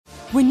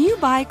When you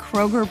buy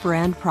Kroger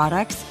brand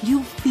products,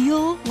 you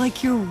feel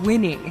like you're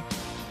winning.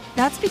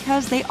 That's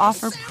because they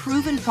offer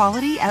proven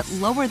quality at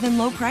lower than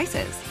low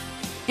prices.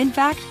 In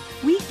fact,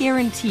 we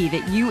guarantee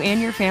that you and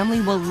your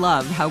family will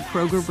love how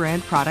Kroger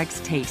brand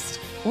products taste,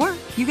 or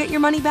you get your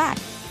money back.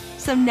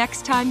 So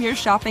next time you're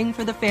shopping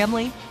for the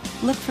family,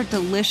 look for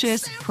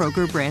delicious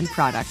Kroger brand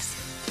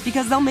products,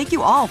 because they'll make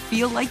you all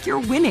feel like you're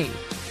winning.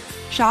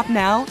 Shop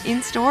now,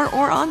 in-store,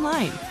 or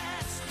online.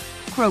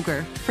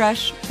 Kroger,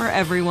 fresh for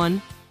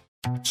everyone.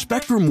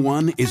 Spectrum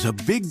One is a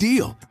big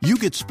deal. You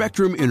get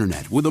Spectrum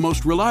Internet with the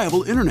most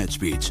reliable internet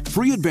speeds,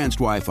 free advanced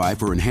Wi-Fi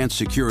for enhanced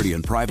security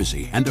and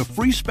privacy, and a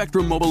free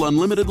Spectrum Mobile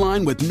Unlimited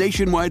line with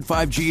nationwide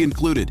 5G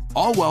included,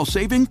 all while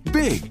saving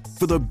big.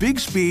 For the big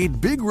speed,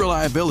 big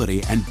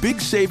reliability, and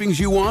big savings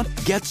you want,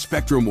 get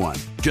Spectrum One.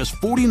 Just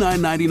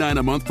 $49.99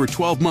 a month for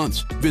 12 months.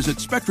 Visit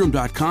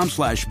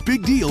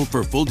spectrum.com/big deal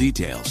for full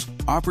details.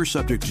 Offer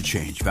subject to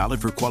change.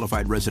 Valid for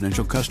qualified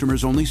residential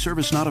customers only.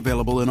 Service not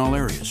available in all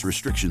areas.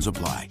 Restrictions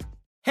apply.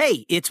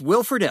 Hey, it's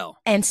Will Friedle.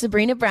 And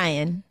Sabrina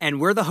Bryan. And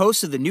we're the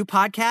hosts of the new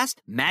podcast,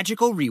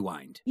 Magical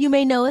Rewind. You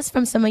may know us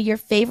from some of your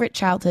favorite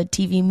childhood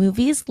TV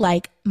movies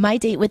like My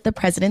Date with the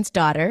President's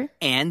Daughter.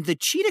 And the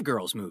Cheetah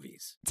Girls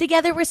movies.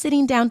 Together, we're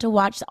sitting down to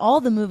watch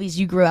all the movies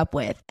you grew up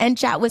with and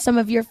chat with some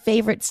of your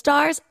favorite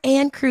stars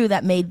and crew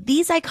that made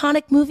these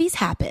iconic movies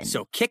happen.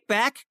 So kick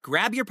back,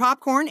 grab your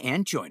popcorn,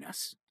 and join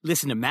us.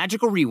 Listen to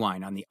Magical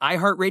Rewind on the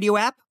iHeartRadio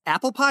app,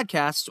 Apple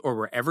Podcasts, or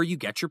wherever you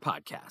get your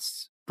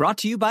podcasts. Brought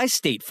to you by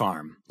State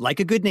Farm. Like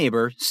a good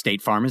neighbor,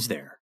 State Farm is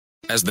there.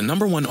 As the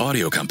 #1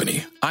 audio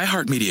company,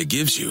 iHeartMedia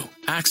gives you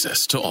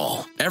access to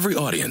all. Every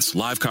audience,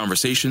 live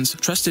conversations,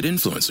 trusted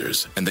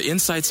influencers, and the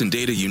insights and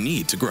data you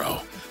need to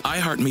grow.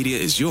 iHeartMedia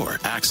is your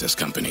access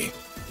company.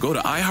 Go to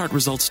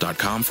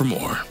iHeartResults.com for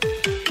more.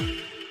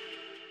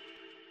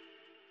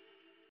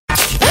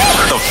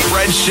 The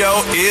Fred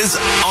Show is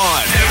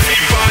on.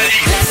 Everybody,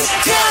 let's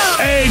go.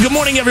 Hey, good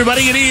morning,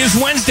 everybody. It is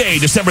Wednesday,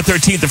 December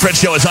 13th. The Fred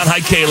Show is on. Hi,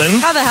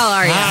 Kaylin. How the hell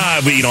are you?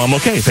 But, I'm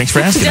okay. Thanks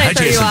for asking. Hi,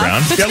 Jason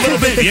Brown. Yeah, a little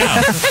bit, yeah.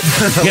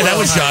 Yeah, that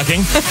was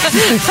shocking.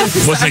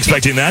 Wasn't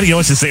expecting that.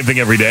 It's the same thing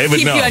every day, but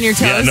Keep no. you on your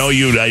toes. Yeah, no,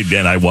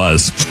 I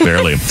was,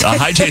 barely.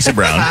 Hi, Jason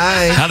Brown.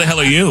 Hi. How the hell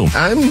are you?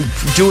 I'm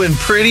doing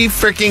pretty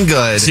freaking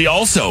good. See,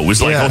 also,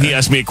 was like, he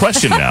asked me a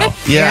question now.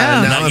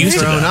 Yeah, now Not I'm used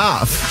to thrown that.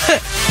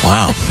 off.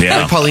 Wow, yeah.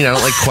 Like, Pauline, I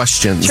don't like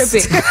questions.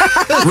 Tripping.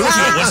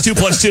 Rufio, what's 2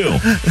 + 2?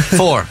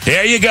 4.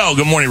 There you go.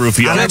 Good morning,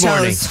 Rufio. Good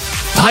morning.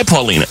 Hi,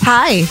 Paulina.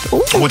 Hi.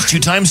 Ooh. What's 2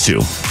 × 2?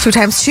 2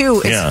 ×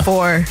 2 is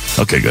 4.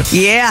 Okay, good.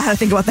 Yeah, I had to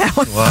think about that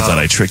one. I thought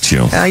I tricked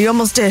you. You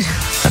almost did.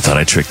 I thought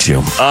I tricked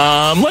you.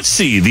 Let's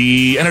see.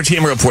 The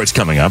entertainment report's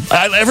coming up.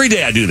 Every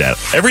day I do that.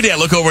 Every day I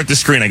look over at the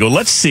screen. I go,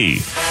 let's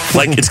see.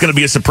 Like, it's going to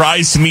be a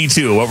surprise to me,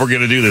 too, what we're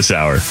going to do this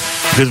hour.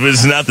 Because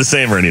it's not the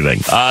same or anything.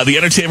 The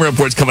entertainment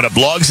report's coming up.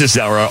 Blogs this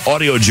hour,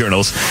 audio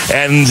journals,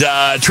 and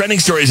trending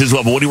stories as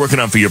well. But what are you working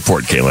on for your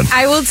report, Kaylin?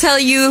 I will tell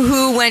you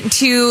who went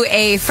to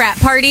a frat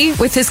party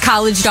with his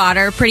college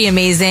daughter. Pretty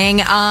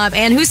amazing.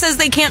 And who says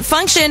they can't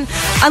function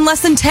on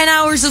less than 10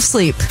 hours of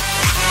sleep.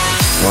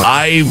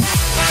 I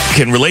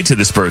can relate to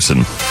this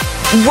person.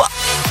 What?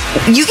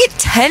 You get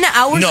 10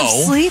 hours of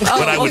sleep?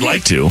 But I would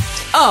like to.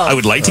 Oh. I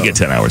would like to get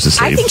 10 hours of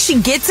sleep. I think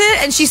she gets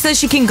it, and she says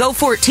she can go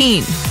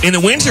 14. In the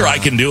winter, I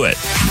can do it.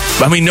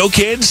 I mean, no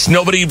kids,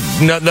 nothing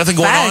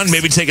going on.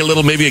 Maybe take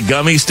maybe a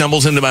gummy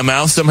stumbles into my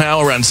mouth somehow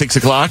around 6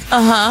 o'clock.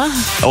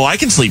 Oh, I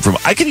can sleep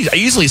I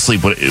usually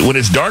sleep when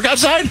it's dark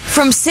outside.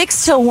 From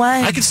 6 to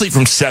 1. I can sleep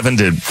from 7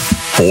 to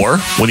 4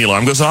 when the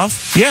alarm goes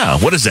off. Yeah,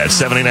 what is that?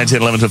 7, 8, 9,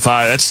 10, 11 to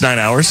 5. That's 9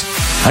 hours.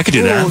 I could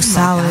do that. Oh,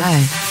 solid.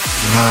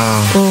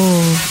 Wow.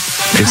 Oh.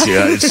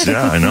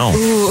 I know.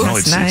 Ooh, no,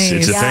 it's nice.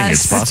 a thing.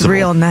 It's possible. It's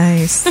real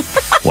nice.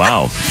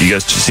 Wow. You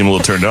guys just seem a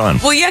little turned on.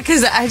 Well, yeah,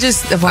 because I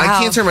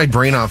can't turn my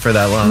brain off for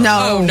that long.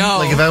 No.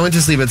 Like, if I went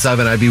to sleep at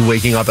 7, I'd be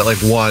waking up at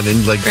 1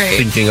 and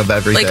thinking of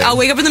everything. Like, I'll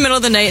wake up in the middle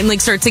of the night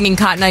and start singing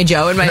Cotton Eye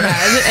Joe in my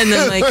head, and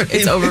then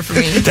it's over for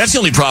me. That's the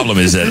only problem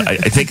is that I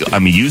think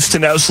I'm used to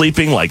now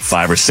sleeping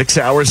 5 or 6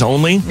 hours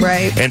only.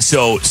 Right. And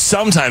so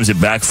sometimes it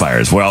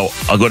backfires. Well,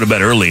 I'll go to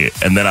bed early,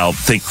 and then I'll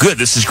think, good,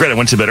 this is great. I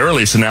went to bed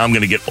early, so now I'm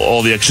going to get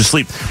all the extra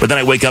sleep. But then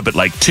I wake up at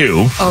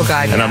 2. Oh,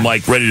 God. And I'm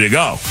ready to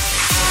go.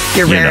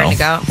 You're raring to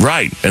go.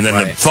 Right. And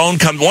then the phone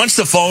once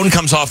the phone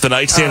comes off the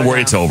nightstand,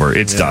 it's over.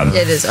 It's done.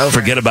 It is over.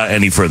 Forget about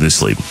any further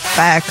sleep.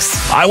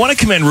 Facts. I want to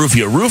commend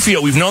Rufio. Rufio,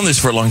 we've known this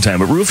for a long time,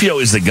 but Rufio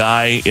is the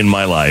guy in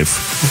my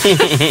life.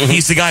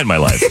 He's the guy in my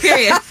life.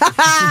 Period.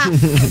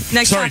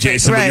 Next Sorry, topic.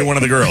 Jason, but you're one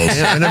of the girls.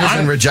 I've never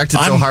been rejected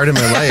so hard in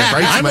my life.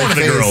 Right I'm one of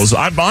the girls.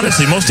 I'm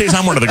honestly, most days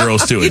I'm one of the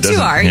girls too. You two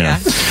are, yeah.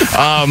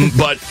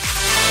 But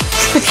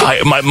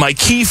my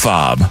key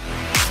fob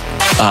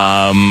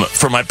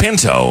for my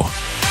Pinto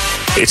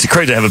It's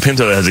crazy to have a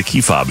Pinto that has a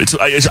key fob.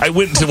 I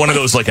went to one of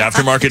those like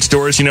aftermarket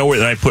stores,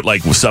 where I put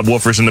like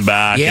subwoofers in the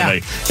back,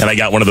 and I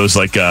got one of those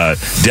like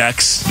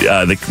decks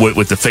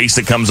with the face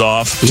that comes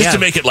off, just to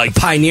make it like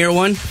Pioneer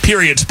one,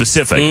 period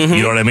specific.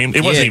 You know what I mean?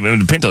 It wasn't even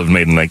the Pinto was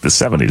made in like the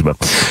 70s, but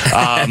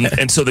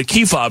and so the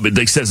key fob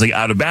it says like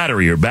out of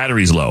battery or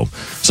battery's low.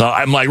 So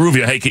I'm like,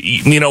 Rufio, hey,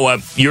 you know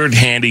what? You're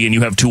handy and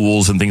you have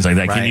tools and things like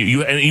that. Can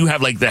you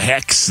have like the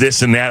hex,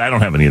 this and that? I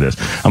don't have any of this.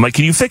 I'm like,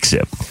 can you fix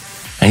it?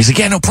 And he's like,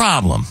 yeah, no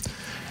problem.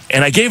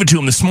 And I gave it to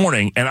him this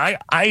morning, and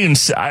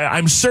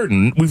I'm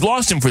certain we've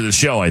lost him for the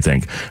show, I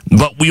think.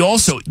 But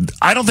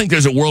I don't think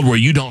there's a world where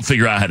you don't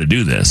figure out how to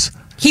do this.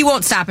 He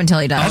won't stop until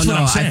he does. That's what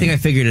I'm saying. I think I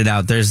figured it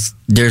out. There's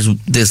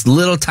this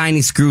little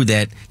tiny screw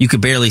that you could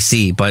barely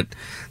see, but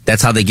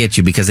that's how they get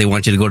you because they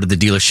want you to go to the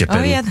dealership.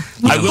 Oh, yeah.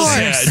 I will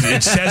say,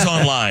 it says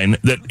online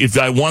that if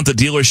I want the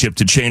dealership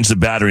to change the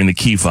battery in the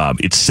key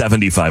fob, it's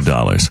 $75.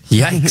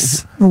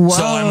 Yikes. Whoa.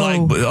 So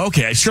I'm like,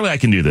 okay, surely I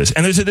can do this.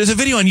 And there's a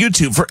video on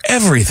YouTube for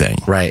everything.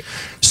 Right.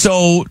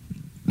 So,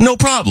 no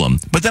problem.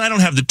 But then I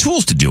don't have the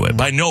tools to do it.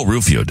 But I know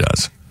Rufio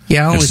does.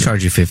 Yeah, I'll only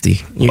charge you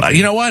 $50.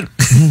 You know what?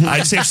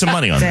 I'd save some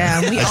money on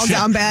that. Damn, we all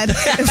down bad.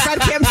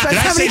 Fred Kim spent Did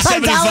I say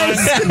 $75.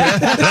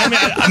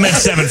 I meant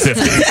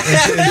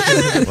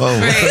 $750.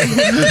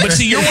 Whoa. But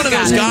see, you're one of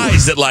those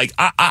guys that like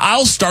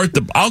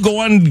I'll go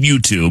on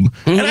YouTube,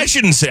 and I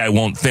shouldn't say I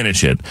won't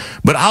finish it,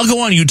 but I'll go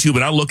on YouTube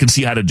and I'll look and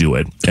see how to do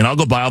it, and I'll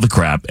go buy all the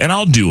crap, and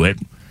I'll do it.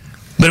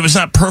 But if it's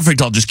not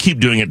perfect, I'll just keep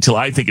doing it till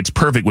I think it's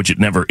perfect, which it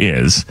never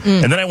is.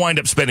 And then I wind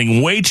up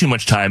spending way too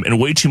much time and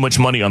way too much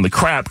money on the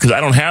crap because I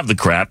don't have the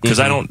crap because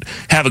I don't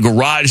have a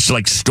garage to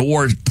like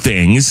store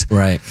things.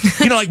 Right.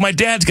 Like my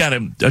dad's got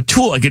a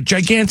tool, like a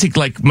gigantic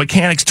like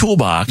mechanic's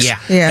toolbox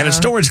and a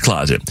storage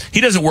closet. He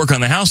doesn't work on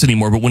the house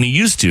anymore, but when he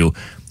used to,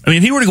 I mean,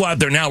 if he were to go out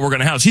there now, work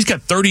on a house, he's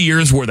got 30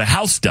 years worth of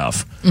house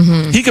stuff. We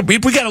got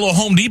a little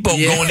Home Depot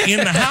going in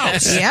the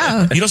house.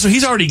 So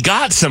he's already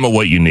got some of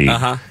what you need.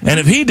 And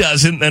if he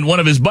doesn't, and one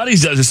of his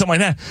buddies does or something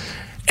like that.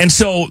 And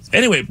so,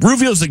 anyway,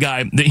 Rufio's the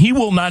guy that he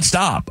will not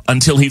stop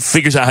until he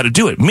figures out how to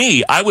do it.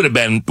 Me,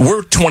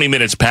 we're 20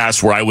 minutes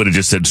past where I would have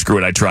just said, screw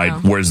it, I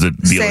tried. Where's the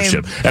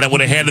dealership? And I would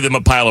have handed them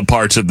a pile of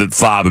parts of the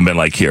fob and been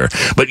like, here.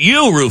 But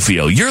you,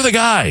 Rufio, you're the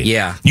guy.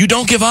 Yeah. You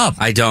don't give up.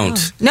 I don't.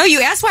 No,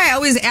 you ask why I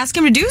always ask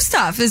him to do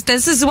stuff.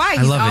 This is why.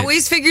 He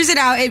always figures it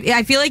out.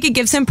 I feel like it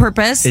gives him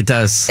purpose. It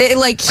does.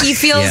 He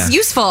feels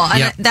useful.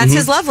 And that's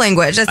his love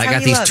language. That's I how got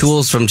he these loves.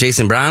 tools from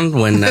Jason Brown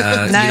when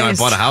I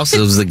bought a house.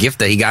 It was the gift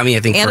that he got me, I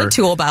think, and for a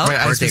tool belt. Right,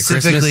 I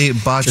specifically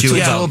bought you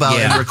a tool belt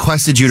and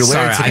requested you to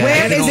wear it today.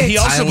 Where is it? He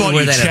also bought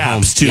you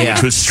chaps, too,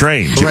 which was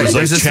strange. Right, It was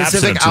there's a chaps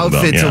and specific tool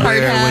belt, outfit to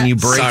wear when you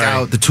break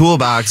out the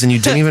toolbox and you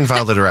didn't even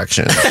follow the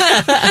directions.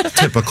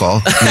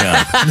 Typical.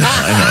 Yeah,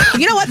 I know.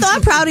 You know what, though?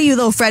 I'm proud of you,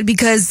 though, Fred,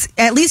 because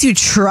at least you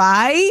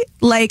try.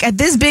 Like, at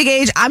this big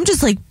age, I'm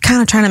just, like,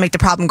 kind of trying to make the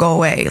problem go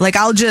away. Like,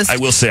 I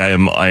will say I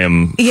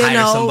am you hire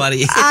know,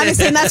 somebody.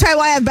 honestly, and that's probably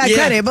why I have bad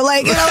credit. But,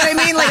 like, you know what I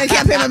mean? Like, I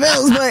can't pay my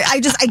bills, but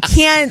I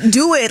can't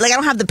do it. Like, I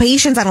don't have the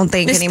patience, I don't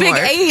think, this anymore.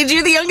 Big age,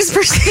 you're the youngest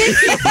person.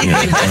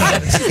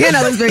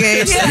 This big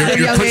age.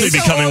 You're quickly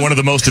becoming one of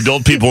the most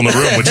adult people in the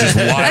room, which is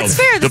wild. That's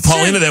fair. The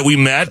Paulina that we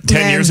met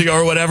 10 years ago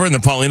or whatever, and the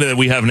Paulina that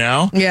we have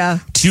now. Yeah.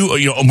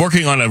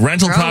 Working on a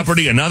rental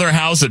property, another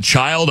house, a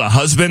child, a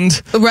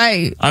husband.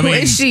 Right. I mean, who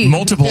is she?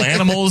 multiple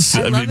animals.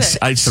 I love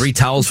it. 3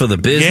 towels for the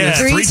business.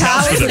 Yeah, 3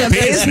 towels for the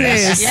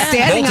business. Yeah.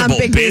 Standing multiple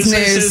on big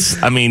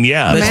business. I mean,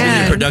 yeah. Let's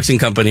Man. be a production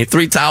company.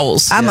 3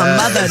 towels. I'm a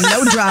mother,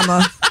 no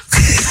drama.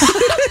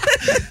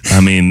 I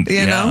mean,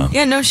 You know?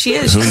 Yeah, no, she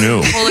is. Who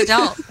knew? Full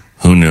adult.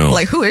 Who knew?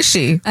 Like, who is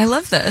she? I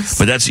love this.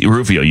 But that's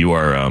Rufio. You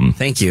are.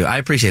 Thank you. I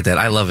appreciate that.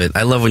 I love it.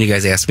 I love when you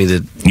guys ask me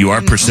to. You are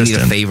Need a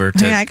persistent. favor.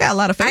 Yeah, I got a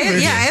lot of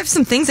favors. I have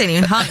some things I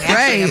need hung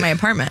actually in my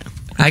apartment.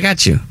 I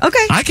got you.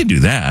 Okay. I could do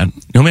that.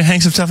 You want me to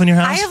hang some stuff in your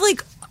house? I have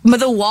but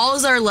the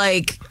walls are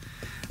like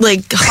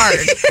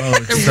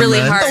hard. They're really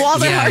hard. The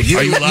walls are hard. Are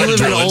you allowed You to live in an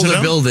drill into older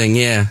them? building,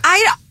 yeah.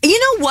 You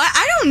know what?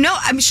 I don't know.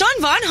 Sean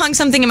Vaughn hung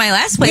something in my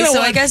last place,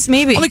 so I guess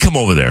maybe. Let me come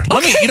over there.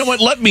 Let me. You know what?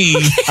 Let me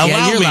allow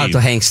Yeah, you're allowed me.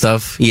 to hang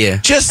stuff. Yeah.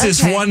 Just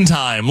this one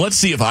time. Let's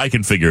see if I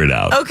can figure it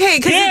out. Okay,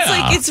 because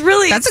it's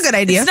really That's a good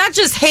idea. It's not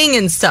just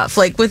hanging stuff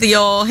with the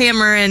old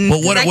hammer and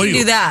Well, what I can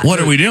do that. What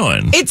are we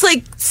doing? It's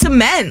like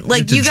cement.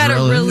 Like you gotta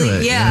drill into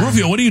really, it.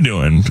 Rufio, what are you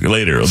doing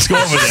later? Let's go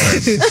over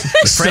there.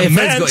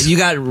 Cement. You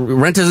got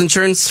renter's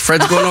insurance?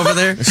 Fred's going over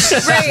there?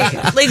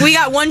 Right. Like we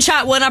got one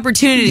shot, one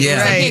opportunity.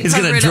 Yeah. Right. He's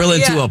going to drill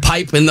into a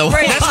pipe in the wall.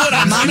 Right. That's what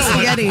I'm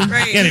Spaghetti.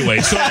 Right. Anyway,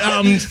 so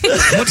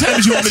what time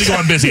did you want me to go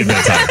on busy at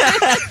that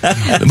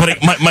time?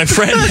 But my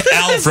friend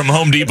Al from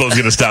Home Depot is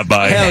going to stop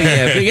by. Hell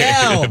yeah, Big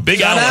Al.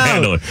 Big Al will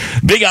handle it.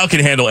 Big Al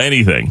can handle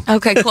anything.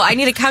 Okay, cool. I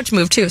need a couch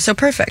move too, so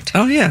perfect.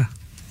 Oh, yeah.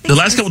 The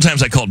last couple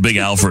times I called Big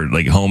Al for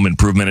like home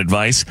improvement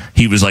advice,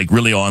 he was like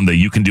really on the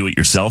you can do it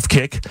yourself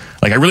kick.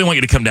 Like, I really want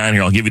you to come down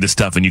here. I'll give you the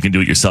stuff and you can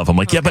do it yourself. I'm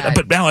like,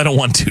 but now I don't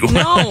want to.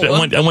 No.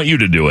 I want you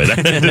to do it.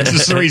 This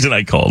is the reason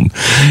I called,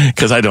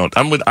 because I don't.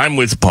 I'm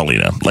with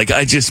Paulina. Like,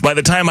 I just, by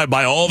the time I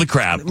buy all the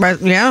crap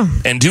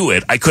and do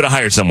it, I could have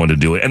hired someone to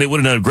do it, and they would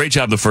have done a great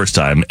job the first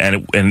time,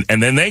 and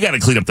then they got to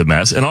clean up the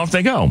mess, and off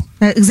they go.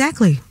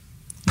 Exactly.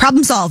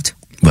 Problem solved.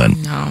 But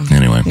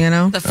anyway,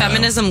 the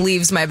feminism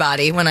leaves my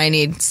body when I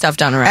need stuff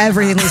done right.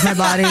 Everything leaves my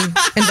body.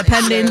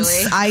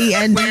 Independence,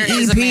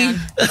 IENDEP,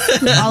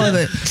 all of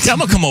it. Yeah, I'm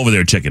gonna come over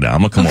there and check it out.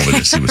 I'm gonna come over there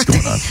and see what's going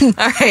on.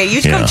 All right,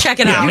 you come check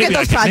it out. You get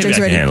those projects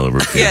ready.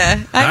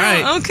 Yeah. All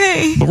right.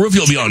 Okay. But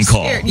Rufio will be on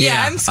call.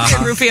 Yeah, I'm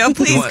scared, Rufio.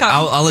 Please come.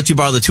 I'll let you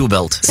borrow the tool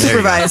belt.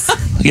 Supervise.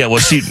 Yeah, well,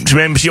 she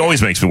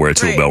always makes me wear a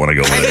tool belt when I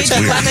go over there. It's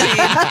weird.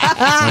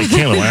 I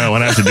can't. Why do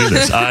I have to do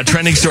this?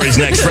 Trending stories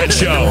next. Fred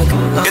Show.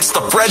 It's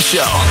the Fred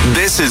Show.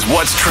 This is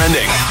what's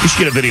trending. You should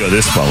get a video of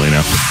this,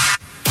 Paulina.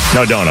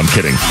 No, don't. I'm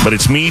kidding. But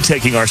it's me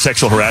taking our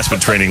sexual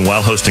harassment training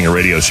while hosting a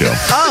radio show.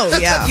 Oh,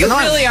 yeah. You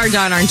really are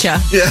done, aren't you?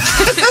 Yeah.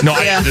 No,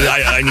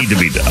 I need to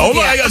be done. Oh,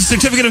 I got a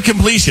certificate of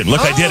completion.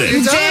 Look, I did it.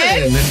 You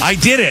did? I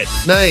did it.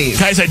 Nice.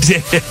 Guys, I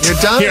did it. You're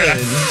done. Here,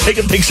 take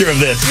a picture of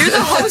this. You're the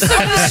host of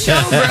this show,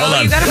 bro.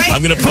 Hold on.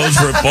 I'm going to pose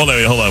for... Hold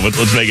on.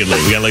 Let's make it look...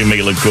 We got to make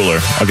it look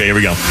cooler. Okay, here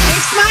we go.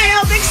 Big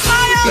smile, big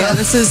smile. Yeah,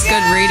 this is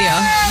good radio.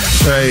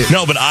 Right.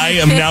 No, but I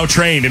am now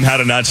trained in how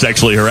to not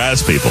sexually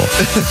harass people.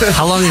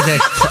 How long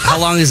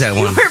is that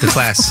one? The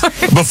class?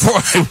 Before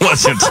I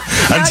wasn't.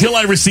 Until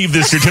I received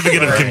this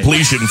certificate of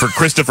completion for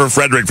Christopher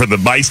Frederick for the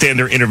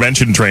bystander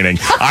intervention training,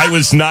 I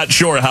was not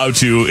sure how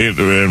to...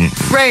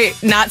 Right,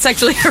 not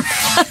sexually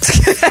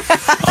harassed.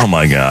 Oh,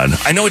 my God.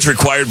 I know it's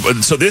required.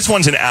 So this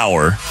one's an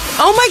hour.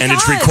 Oh, my God. And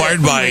it's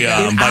required by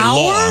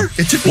law.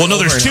 Well, no,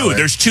 there's two.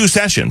 There's two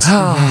sessions.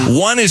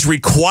 One is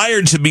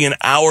required to be an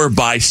hour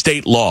by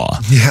state law.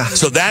 Yeah.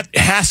 So that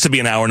has to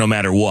be an hour no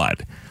matter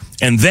what.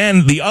 And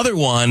then the other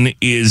one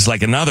is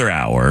like another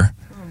hour.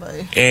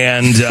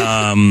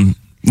 And,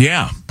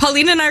 yeah.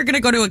 Paulina and I are going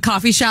to go to a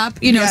coffee shop,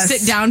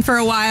 sit down for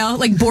a while,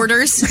 like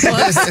Borders,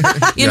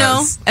 you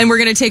know, and we're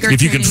going to take our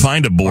If you training. can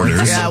find a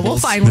Borders. Yeah, we'll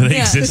find one. Do they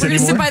exist We're going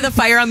to sit anymore? by the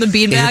fire on the Is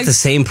it beanbags. the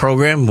same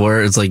program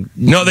where it's like...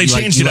 No, they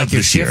changed it up your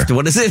this year. shift?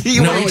 What is it?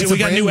 No, we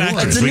got new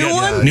actors. It's a We new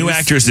got one? new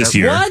actors this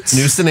year. What?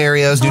 New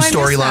scenarios, new I missed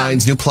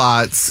storylines, new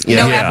plots. No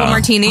Yeah. apple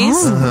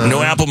martinis?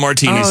 No apple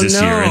martinis Oh,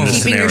 this year in the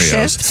Keeping your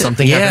scenarios. shift.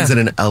 Something happens in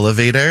an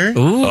elevator.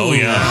 Ooh. Oh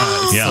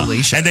yeah.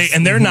 Salacious.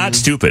 And they're not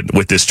stupid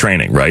with this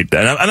training, right?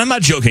 And I'm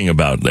not joking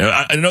about.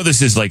 I know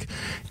this is like,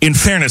 in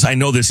fairness, I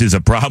know this is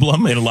a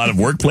problem in a lot of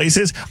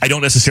workplaces. I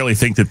don't necessarily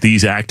think that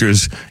these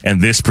actors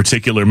and this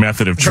particular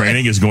method of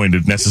training is going to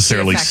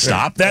necessarily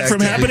stop that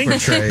from happening,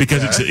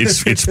 because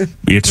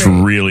it's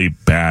really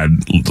bad.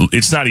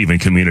 It's not even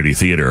community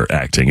theater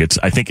acting.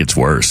 I think it's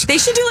worse. They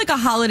should do like a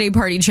holiday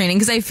party training,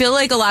 because I feel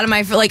like a lot of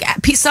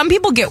some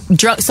people get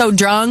so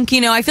drunk,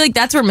 I feel like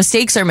that's where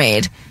mistakes are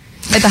made.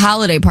 At the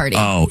holiday party.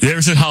 Oh,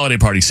 there's a holiday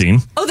party scene.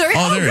 Oh, there is?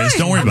 Oh, there Oh, is. good.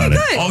 Don't worry about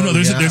Okay, it. good. Oh, no,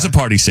 there's a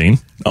party scene.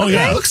 Oh,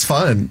 Yeah, yeah. it looks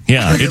fun.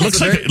 Yeah, it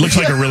looks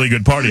like a really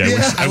good party.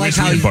 I wish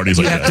we had parties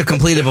like You have to that.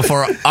 complete it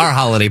before our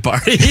holiday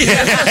party.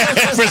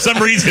 For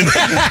some reason,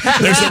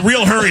 there's a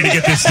real hurry to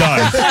get this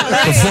done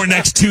before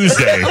next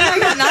Tuesday. Oh my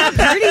God, not a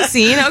party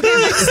scene. Okay.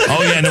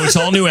 Oh, yeah, no, it's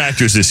all new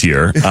actors this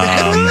year.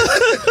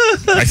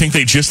 I think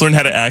they just learned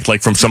how to act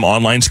like from some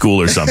online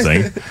school or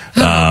something.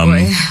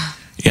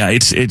 Yeah,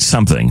 it's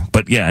something.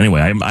 But yeah, anyway,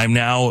 I'm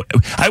now...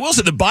 I will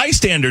say the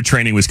bystander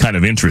training was kind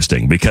of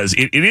interesting, because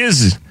it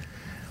is...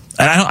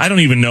 And I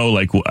don't even know,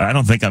 I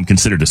don't think I'm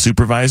considered a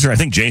supervisor. I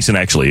think Jason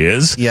actually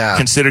is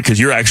considered,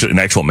 because you're actually an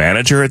actual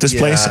manager at this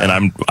place,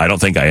 and I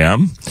don't think I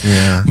am.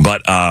 Yeah.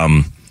 But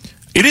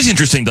it is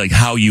interesting,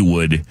 how you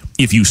would,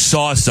 if you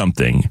saw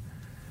something,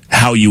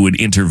 how you would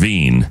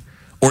intervene,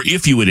 or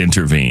if you would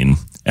intervene.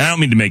 And I don't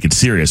mean to make it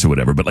serious or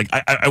whatever, but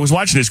I was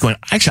watching this going,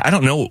 actually, I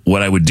don't know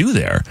what I would do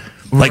there.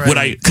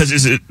 Because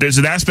there's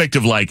an aspect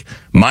of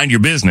mind your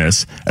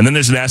business, and then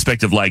there's an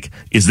aspect of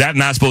is that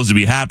not supposed to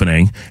be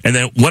happening? And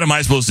then what am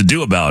I supposed to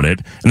do about it?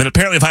 And then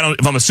apparently if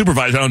I'm a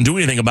supervisor, I don't do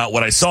anything about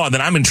what I saw, then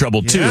I'm in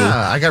trouble too.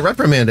 Yeah, I got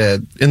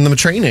reprimanded in the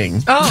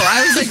training. Oh,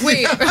 I was like,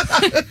 wait,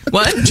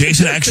 what?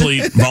 Jason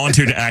actually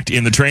volunteered to act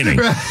in the training.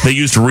 They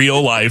used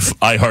real life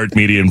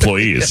iHeartMedia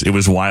employees. It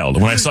was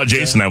wild. When I saw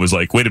Jason, I was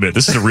like, wait a minute,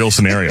 this is a real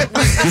scenario.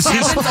 This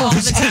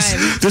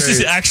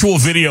is actual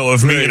video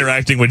of me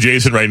interacting with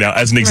Jason right now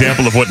as an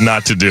example of what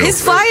not to do. His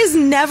fly is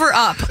never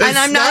up, and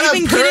I'm not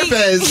even kidding.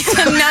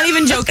 I'm not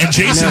even joking. And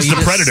Jason's the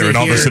predator in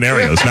all the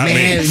scenarios, not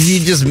me.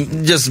 You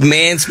just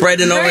man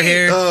spreading over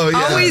here. Oh,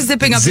 yeah. Always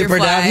zipping up Zipper your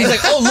fly. down. He's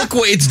like, oh, look,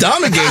 it's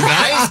down again,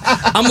 guys.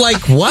 I'm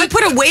like, what? He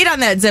put a weight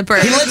on that zipper.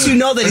 He lets you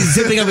know that he's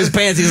zipping up his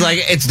pants. He's like,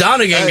 it's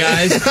down again,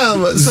 guys.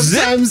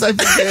 Sometimes I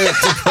forget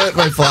to put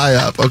my fly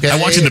up, okay?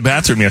 I watched in the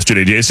bathroom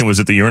yesterday. Jason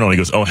was at the urinal. And he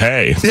goes, oh,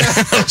 hey.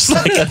 I was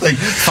like,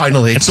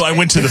 finally. And so I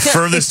went to the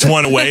furthest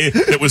one away.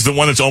 That was the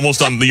one that's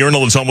almost on the urinal.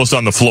 urinal that's almost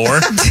on the floor.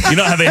 You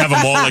know how they have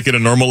them all like at a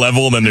normal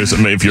level, and then there's,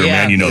 if you're a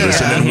man, you know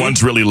this, and then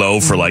one's really low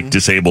for like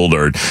disabled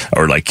or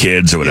like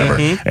kids or whatever.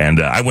 And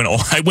I went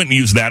and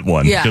used that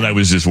one because I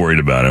was just worried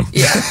about him.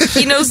 Yeah,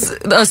 he knows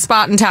a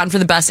spot in town for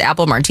the best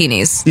apple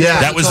martinis. Yeah,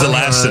 that was the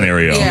last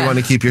scenario. You want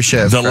to keep your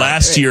shift. The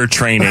last year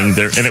training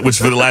there, and it was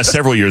for the last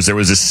several years. There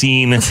was a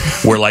scene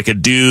where like a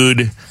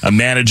dude, a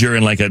manager,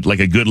 and like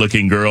a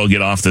good-looking girl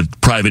get off the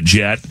private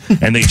jet,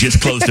 and they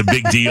just closed a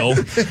big deal,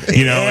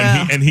 you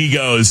know. And he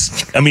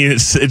goes, I mean,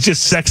 it's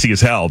just sexy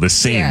as hell, this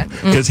scene,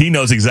 because he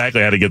knows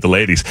exactly how to get the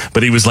ladies.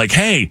 But he was like,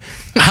 hey,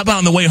 how about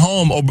on the way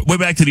home or way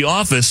back to the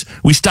office,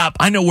 we stop.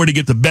 I know where to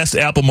get the best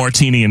apple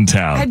martini in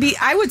town.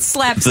 I would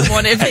slap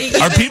someone if they.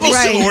 Are people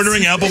still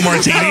ordering apple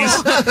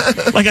martinis?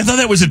 Like, I thought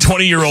that was a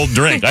 20-year-old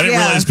drink. I didn't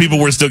realize people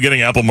were still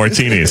getting apple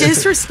martinis.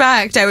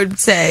 Disrespect, I would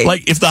say.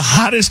 Like, if the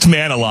hottest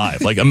man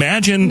alive, like,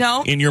 imagine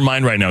in your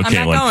mind right now,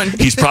 Caitlin,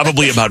 he's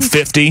probably about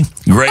 50,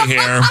 gray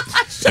hair,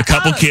 a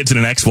couple kids and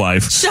an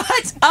ex-wife.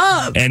 Shut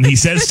up. And he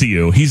says to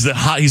you, he's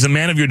a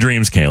man of your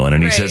dreams, Caitlin,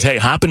 and he says, hey,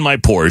 hop in my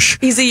Porsche.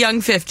 He's a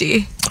young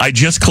 50. I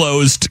just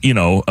closed,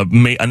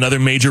 another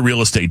major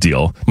real estate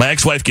deal. My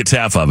ex-wife gets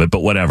half of it, but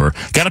whatever.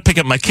 Got to pick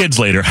up my kids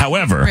later.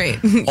 However,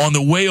 on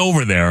the way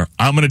over there,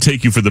 I'm going to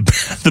take you for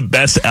the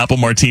best apple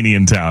martini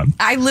in town.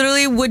 I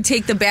literally would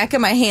take the back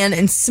of my hand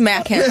and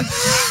smack him.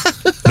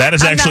 That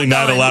is actually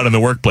not allowed in the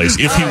workworkplace.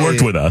 If he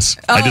worked with us,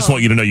 I just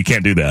want you to know you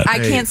can't do that. I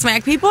can't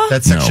smack people?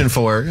 That's section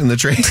 4 in the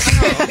trade.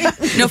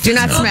 No, do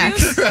not smack.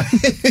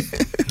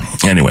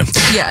 Anyway,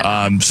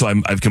 so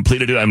I've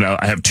completed it.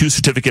 I have 2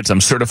 certificates.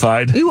 I'm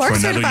certified. You are for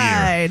another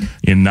certified.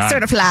 Year.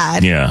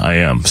 Certified. Yeah, I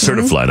am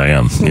certified. I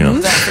am.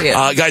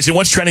 Guys, in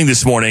what's trending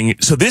this morning?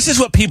 So this is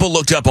what people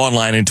looked up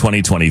online in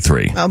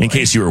 2023. In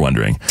case you were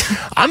wondering,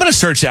 I'm going to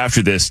search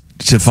after this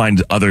to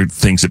find other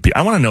things that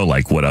I want to know,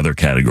 like what other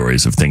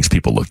categories of things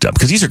people looked up,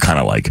 because these are kind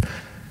of like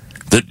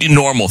the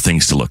normal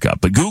things to look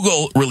up. But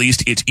Google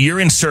released its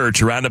year-in search,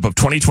 a roundup of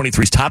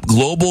 2023's top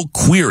global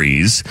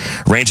queries,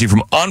 ranging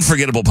from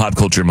unforgettable pop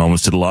culture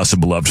moments to the loss of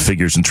beloved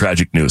figures and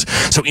tragic news.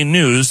 So in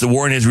news, the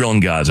war in Israel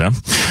and Gaza,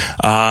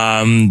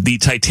 the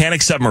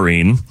Titanic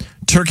submarine,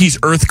 Turkey's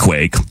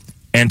earthquake,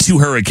 and 2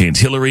 hurricanes,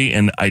 Hillary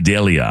and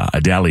Idalia.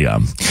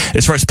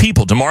 As far as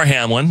people, Damar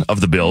Hamlin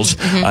of the Bills,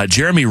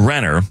 Jeremy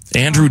Renner,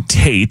 Andrew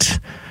Tate.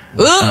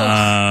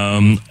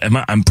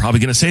 I'm probably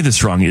going to say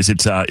this wrong. Is it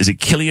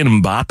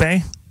Kylian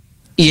Mbappe?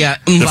 Yeah,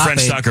 Mbappe. The French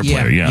soccer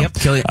player. Yeah. Yep.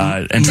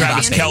 And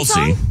Travis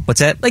Kelce.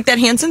 What's that? Like that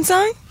Hanson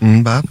song?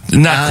 Mbappe?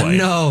 Not quite.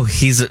 No,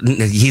 he's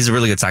a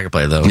really good soccer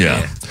player though.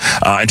 Yeah.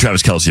 And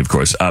Travis Kelce, of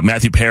course.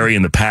 Matthew Perry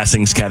in the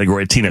passings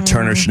category. Tina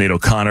Turner, Sinead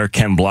O'Connor,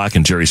 Ken Block,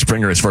 and Jerry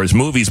Springer. As far as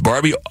movies,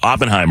 Barbie,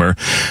 Oppenheimer,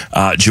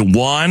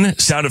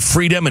 Jawan, Sound of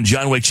Freedom, and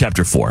John Wick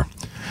Chapter 4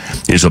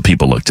 is what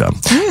people looked up.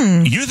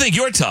 You think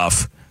you're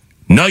tough?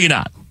 No, you're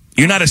not.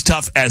 You're not as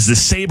tough as the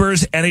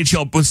Sabres the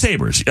NHL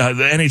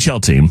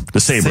team, the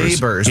Sabres.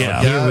 Sabres.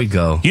 Yeah. Here we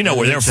go. You know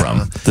where they're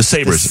from. The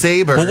Sabres. The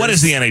Sabres. Well, what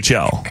is the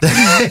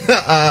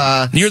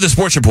NHL? You're the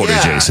sports reporter,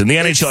 Jason. The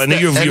NHL.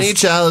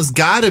 NHL has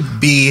got to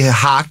be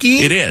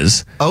hockey. It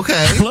is. Okay.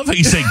 I love how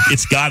you say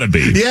it's got to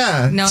be.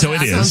 Yeah. No, so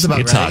it is. About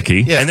it's right.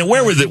 hockey. Yeah. And then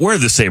where are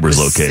the Sabres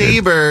located?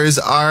 Sabres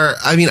are,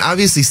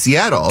 obviously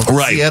Seattle.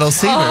 Right. Seattle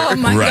Sabres. Oh,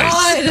 my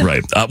God.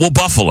 Right. Well,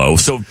 Buffalo.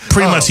 So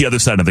pretty much the other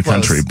side of the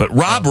country. But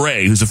Rob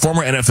Ray, who's a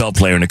former NFL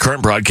player and a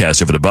current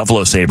broadcaster for the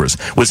Buffalo Sabres,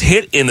 was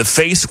hit in the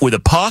face with a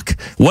puck.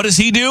 What does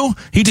he do?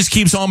 He just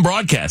keeps on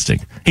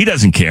broadcasting. He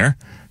doesn't care.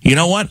 You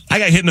know what? I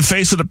got hit in the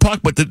face with a puck,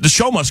 but the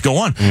show must go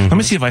on. Let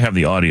me see if I have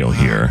the audio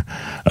here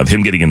of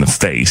him getting in the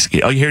face.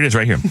 Oh, here it is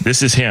right here.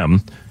 This is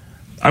him.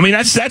 I mean,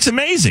 that's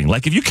amazing.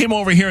 Like, if you came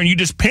over here and you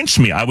just pinched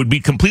me, I would be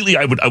completely,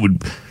 I would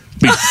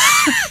be,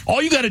 all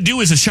you got to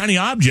do is a shiny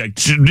object,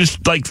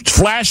 just like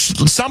flash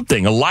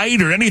something, a light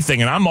or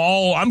anything, and I'm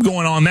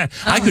going on that.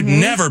 I could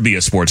never be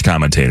a sports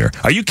commentator.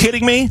 Are you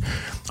kidding me?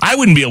 I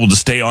wouldn't be able to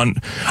stay on.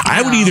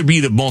 I would either be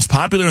the most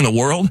popular in the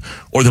world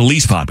or the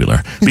least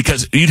popular,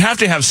 because you'd have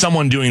to have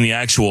someone doing the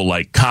actual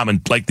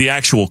the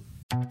actual.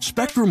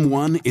 Spectrum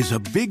One is a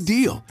big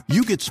deal.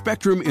 You get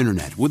Spectrum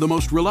Internet with the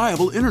most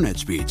reliable internet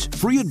speeds,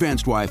 free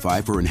advanced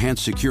Wi-Fi for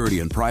enhanced security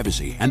and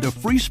privacy, and a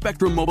free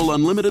Spectrum Mobile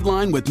Unlimited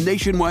line with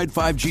nationwide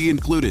 5G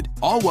included,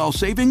 all while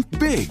saving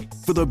big.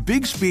 For the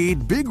big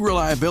speed, big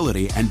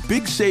reliability, and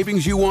big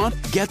savings you want,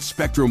 get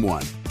Spectrum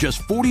One.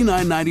 Just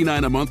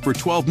 $49.99 a month for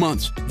 12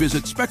 months.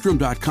 Visit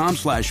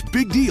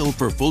spectrum.com/big deal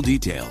for full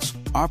details.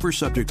 Offer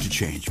subject to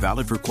change.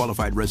 Valid for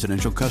qualified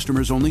residential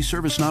customers only.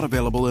 Service not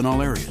available in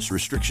all areas.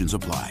 Restrictions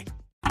apply.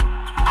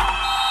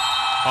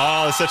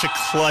 Oh, it's such a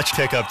clutch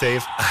pickup,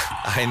 Dave.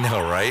 I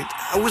know, right?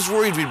 I was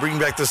worried we'd bring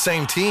back the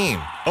same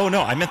team. Oh,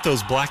 no, I meant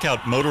those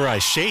blackout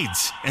motorized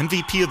shades.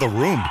 MVP of the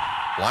room.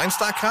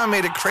 Blinds.com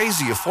made it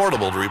crazy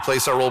affordable to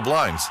replace our old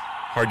blinds.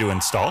 Hard to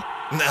install?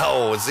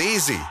 No, it's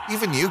easy.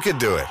 Even you could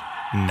do it.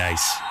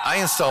 Nice. I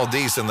installed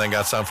these and then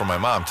got some for my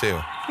mom, too.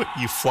 What,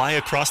 you fly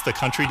across the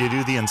country to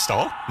do the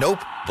install?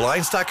 Nope.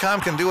 Blinds.com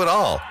can do it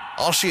all.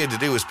 All she had to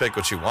do was pick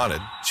what she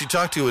wanted. She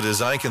talked to a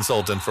design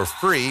consultant for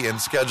free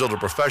and scheduled a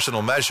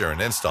professional measure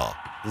and install.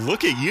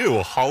 Look at you,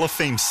 a Hall of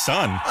Fame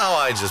son. Oh,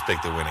 I just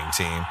picked the winning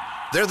team.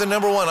 They're the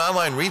 #1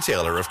 online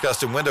retailer of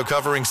custom window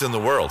coverings in the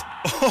world.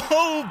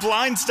 Oh,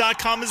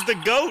 Blinds.com is the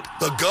GOAT.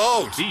 The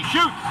GOAT. He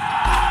shoots.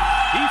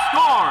 He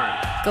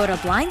scores. Go to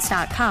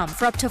Blinds.com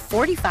for up to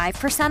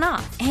 45%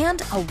 off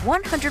and a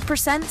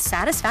 100%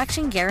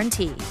 satisfaction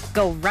guarantee.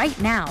 Go right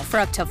now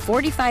for up to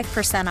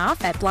 45%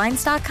 off at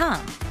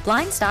Blinds.com.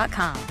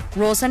 Blinds.com.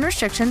 Rules and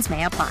restrictions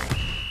may apply.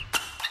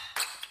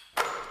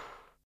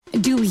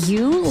 Do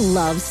you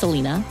love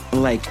Selena?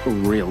 Like,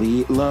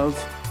 really love?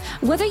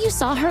 Whether you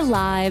saw her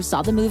live,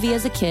 saw the movie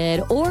as a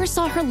kid, or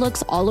saw her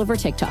looks all over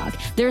TikTok,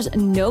 there's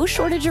no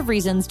shortage of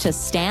reasons to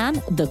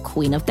stan the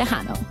Queen of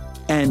Tejano.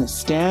 And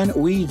Stan,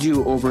 we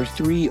do over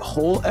 3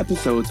 whole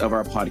episodes of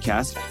our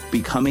podcast,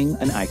 Becoming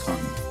an Icon.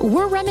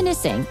 We're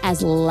reminiscing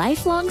as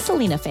lifelong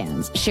Selena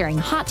fans, sharing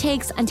hot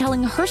takes and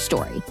telling her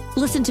story.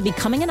 Listen to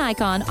Becoming an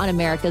Icon on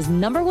America's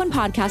 #1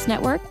 podcast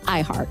network,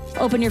 iHeart.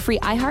 Open your free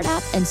iHeart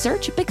app and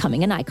search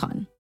Becoming an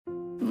Icon.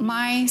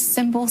 My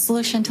simple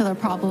solution to the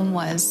problem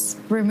was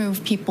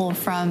remove people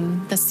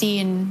from the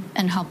scene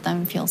and help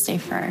them feel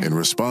safer. In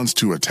response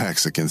to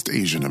attacks against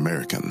Asian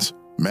Americans,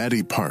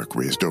 Maddie Park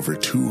raised over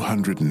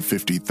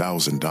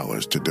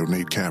 $250,000 to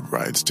donate cab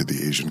rides to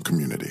the Asian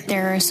community.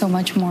 There is so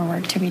much more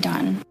work to be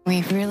done.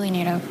 We really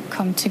need to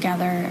come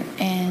together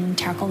and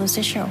tackle this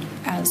issue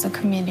as a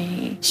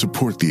community.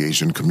 Support the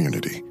Asian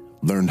community.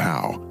 Learn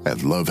how at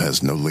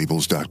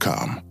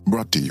lovehasnolabels.com.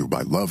 Brought to you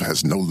by Love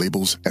Has No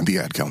Labels and the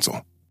Ad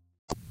Council.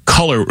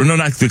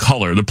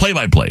 The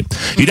play-by-play.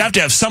 You'd have to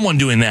have someone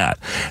doing that.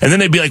 And then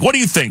they'd be like, what do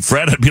you think,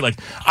 Fred? I'd be like,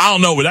 I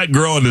don't know, but that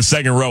girl in the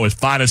second row is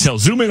fine as hell.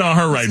 Zoom in on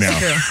her right now.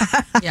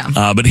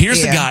 Yeah. But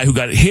here's the guy who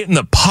got hit in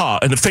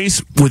the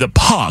face with a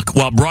puck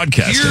while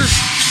broadcasting. Here,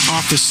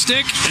 off the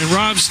stick, and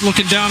Rob's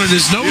looking down at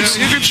his notes.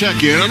 Yeah, you can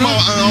check in. I'm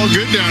all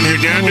good down here,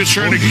 Dan. I'm just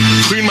trying to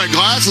clean my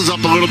glasses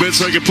up a little bit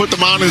so I can put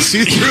them on and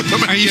see through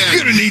them. Are you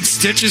going to need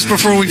stitches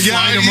before we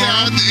fly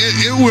tomorrow?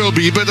 Yeah, it will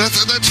be, but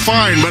that's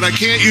fine. But I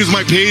can't use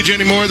my page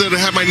anymore that I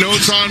have my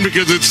notes on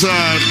because it's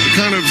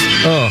kind of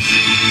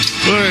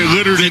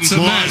littered in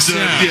blood.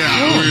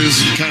 We're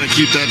just kind of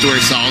keep that to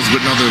ourselves,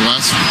 but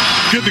nonetheless,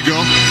 good to go.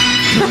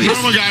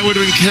 Normal guy would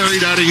have been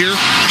carried out of here.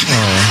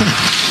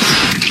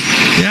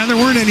 Yeah, there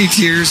weren't any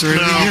tears or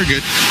anything. No. You're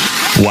good.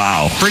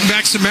 Wow. Bring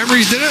back some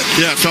memories, did it?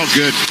 Yeah, it felt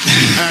good.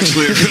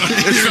 Actually, it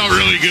felt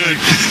really good.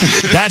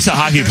 That's a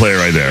hockey player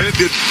right there. It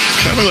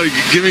kind of like,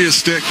 give me a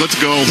stick, let's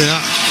go.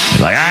 Yeah.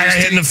 Like, I got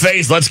hit in the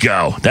face, let's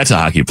go. That's a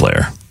hockey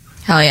player.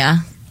 Hell yeah.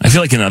 I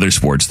feel like in other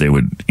sports, they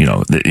would,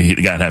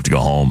 the guy would have to go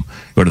home,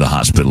 go to the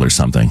hospital or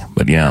something.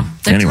 But yeah,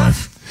 anyway.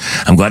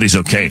 Tough. I'm glad he's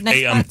okay.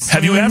 Hey,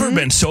 have you ever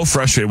been so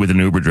frustrated with an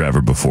Uber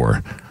driver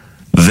before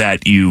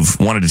that you've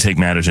wanted to take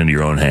matters into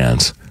your own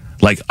hands?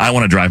 Like, I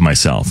want to drive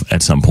myself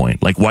at some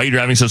point. Like, why are you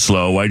driving so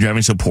slow? Why are you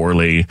driving so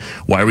poorly?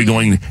 Why are we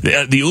going...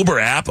 The Uber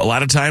app, a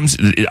lot of times,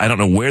 I don't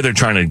know where they're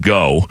trying to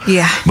go.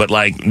 Yeah. But,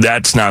 like,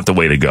 that's not the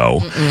way to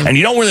go. Mm-mm. And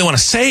you don't really want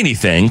to say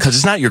anything because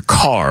it's not your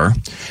car.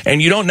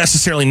 And you don't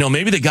necessarily know.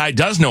 Maybe the guy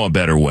does know a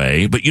better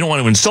way, but you don't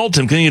want to insult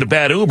him because you need a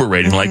bad Uber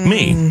rating like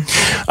me.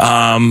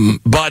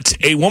 But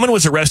a woman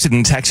was arrested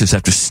in Texas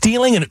after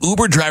stealing an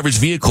Uber driver's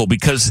vehicle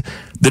because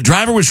the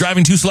driver was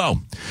driving too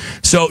slow.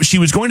 So she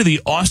was going to the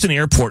Austin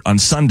airport on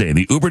Sunday.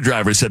 The Uber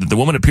driver said that the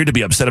woman appeared to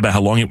be upset about how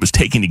long it was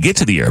taking to get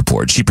to the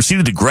airport. She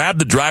proceeded to grab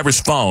the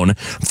driver's phone,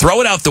 throw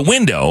it out the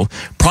window,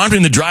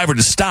 prompting the driver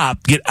to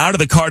stop, get out of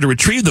the car to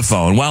retrieve the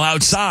phone. While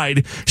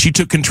outside, she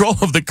took control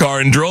of the car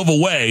and drove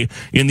away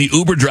in the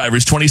Uber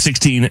driver's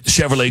 2016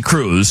 Chevrolet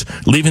Cruze,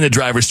 leaving the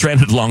driver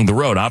stranded along the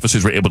road.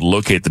 Officers were able to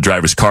locate the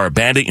driver's car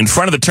abandoned in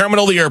front of the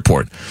terminal of the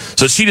airport.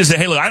 So she just said,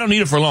 hey, look, I don't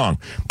need it for long.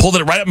 Pulled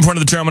it right up in front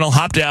of the terminal,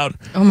 hopped out.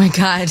 Oh, my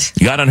God.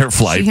 Got on her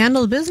flight. She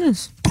handled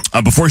business.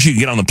 Before she could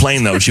get on the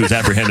plane, though, she was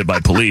apprehended by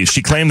police.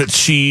 She claimed that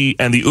she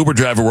and the Uber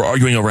driver were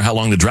arguing over how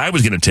long the drive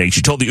was going to take.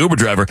 She told the Uber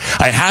driver,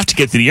 I have to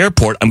get to the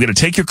airport. I'm going to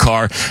take your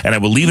car, and I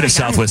will leave it at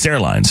Southwest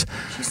Airlines.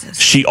 Jesus.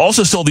 She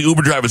also stole the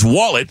Uber driver's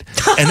wallet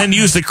and then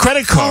used the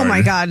credit card. Oh,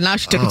 my God. Now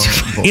she took it too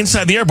far.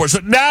 Inside the airport. So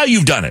now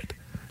you've done it.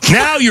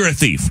 Now you're a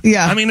thief.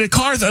 Yeah. I mean, the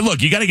car's...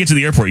 Look, you got to get to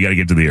the airport. You got to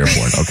get to the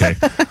airport, okay?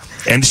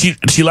 And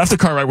she left the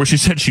car right where she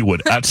said she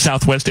would, at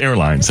Southwest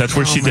Airlines. That's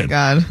where she did.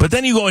 God. But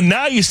then you go, and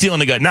now you're stealing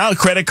the guy. Now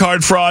credit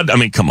card fraud. I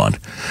mean, come on.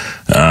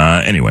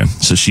 Anyway,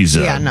 so she's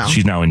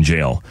now in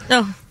jail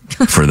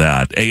for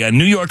that. A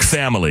New York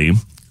family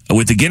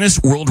with the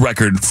Guinness World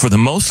Record for the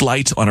most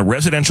lights on a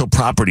residential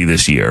property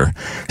this year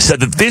said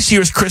that this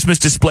year's Christmas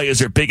display is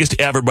their biggest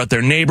ever, but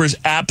their neighbors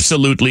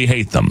absolutely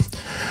hate them.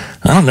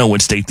 I don't know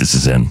what state this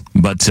is in,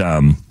 but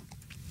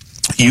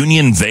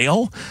Union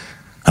Vale,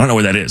 I don't know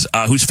where that is,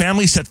 whose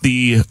family set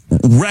the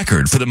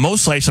record for the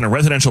most lights on a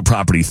residential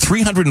property,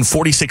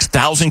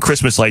 346,000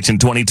 Christmas lights in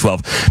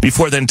 2012,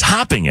 before then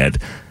topping it,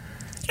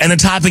 and then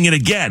topping it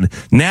again.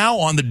 Now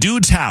on the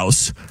dude's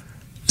house,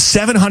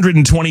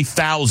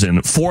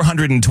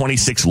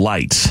 720,426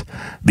 lights.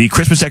 The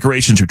Christmas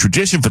decorations are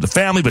tradition for the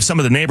family, but some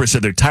of the neighbors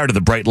said they're tired of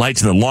the bright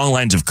lights and the long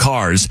lines of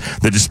cars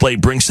the display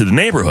brings to the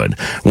neighborhood.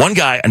 One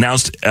guy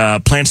announced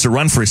plans to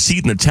run for a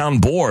seat in the town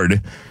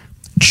board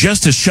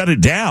just to shut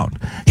it down.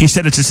 He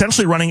said it's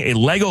essentially running a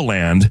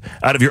Legoland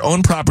out of your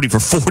own property for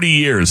 40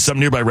 years. Some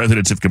nearby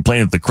residents have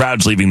complained that the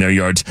crowds leaving their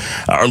yards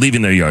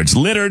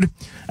littered,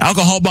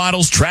 alcohol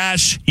bottles,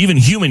 trash, even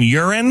human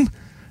urine.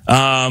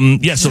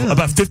 So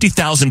about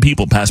 50,000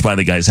 people pass by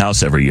the guy's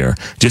house every year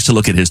just to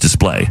look at his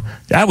display.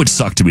 That would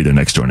suck to be their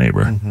next door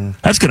neighbor. Mm-hmm.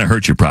 That's going to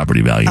hurt your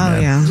property value,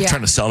 man. Yeah.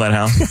 Trying to sell that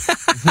house?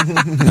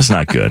 That's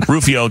not good.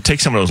 Rufio, take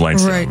some of those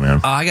lights down,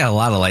 man. Oh, I got a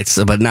lot of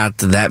lights, but not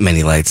that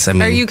many lights. I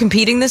mean, are you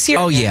competing this year?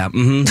 Oh, yeah.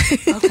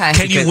 Mm-hmm. Okay.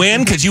 Can you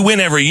win? Because you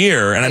win every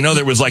year, and I know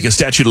there was like a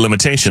statute of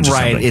limitations or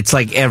something. It's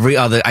like every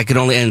other. I could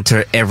only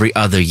enter every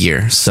other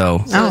year.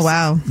 So,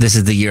 wow. This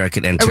is the year I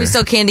could enter. Are we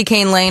still Candy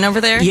Cane Lane over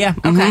there? Yeah.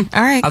 Okay. Mm-hmm.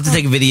 All right. I'll have to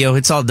take a video.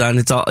 It's all done.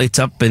 It's up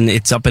and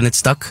it's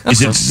stuck.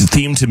 Is it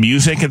themed to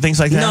music and things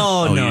like that?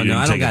 No.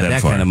 I don't got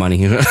that kind of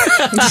money.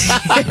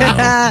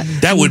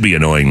 That would be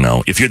annoying,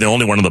 though, if you're the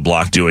only one on the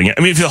block doing it.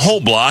 I mean, if the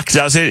whole block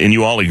does it and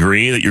you all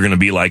agree that you're going to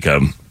be like a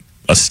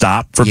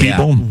stop for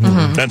people,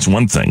 that's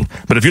one thing.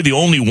 But if you're the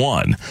only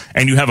one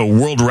and you have a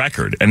world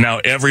record and now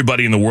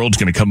everybody in the world's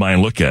going to come by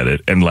and look at it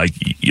and I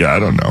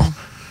don't know.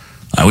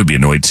 I would be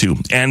annoyed, too.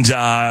 And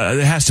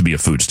there has to be a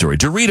food story.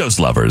 Doritos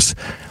lovers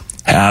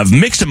have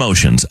mixed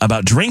emotions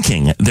about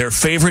drinking their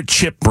favorite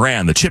chip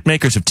brand. The chip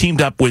makers have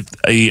teamed up with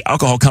a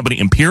alcohol company,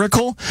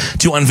 Empirical,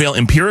 to unveil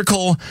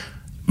Empirical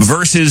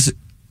versus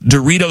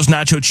Doritos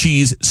Nacho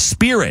Cheese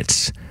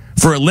Spirits.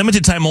 For a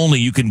limited time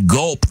only, you can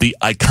gulp the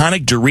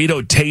iconic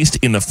Dorito taste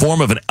in the form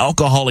of an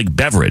alcoholic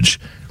beverage.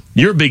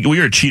 You're a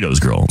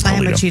Cheetos girl. I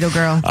am a Cheeto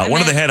girl. One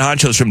of the head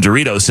honchos from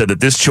Doritos said that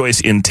this choice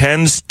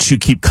intends to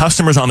keep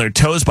customers on their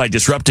toes by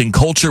disrupting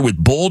culture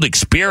with bold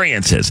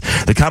experiences.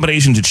 The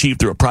combination is achieved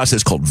through a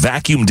process called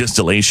vacuum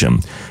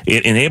distillation.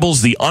 It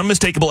enables the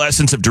unmistakable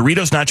essence of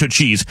Doritos nacho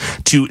cheese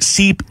to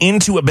seep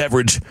into a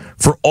beverage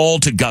for all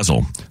to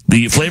guzzle.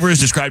 The flavor is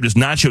described as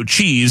nacho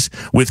cheese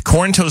with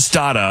corn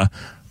tostada,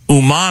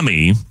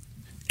 umami,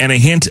 and a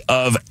hint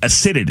of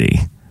acidity.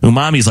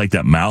 Umami is like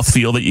that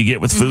mouthfeel that you get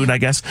with food, I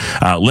guess.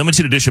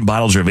 Limited edition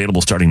bottles are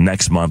available starting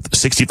next month.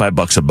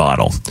 $65 a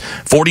bottle.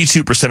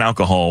 42%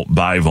 alcohol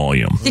by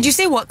volume. Did you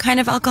say what kind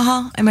of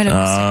alcohol? I might have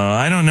missed it.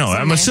 I don't know.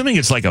 I'm assuming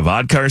it's like a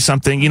vodka or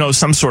something.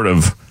 Some sort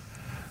of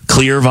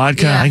clear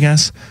vodka, I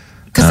guess.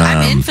 Because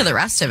I'm in for the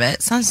rest of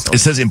it. Sounds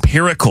delicious. It says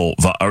Empirical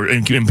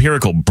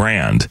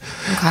brand.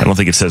 Okay. I don't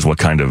think it says what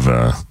kind of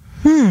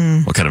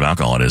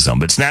alcohol it is, though.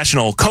 But it's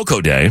National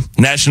Cocoa Day,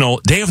 National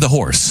Day of the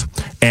Horse,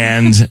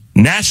 and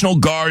National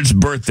Guard's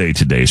birthday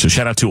today. So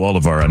shout out to all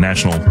of our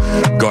National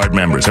Guard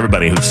members,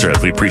 everybody who's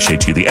served. We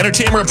appreciate you. The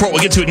Entertainment Report,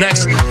 we'll get to it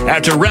next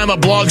after Rama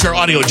blogs our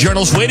audio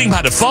journals. Waiting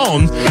by the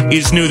phone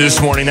is new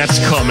this morning. That's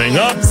coming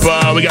up.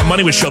 We got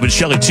Money with Shelby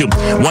Shelley, too.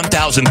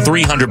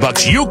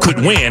 $1,300 you could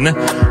win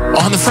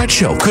on The Fred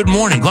Show. Good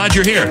morning. Glad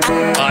you're here.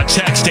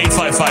 Text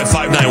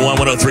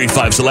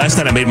 855-591-1035. So last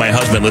night I made my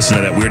husband listen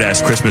to that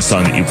weird-ass Christmas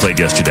song that you played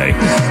yesterday.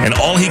 And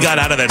all he got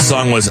out of that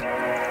song was,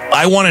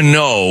 I want to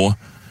know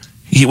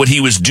what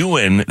he was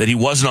doing, that he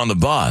wasn't on the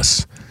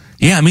bus.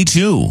 Yeah, me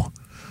too.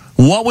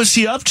 What was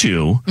he up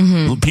to?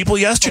 Mm-hmm. People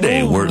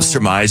yesterday were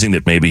surmising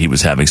that maybe he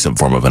was having some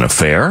form of an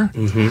affair.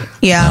 Mm-hmm.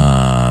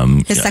 Yeah.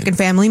 His second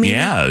family, maybe?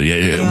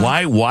 Yeah.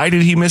 Why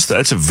did he miss that?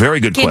 That's a very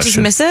good question. Can't just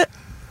miss it?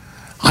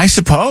 I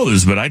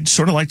suppose, but I'd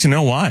sort of like to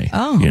know why.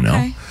 Oh,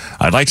 okay.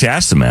 I'd like to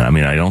ask the man. I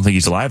mean, I don't think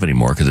he's alive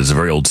anymore because it's a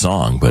very old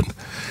song, but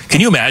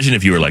can you imagine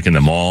if you were like in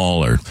the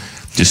mall or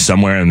just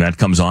somewhere and that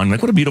comes on?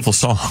 Like, what a beautiful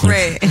song.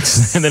 Right.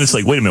 And then it's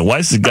like, wait a minute, why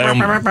is the guy on...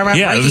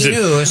 Yeah.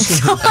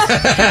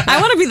 I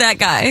want to be that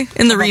guy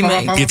in the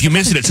remake. If you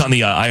miss it, it's on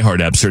the iHeart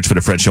app. Search for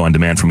The Fred Show on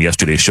demand from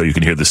yesterday's show. You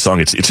can hear this song.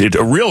 It's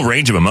a real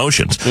range of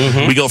emotions.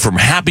 Mm-hmm. We go from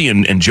happy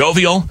and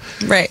jovial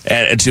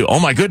and to, oh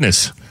my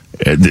goodness,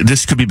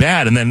 this could be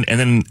bad. And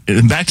then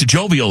back to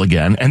jovial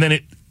again. And then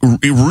it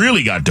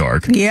really got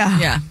dark.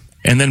 Yeah.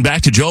 And then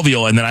back to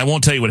jovial, and then I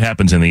won't tell you what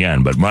happens in the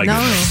end, but my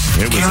goodness,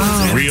 it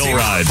was a real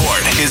ride.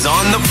 Is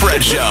on The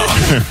Fred Show.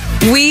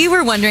 We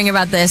were wondering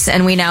about this,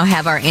 and we now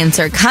have our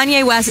answer.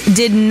 Kanye West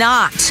did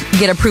not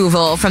get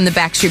approval from the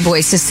Backstreet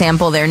Boys to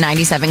sample their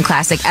 97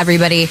 classic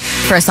Everybody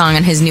for a song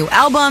on his new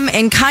album.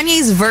 And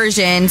Kanye's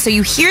version, so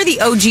you hear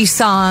the OG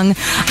song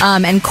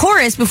and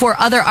chorus before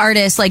other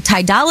artists like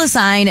Ty Dolla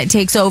 $ign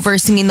takes over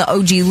singing the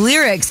OG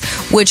lyrics,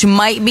 which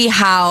might be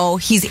how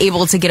he's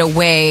able to get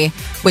away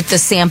with the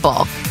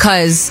sample,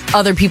 because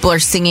other people are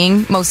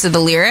singing most of the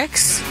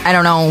lyrics. I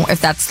don't know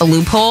if that's the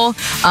loophole,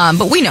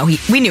 but we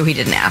knew he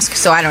didn't ask,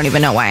 so I don't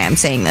even know why I'm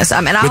saying this.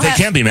 But they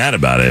can't be mad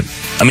about it.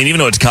 I mean, even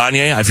though it's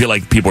Kanye, I feel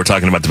like people are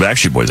talking about the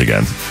Backstreet Boys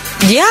again.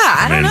 Yeah,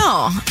 I don't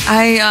know.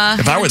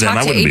 If I were them,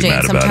 I wouldn't be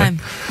mad about it.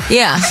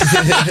 Yeah.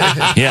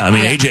 Yeah, I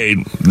mean,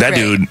 AJ, that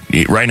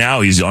dude, right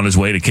now, he's on his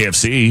way to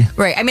KFC.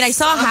 Right. I mean, I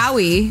saw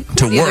Howie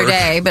To the other work.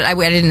 day, but I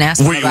didn't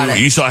ask him about it.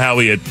 You saw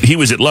Howie he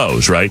was at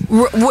Lowe's, right?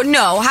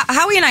 No,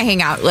 Howie and I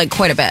hang out like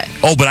quite a bit.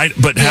 Oh, but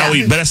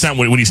Howie, but that's not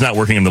when he's not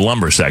working in the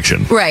lumber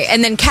section. Right.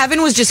 And then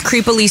Kevin was just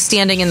creepily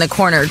standing in the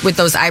corner with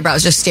those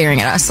eyebrows just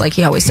staring at us like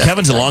he always does.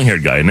 Kevin's a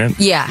long-haired guy, isn't it?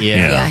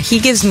 Yeah. He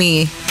gives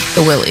me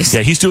the willies.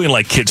 Yeah, he's doing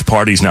like kids'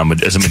 parties now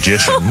as a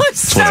magician.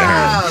 That's what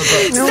I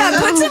heard.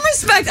 Stop. Put some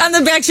respect on the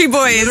Backstreet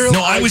Boys.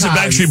 No, I was a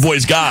Backstreet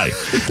Boys guy.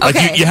 Like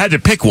Okay. you had to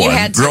pick one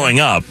had to. growing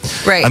up.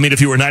 Right. I mean,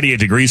 if you were a 98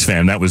 Degrees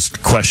fan, that was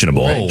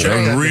questionable.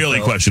 Right. Really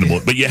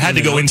questionable. But you had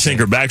to go NSYNC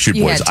or Backstreet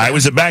You Boys. had to. I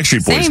was a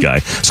Backstreet Boys Same. guy.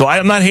 So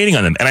I'm not hating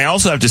on them. And I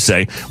also have to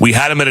say, we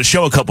had them at a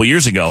show a couple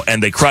years ago,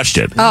 and they crushed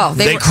it. Oh,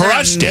 they were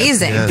crushed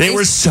amazing. it. They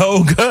were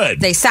so good.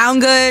 They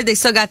sound good. They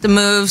still got the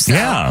moves. So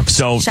Yeah,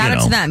 so, shout you out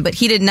know. to them. But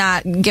he did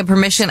not get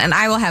permission, and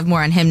I will have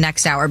more on him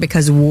next hour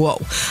because whoa,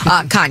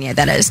 Kanye,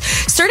 that is.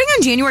 Starting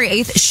on January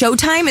 8th,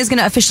 Showtime is going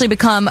to officially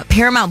become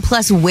Paramount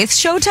Plus with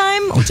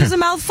Showtime, which is a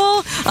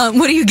mouthful.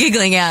 What are you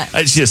giggling at?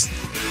 It's just...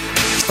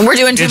 We're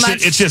doing too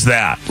much. It's just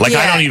that. Like,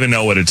 I Yeah. don't even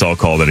know what it's all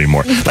called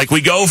anymore. Like,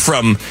 we go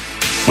from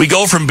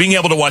being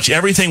able to watch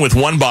everything with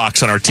one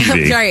box on our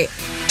TV Right.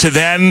 to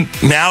then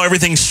now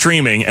everything's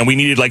streaming, and we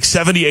needed like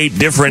 78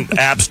 different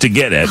apps to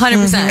get it.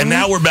 100%. And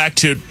now we're back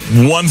to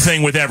one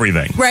thing with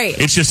everything. Right.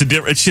 It's just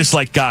it's just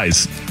like,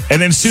 guys.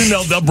 And then soon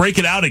they'll break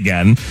it out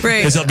again. Right.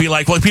 Because they'll be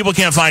like, well, people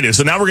can't find it.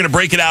 So now we're going to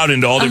break it out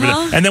into all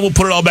different, and then we'll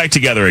put it all back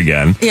together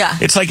again. Yeah.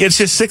 It's like, it's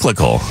just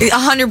cyclical.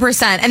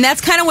 100%. And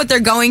that's kind of what they're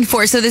going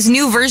for. So this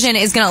new version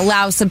is going to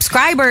allow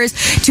subscribers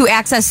to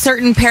access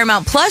certain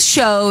Paramount Plus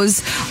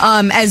shows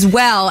as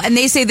well. And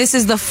they say this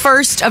is the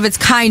first of its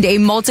kind, a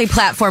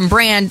multi-platform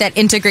brand that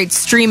integrates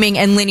streaming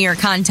and linear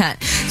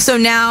content. So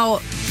now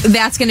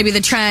that's going to be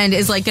the trend,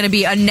 is like going to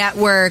be a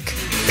network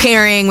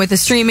pairing with a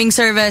streaming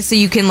service, so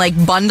you can like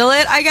bundle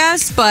it, I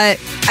guess. But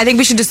I think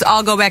we should just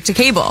all go back to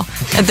cable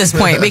at this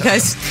point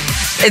because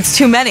it's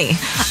too many.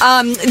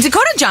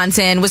 Dakota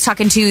Johnson was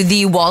talking to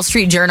the Wall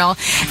Street Journal,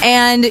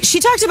 and she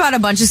talked about a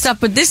bunch of stuff,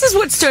 but this is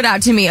what stood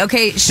out to me.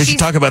 Okay, Did she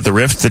talk about the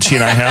rift that she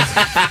and I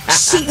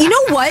have? you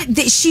know what?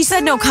 She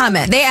said no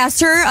comment. They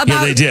asked her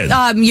about they did.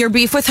 Your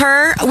beef with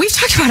her. We've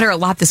talked about her a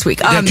lot this week.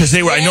 Yeah, because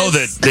I know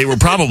that they were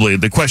probably,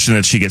 the question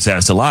that she gets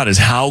asked a lot is,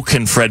 how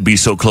can Fred be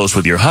so close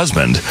with your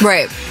husband?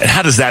 Right. And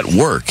how does that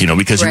work? You know,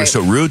 because you were Right.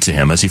 so rude to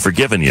him. Has he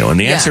forgiven you? And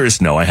the Yeah. answer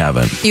is no, I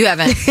haven't. You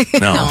haven't.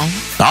 No.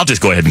 I'll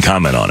just go ahead and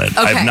comment on it.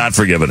 Okay. I've not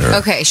forgiven her.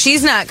 Okay,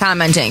 she's not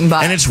commenting,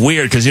 but And it's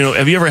weird because, you know,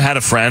 have you ever had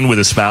a friend with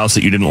a spouse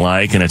that you didn't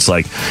like? And it's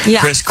like,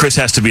 Yeah. Chris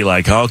has to be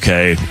like,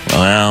 okay,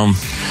 well,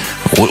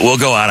 we'll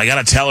go out. I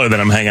got to tell her that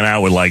I'm hanging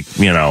out with, like,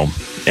 you know,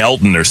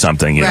 Elton or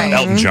something, you Right. know,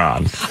 Elton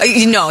John.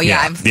 You know,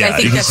 Yeah. I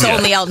think that's the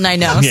only Elton I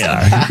know. so.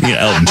 Yeah,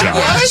 Elton John.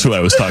 That's what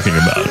I was talking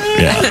about.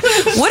 Yeah.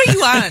 What are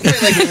you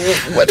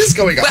on? What is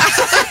going on?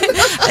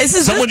 This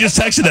is Someone just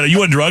texted that. Are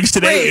you on drugs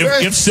today?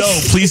 Right. If so,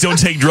 please don't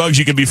take drugs.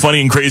 You can be funny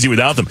and crazy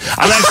without them.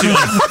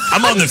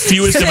 I'm on the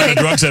fewest amount of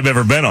drugs I've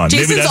ever been on.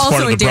 Jason's Maybe that's also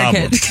part of a the deer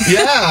problem. kid.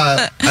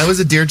 Yeah, I was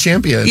a deer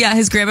champion. Yeah,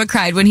 his grandma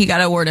cried when he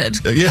got awarded.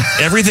 Yeah.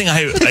 Everything I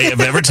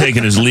have ever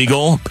taken is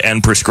legal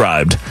and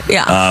prescribed.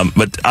 Yeah.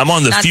 But I'm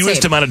on the Not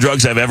fewest safe. amount of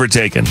drugs I've ever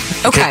taken.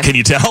 Okay. Can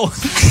you tell?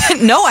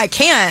 No, I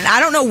can't. I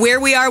don't know where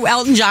we are.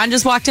 Elton John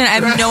just walked in. I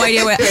have no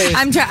idea what.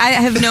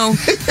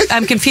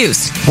 I'm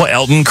confused. Well,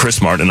 Elton,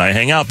 Chris Martin, and I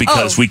hang out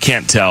because we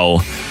can't tell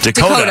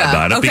Dakota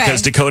about it okay.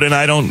 because Dakota and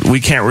I we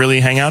can't really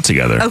hang out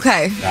together.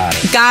 Okay.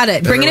 Got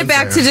it. Bringing it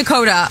back to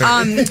Dakota.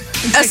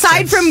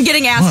 Aside from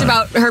getting asked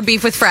about her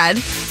beef with Fred,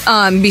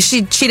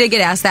 she did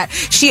get asked that.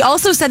 She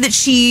also said that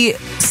she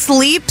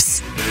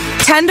sleeps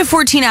 10 to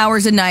 14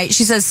 hours a night.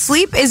 She says,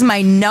 sleep is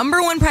my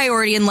number one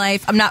priority in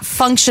life. I'm not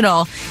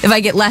functional if I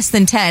get less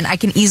than 10. I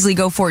can easily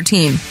go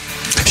 14.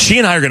 She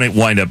and I are going to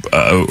wind up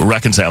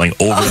reconciling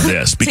over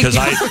this because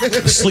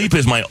sleep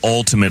is my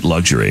ultimate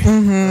luxury.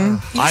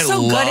 Mm-hmm. You're I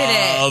so good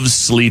at love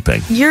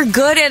sleeping. You're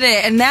good at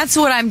it, and that's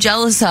what I'm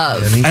jealous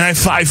of. And I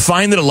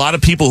find that a lot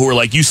of people who are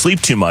like, you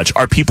sleep too much,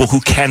 are people who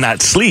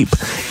cannot sleep.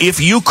 If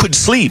you could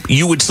sleep,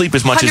 you would sleep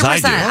as much as I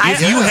do. 100%.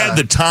 If you had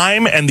the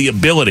time and the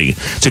ability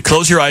to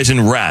close your eyes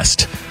and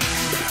rest,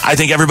 I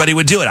think everybody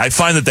would do it. I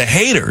find that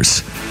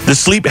the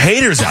sleep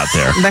haters out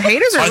there, The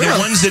haters are the real.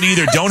 ones that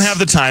either don't have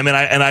the time, and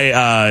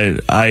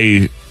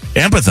I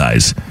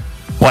empathize.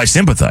 Well, I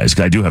sympathize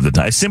because I do have the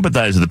time. I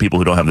sympathize with the people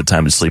who don't have the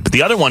time to sleep. But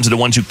the other ones are the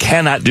ones who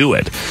cannot do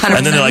it. 100%.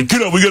 And then they're like,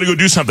 we got to go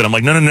do something. I'm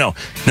like,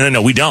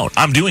 no, we don't.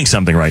 I'm doing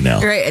something right now.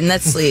 Right, and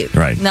that's sleep.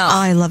 Right. No. Oh,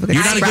 I love a good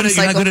You're not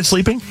good at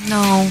sleeping?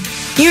 No.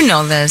 You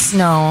know this.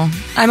 No.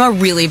 I'm a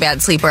really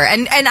bad sleeper.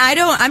 And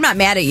I'm not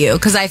mad at you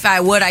because if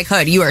I would, I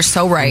could. You are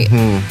so right.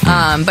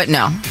 But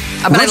no.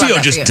 But I love Rufio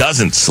that just for you.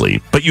 doesn't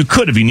sleep, but you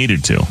could if you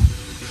needed to.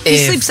 He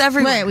sleeps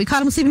everywhere. Wait, we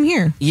caught him sleeping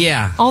here.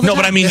 Yeah. All the No,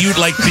 time. but I mean, you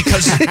like,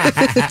 because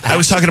I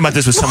was talking about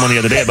this with someone the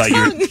other day about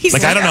your, He's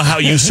like, I don't know how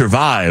you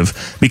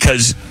survive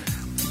because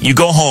you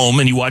go home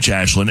and you watch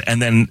Ashlyn,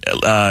 and then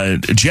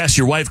Jess,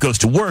 your wife, goes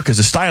to work as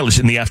a stylist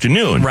in the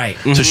afternoon. Right.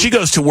 So she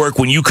goes to work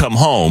when you come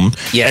home,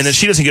 and then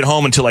she doesn't get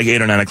home until like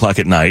 8 or 9 o'clock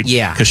at night.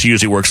 Yeah. Because she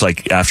usually works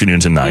like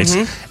afternoons and nights.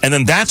 And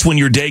then that's when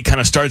your day kind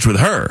of starts with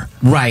her.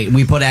 Right.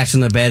 We put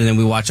Ashlyn to bed, and then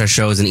we watch our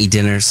shows and eat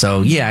dinner.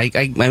 So, yeah,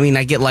 I mean,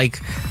 I get like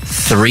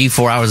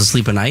 3-4 hours of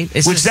sleep a night.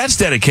 That's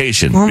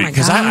dedication. Oh my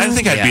because I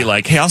think I'd be Yeah.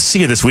 like, hey, I'll see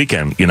you this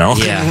weekend, you know?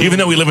 Yeah. Even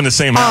though we live in the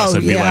same house,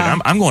 I'd be like,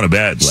 I'm going to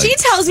bed. Like, She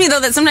tells me, though,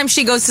 that sometimes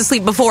she goes to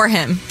sleep before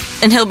him,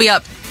 and he'll be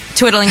up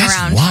twiddling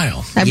around.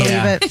 Wild. I believe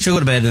it. She'll go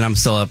to bed, and I'm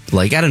still up.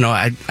 Like, I don't know.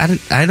 I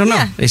don't know.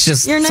 Yeah. It's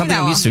just You're a night something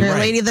I'm owl. used to. You're a Right.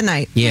 lady of the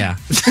night. Yeah.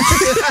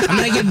 I mean,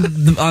 I get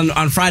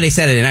on Friday,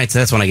 Saturday nights.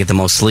 That's when I get the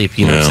most sleep.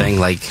 You know what I'm saying?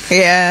 Like,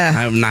 Yeah.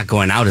 I'm not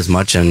going out as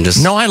much and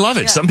just. No, I love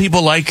it. Some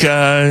people like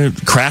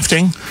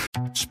crafting.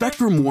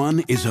 Spectrum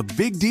One is a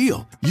big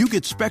deal. You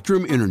get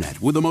Spectrum Internet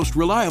with the most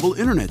reliable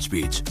internet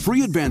speeds,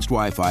 free advanced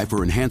Wi-Fi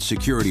for enhanced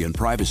security and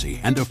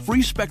privacy, and a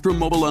free Spectrum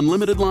Mobile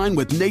Unlimited line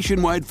with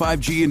nationwide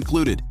 5G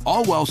included,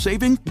 all while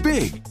saving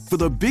big. For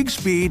the big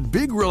speed,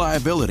 big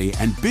reliability,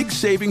 and big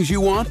savings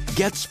you want,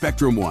 get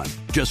Spectrum One.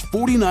 Just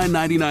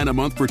 $49.99 a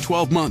month for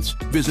 12 months.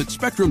 Visit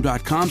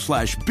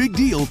spectrum.com/big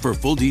deal for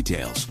full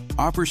details.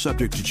 Offer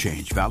subject to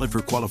change. Valid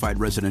for qualified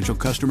residential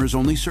customers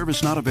only.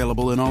 Service not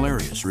available in all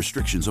areas.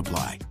 Restrictions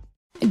apply.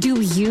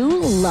 Do you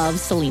love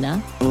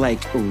Selena?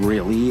 Like,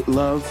 really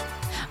love?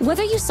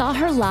 Whether you saw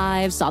her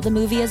live, saw the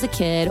movie as a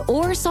kid,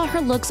 or saw her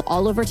looks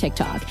all over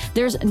TikTok,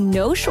 there's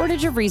no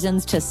shortage of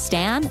reasons to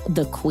stan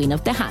the Queen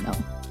of Tejano.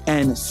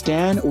 And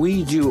Stan,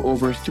 we do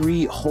over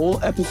 3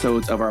 whole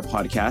episodes of our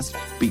podcast,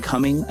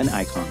 Becoming an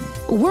Icon.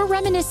 We're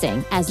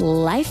reminiscing as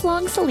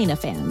lifelong Selena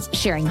fans,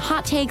 sharing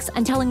hot takes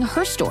and telling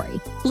her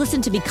story.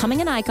 Listen to Becoming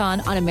an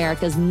Icon on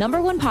America's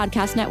 #1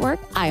 podcast network,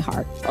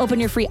 iHeart. Open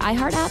your free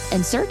iHeart app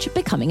and search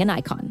Becoming an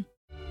Icon.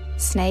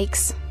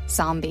 Snakes,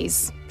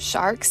 zombies,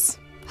 sharks,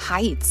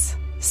 heights,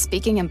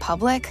 speaking in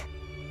public.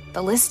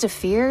 The list of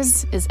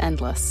fears is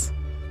endless.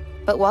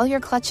 But while you're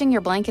clutching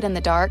your blanket in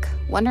the dark,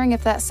 wondering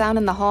if that sound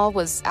in the hall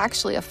was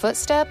actually a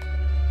footstep,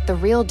 the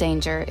real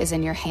danger is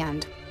in your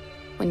hand,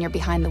 when you're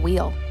behind the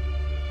wheel.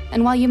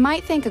 And while you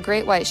might think a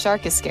great white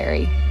shark is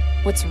scary,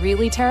 what's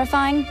really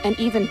terrifying and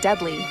even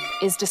deadly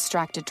is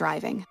distracted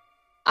driving.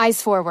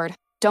 Eyes forward,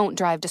 don't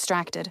drive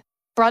distracted.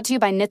 Brought to you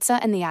by NHTSA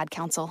and the Ad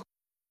Council.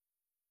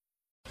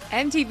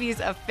 MTV's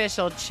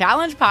official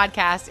Challenge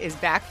podcast is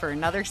back for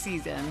another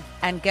season.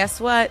 And guess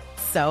what?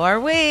 So are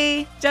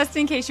we. Just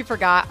in case you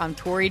forgot, I'm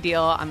Tori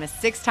Deal. I'm a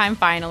 6-time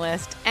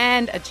finalist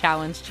and a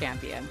Challenge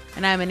champion.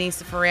 And I'm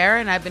Anissa Ferreira,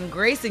 and I've been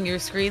gracing your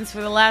screens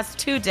for the last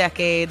 2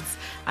 decades.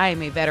 I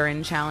am a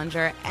veteran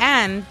challenger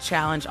and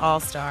Challenge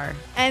All-Star.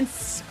 And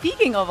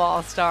speaking of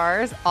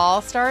All-Stars,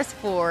 All-Stars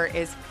 4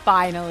 is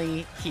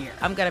finally here.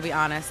 I'm going to be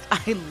honest.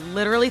 I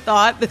literally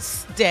thought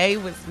this day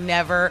was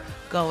never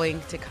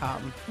going to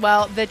come.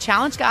 Well, the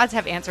Challenge gods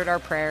have answered our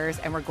prayers,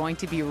 and we're going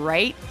to be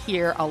right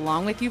here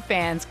along with you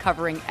fans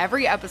covering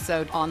every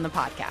episode on the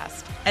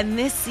podcast. And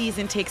this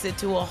season takes it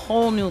to a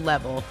whole new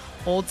level.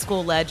 Old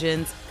school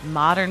legends,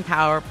 modern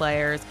power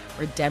players,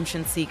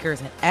 redemption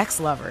seekers, and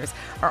ex-lovers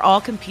are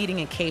all competing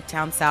in Cape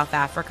Town, South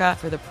Africa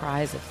for the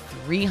prize of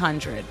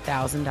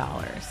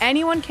 $300,000.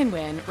 Anyone can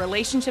win,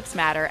 relationships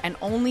matter, and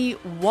only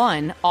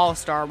one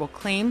All-Star will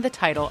claim the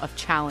title of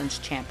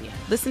Challenge champion.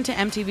 Listen to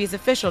MTV's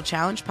official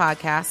Challenge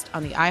podcast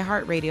on the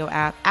iHeartRadio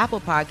app, Apple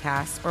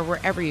Podcasts, or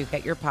wherever you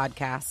get your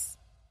podcasts.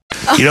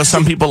 You know,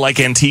 some people like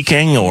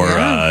antiquing or,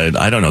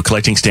 I don't know,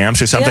 collecting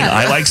stamps or something.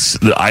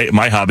 Yeah.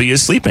 My hobby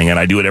is sleeping, and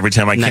I do it every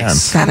time I can.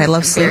 God, I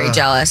love sleep. Very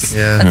jealous.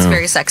 Yeah. That's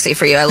very sexy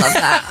for you. I love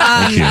that.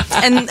 Thank you.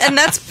 And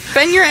that's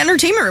been your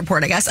entertainment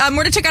report, I guess.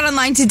 More to check out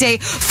online today.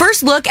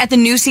 First look at the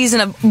new season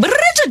of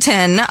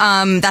Regifting.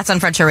 That's on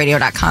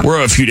FredShowRadio.com.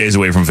 We're a few days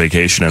away from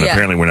vacation, and Yeah.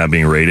 apparently we're not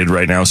being rated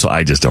right now, so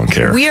I just don't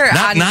care. We are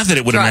not, on not that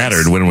it would have drugs.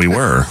 mattered when we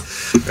were.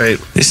 Right.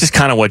 This is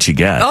kind of what you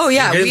get. Oh,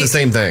 yeah. You're the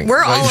same thing.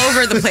 We're all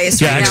over the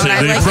place Yeah, right actually, now.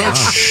 And the I like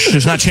approach it.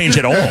 does not change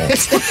at all.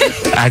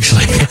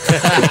 Actually,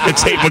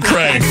 it's Tate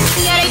McRae.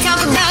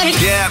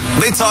 Yeah,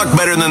 they talk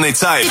better than they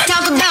type.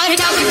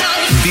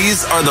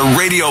 These are the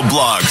radio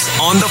blogs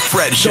on The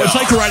Fred Show. So it's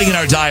like we're writing in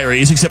our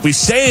diaries, except we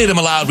say them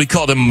aloud. We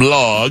call them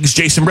blogs.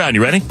 Jason Brown,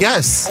 you ready?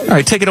 Yes. All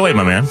right, take it away,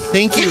 my man.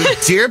 Thank you,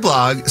 dear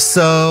blog.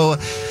 So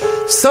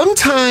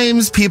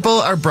sometimes people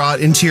are brought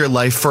into your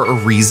life for a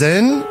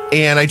reason,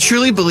 and I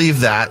truly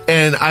believe that.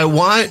 And I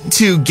want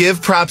to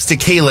give props to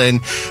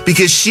Kaylin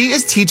because she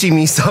is teaching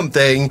me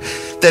something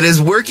that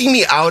is working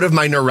me out of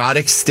my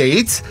neurotic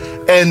state.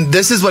 And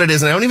this is what it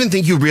is. And I don't even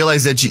think you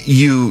realize that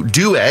you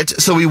do it.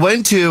 So we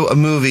went to a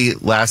movie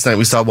last night.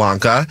 We saw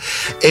Wonka.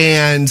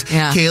 And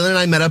Kaylin and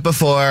I met up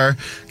before,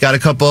 got a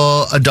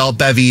couple adult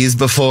bevies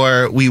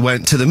before we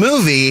went to the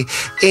movie.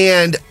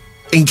 And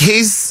in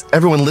case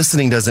everyone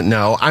listening doesn't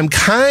know, I'm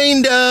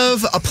kind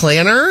of a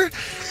planner,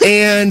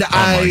 and Oh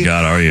my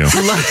God, are you?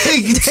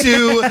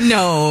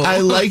 I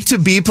like to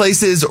be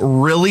places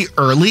really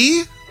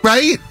early.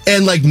 right?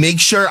 And like make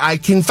sure I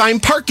can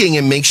find parking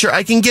and make sure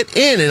I can get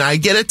in and I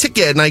get a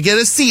ticket and I get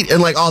a seat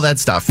and like all that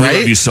stuff, We right?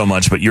 love you so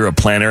much, but you're a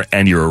planner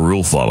and you're a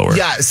rule follower.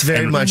 Yes,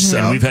 very much so.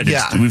 And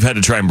we've had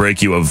to try and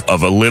break you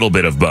of a little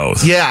bit of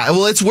both. Yeah,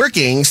 well, it's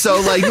working.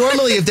 So, like,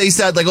 normally if they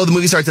said, like, oh, the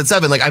movie starts at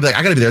 7, like, I'd be like,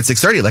 I gotta be there at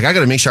 6:30. Like, I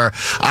gotta make sure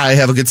I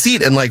have a good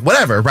seat and, like,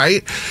 whatever,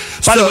 right?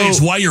 By the way,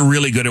 it's why you're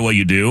really good at what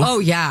you do. Oh,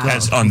 yeah.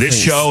 As on this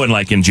show and,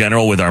 like, in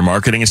general with our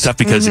marketing and stuff,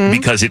 because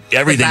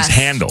everything's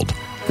handled.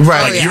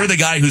 Right. Like, you're the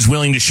guy who's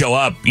willing to show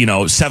up,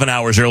 7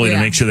 hours early to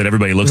make sure that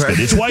everybody looks good.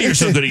 It's why you're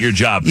so good at your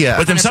job. Yeah.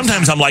 But then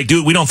sometimes I'm like,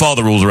 dude, we don't follow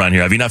the rules around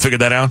here. Have you not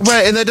figured that out?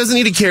 Right, and that doesn't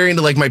need to carry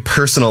into, like, my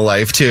personal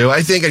life, too.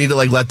 I think I need to,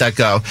 like, let that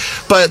go.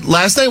 But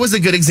last night was a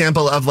good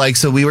example of, like,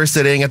 so we were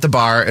sitting at the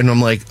bar, and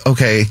I'm like,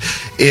 okay,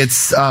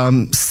 it's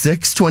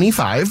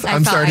 6:25.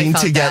 I'm starting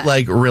to get,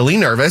 like, really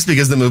nervous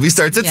because the movie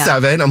starts at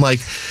 7. I'm like...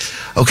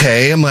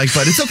 Okay, I'm like,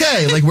 but it's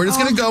okay. Like, we're just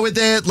gonna go with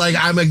it. Like,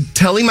 I'm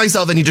telling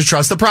myself I need to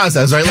trust the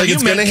process, right? Like,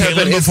 it's gonna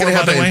happen. It's gonna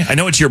happen. By the way, I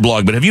know it's your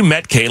blog, but have you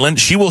met Caitlin?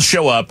 She will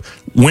show up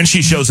when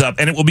she shows up,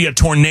 and it will be a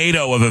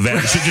tornado of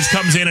events. She just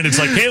comes in, and it's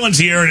like Caitlin's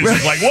here, and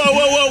it's like whoa,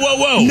 whoa, whoa, whoa,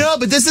 whoa. No,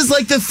 but this is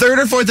like the 3rd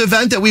or 4th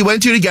event that we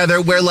went to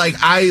together, where like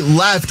I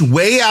left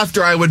way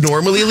after I would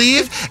normally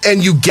leave,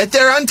 and you get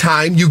there on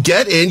time, you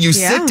get in, you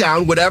sit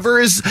down, whatever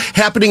is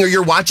happening or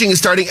you're watching is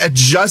starting at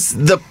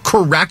just the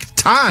correct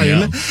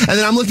time, and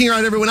then I'm looking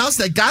around everyone else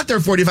that got there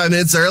 45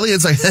 minutes early.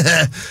 It's like,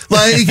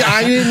 like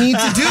I didn't need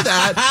to do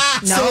that.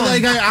 So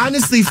like I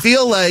honestly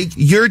feel like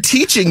you're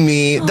teaching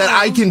me that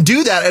I can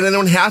do that, and I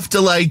don't have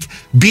to like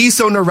be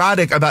so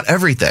neurotic about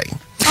everything.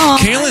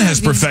 Kaylin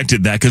has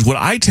perfected that, because what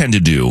I tend to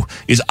do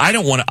is I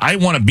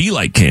want to be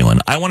like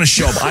Kaylin. I want to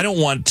show up. I don't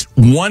want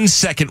 1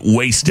 second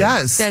wasted.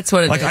 Yes. That's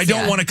what it like, is. I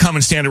don't want to come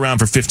and stand around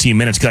for 15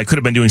 minutes because I could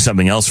have been doing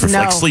something else for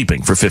like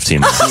sleeping for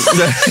 15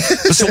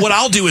 minutes. So what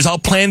I'll do is I'll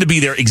plan to be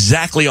there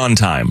exactly on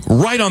time,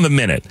 right on the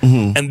minute.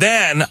 And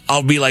then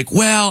I'll be like,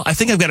 well, I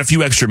think I've got a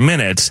few extra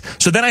minutes.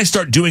 So then I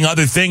start doing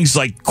other things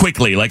like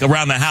quickly, like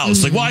around the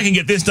house. Like, well, I can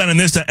get this done and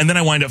this done. And then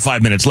I wind up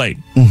 5 minutes late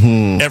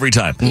every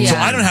time. So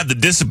I don't have the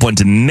discipline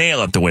to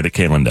nail it the way that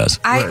Caitlin does.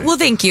 Well,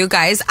 thank you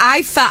guys.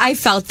 I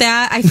felt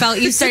that. I felt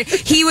you started.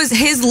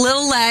 His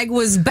little leg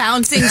was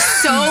bouncing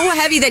so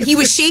heavy that he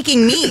was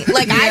shaking me.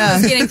 Like I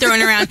was getting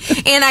thrown around,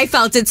 and I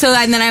felt it. So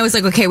and then I was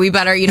like, okay, we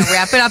better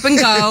wrap it up and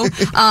go.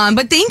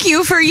 But thank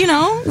you for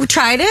we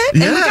tried it.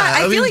 And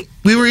I feel like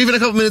we were even a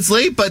couple minutes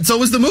late, but so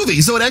was the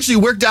movie. So it actually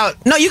worked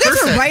out. No, you guys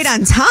perfect. were right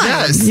on time.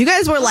 Yes. You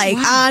guys were like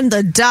on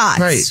the dot.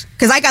 Right.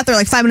 Because I got there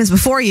like 5 minutes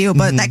before you,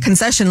 but that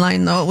concession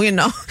line, though,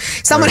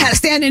 someone had to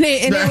stand in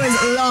it, and it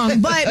was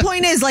long. But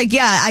point is, like,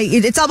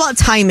 it's all about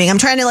timing. I'm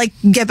trying to like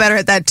get better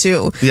at that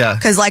too. Yeah.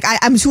 Because like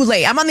I'm too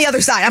late. I'm on the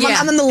other side.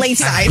 I'm on the late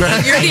side.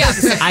 Right. You're the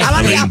opposite. I'm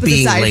on the opposite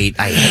being side. late.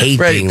 I hate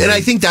being late. And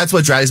I think that's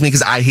what drives me,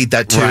 because I hate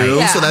that too. Right.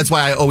 Yeah. So that's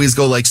why I always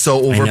go like so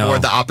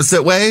overboard the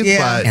opposite way. Yeah.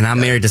 But and I'm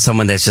married to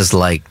someone that's just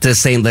like the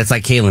same. That's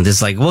like Caitlin.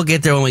 Just like, we'll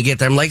get there when we get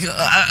there. I'm like,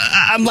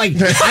 I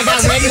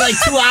got ready like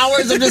 2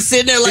 hours. I'm just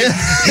sitting there like,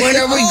 when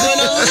are we gonna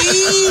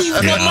leave?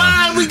 Come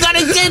on, we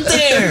gotta get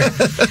there.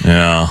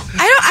 Yeah.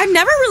 I'm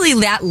never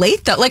really that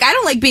late though. Like I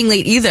don't like being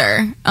late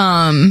either.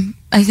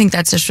 I think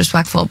that's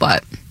disrespectful,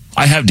 but.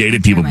 I have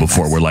dated people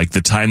before where, like,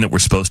 the time that we're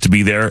supposed to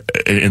be there,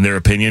 in their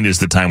opinion, is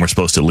the time we're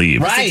supposed to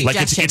leave. Right. Like,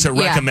 it's a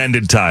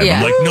recommended time. Yeah.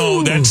 I'm like,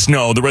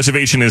 no, the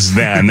reservation is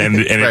then. And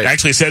it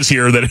actually says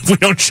here that if we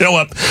don't show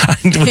up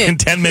within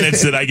 10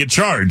 minutes that I get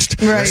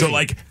charged. Right. So,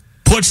 like,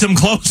 put some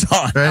clothes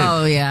on. Right.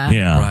 Oh, yeah.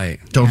 Yeah. Right.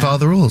 Don't follow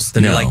the rules.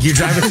 Then you're like, you're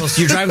driving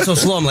so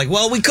slow. I'm like,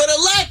 well, we could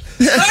have left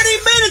 30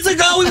 minutes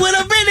ago. We would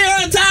have been here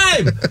on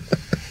time.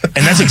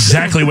 And that's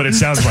exactly what it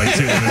sounds like,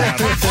 too. When it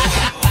happens.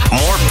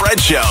 More Fred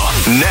Show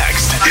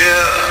next.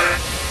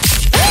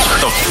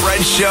 The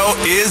Fred Show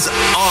is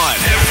on.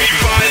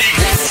 Everybody,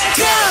 let's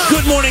go.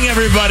 Good morning,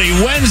 everybody.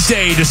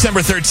 Wednesday, December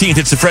 13th.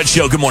 It's the Fred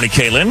Show. Good morning,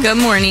 Caitlin. Good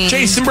morning.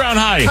 Jason Brown,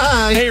 hi.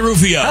 Hi. Hey,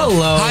 Rufio.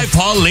 Hello. Hi,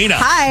 Paulina.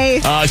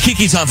 Hi.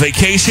 Kiki's on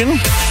vacation,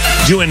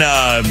 doing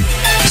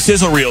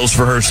sizzle reels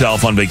for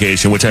herself on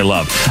vacation, which I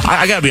love.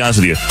 I got to be honest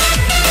with you.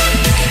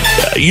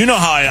 You know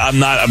how I'm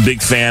not a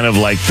big fan of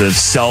like the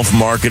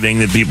self-marketing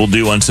that people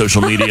do on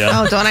social media.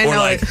 Oh, don't I or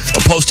know like it.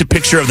 post a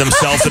picture of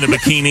themselves in a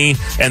bikini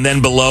and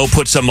then below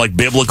put some like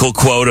biblical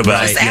quote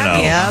about,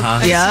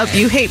 Yep.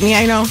 You hate me,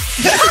 I know.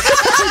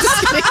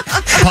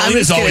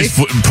 Paulina's always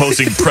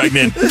posting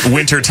pregnant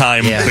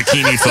wintertime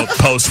bikini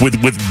posts with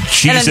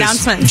Jesus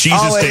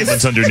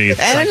statements underneath.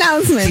 An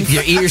announcement. Keep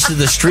your ears to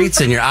the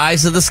streets and your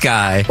eyes to the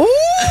sky. Ooh,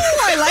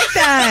 I like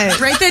that.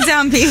 Write that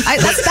down, Pete.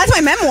 That's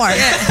my memoir.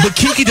 But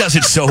Kiki does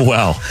it so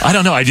well. I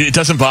don't know. It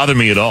doesn't bother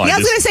me at all. Yeah, I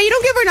was going to say, you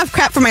don't give her enough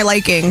crap for my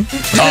liking.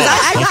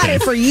 I got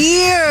it for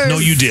years. No,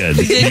 you did.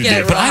 You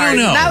did. But I don't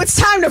know. Now it's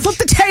time to flip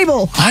the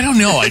table. I don't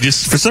know.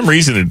 For some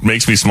reason, it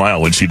makes me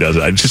smile when she does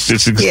it. It's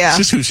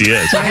just who she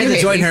is. I had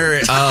to join her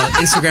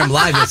Instagram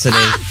Live yesterday.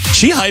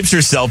 She hypes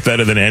herself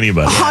better than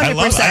anybody. 100%. I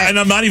love it.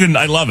 And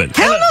I love it.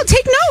 I don't know.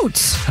 Take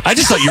cute. I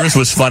just thought yours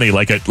was funny,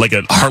 like a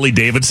Harley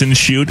Davidson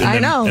shoot,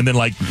 and then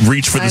like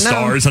reach for the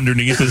stars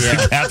underneath as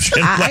the caption.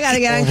 I gotta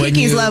get on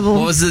Kiki's level.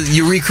 What was it?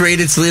 You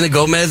recreated Selena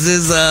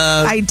Gomez's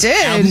I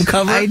did. album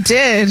cover? I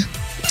did.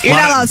 You're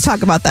not allowed to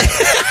talk about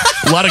that.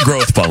 A lot of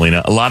growth,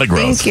 Paulina. A lot of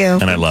growth. Thank you.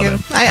 And I love it.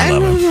 I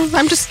love it.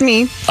 I'm just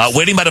me.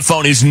 Waiting by the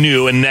phone is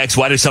new. And next,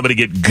 why did somebody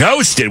get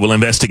ghosted? We'll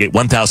investigate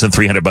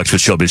 $1,300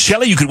 with Showbiz.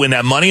 Shelley, you could win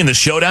that money in the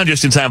showdown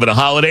just in time for the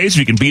holidays.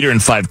 You can beat her in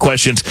 5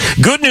 questions.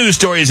 Good news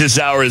stories this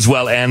hour as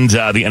well. And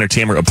the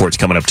entertainment report's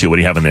coming up, too. What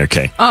do you have in there,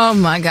 Kay? Oh,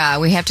 my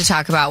God. We have to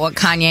talk about what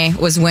Kanye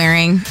was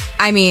wearing.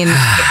 I mean,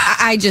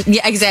 I just,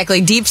 yeah,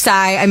 exactly. Deep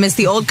sigh. I miss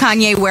the old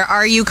Kanye. Where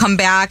are you? Come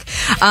back.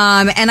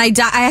 And I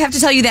have to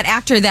tell you that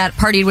actor that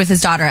partied with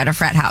his daughter at a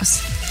frat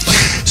house.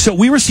 So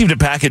we received a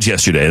package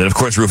yesterday that, of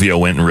course, Rufio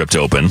went and ripped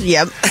open.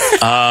 Yep.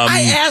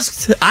 I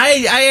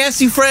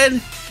asked you,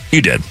 Fred.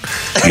 You did.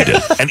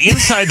 And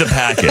inside the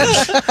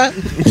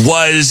package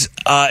was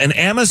an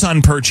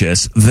Amazon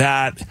purchase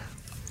that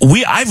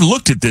I've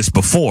looked at this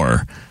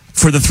before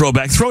for the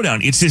Throwback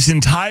Throwdown. It's this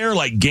entire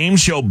like game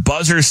show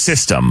buzzer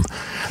system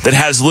that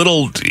has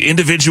little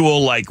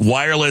individual like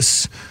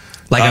wireless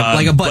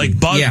like a button.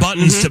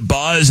 Buttons to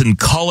buzz and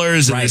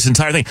colors and this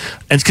entire thing.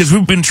 And it's because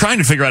we've been trying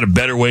to figure out a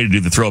better way to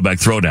do the Throwback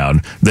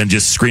Throwdown than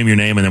just scream your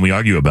name and then we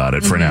argue about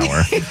it for an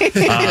hour.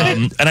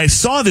 And I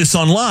saw this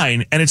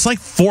online and it's like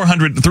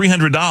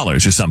 $300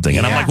 or something.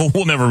 And I'm like, well,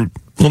 we'll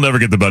never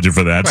get the budget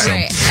for that.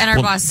 Right. So, and our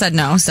boss said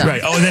no. So.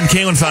 Right. Oh, and then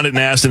Kaylin found it and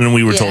asked, and then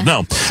we were told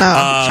no.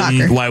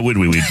 Why would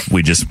we?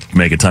 We just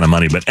make a ton of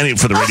money. But anyway,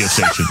 for the radio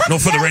station. No,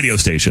 for the radio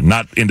station,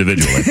 not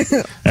individually.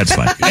 That's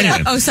fine.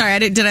 Anyway. Oh, sorry.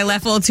 Did I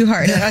laugh a little too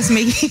hard? I was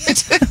making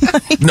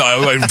it.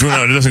 No, it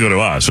doesn't go to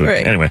us.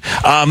 Right. Anyway.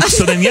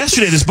 So then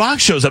yesterday, this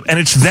box shows up, and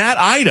it's that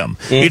item.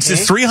 It's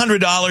this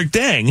 $300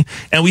 thing,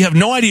 and we have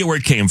no idea where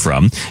it came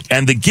from.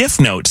 And the gift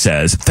note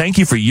says, "Thank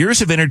you for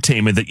years of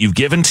entertainment that you've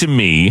given to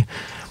me.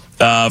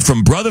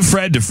 From Brother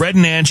Fred to Fred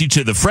and Angie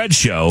to the Fred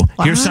Show.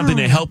 Wow. Here's something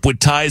to help with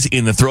ties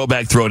in the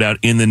Throwback Throwdown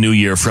in the new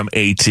year from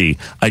AT."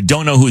 I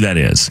don't know who that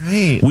is.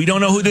 Right. We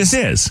don't know who this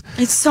is.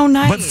 It's so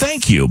nice. But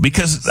thank you,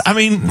 because, I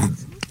mean,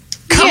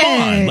 come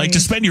on. Like, to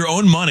spend your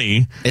own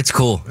money. It's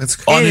cool.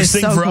 On this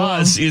thing for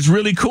us is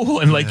really cool.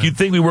 And, like, you'd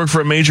think we work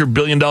for a major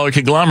billion-dollar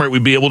conglomerate,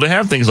 we'd be able to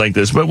have things like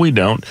this, but we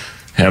don't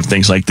have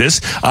things like this.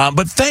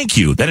 But thank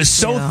you. That is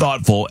so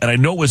thoughtful, and I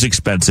know it was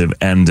expensive,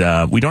 and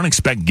we don't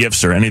expect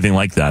gifts or anything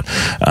like that,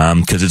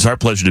 because it's our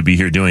pleasure to be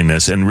here doing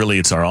this, and really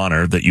it's our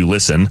honor that you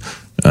listen.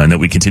 And that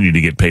we continue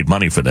to get paid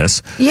money for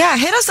this. Yeah,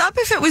 hit us up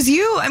if it was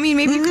you. I mean,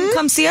 maybe you can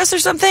come see us or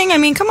something. I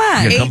mean, come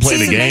on. Yeah, come play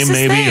the game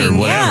maybe or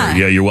whatever.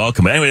 Yeah, you're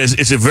welcome. Anyway,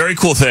 it's a very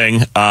cool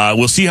thing.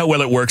 We'll see how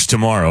well it works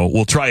tomorrow.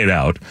 We'll try it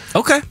out.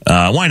 Okay.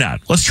 Why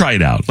not? Let's try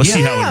it out. Let's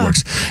see how it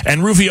works.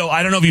 And Rufio,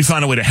 I don't know if you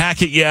found a way to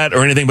hack it yet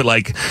or anything, but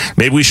like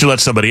maybe we should let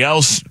somebody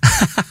else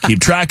keep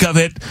track of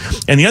it.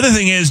 And the other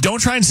thing is, don't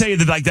try and say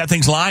that like that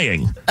thing's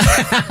lying.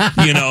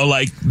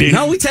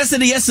 No, we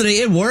tested it yesterday.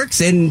 It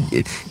works, and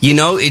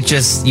it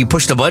just you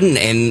push the button,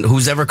 and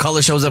whoever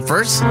color shows up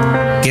first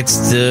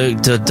gets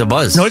to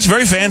buzz. No, it's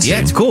very fancy. Yeah,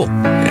 it's cool.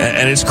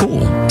 And it's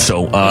cool.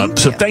 So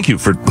thank you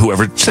for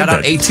whoever said that. Shout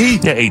out AT.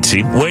 Yeah,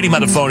 AT. Waiting by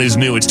the phone is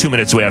new. It's 2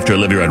 minutes away after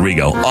Olivia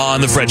Rodrigo on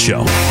The Fred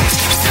Show.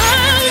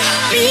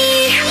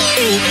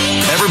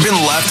 Ever been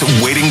left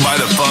waiting by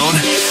the phone?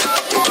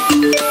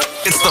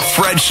 It's The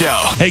Fred Show.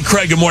 Hey,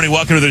 Craig, good morning.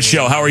 Welcome to the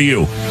show. How are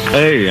you?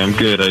 Hey, I'm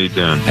good. How you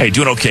doing? Hey,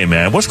 doing okay,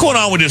 man. What's going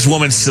on with this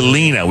woman,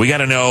 Selena? We got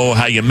to know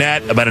how you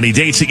met, about any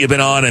dates that you've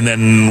been on, and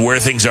then where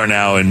things are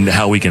now and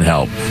how we can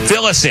help.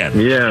 Fill us in.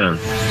 Yeah.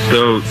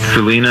 So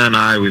Selena and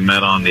I, we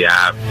met on the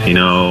app,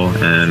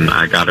 and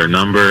I got her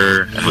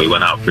number, and we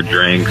went out for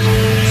drinks.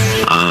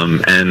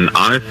 And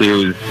honestly,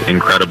 it was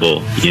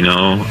incredible.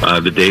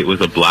 The date was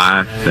a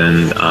blast,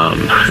 and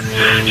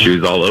she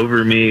was all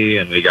over me,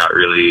 and we got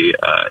really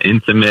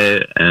intimate.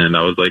 And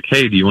I was like,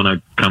 "Hey, do you want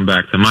to come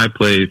back to my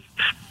place?"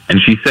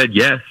 And she said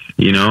yes,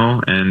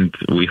 and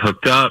we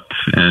hooked up,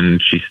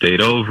 and she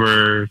stayed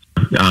over.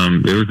 It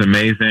was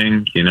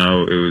amazing. It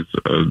was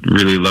a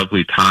really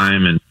lovely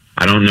time, and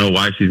I don't know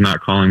why she's not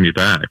calling me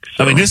back.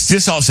 So. I mean,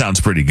 this all sounds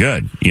pretty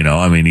good. You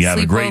have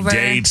a great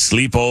date,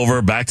 sleep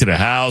over, back to the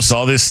house,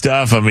 all this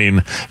stuff. I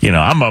mean,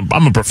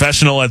 I'm a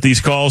professional at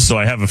these calls, so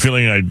I have a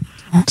feeling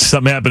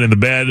something happened in the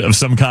bed of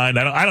some kind.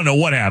 I don't know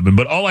what happened,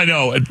 but all I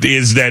know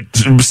is that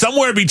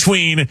somewhere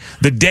between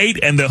the date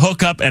and the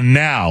hookup and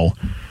now,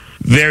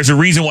 there's a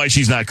reason why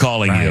she's not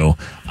calling you.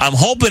 I'm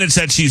hoping it's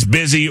that she's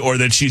busy or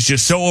that she's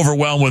just so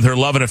overwhelmed with her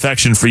love and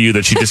affection for you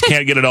that she just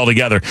can't get it all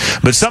together.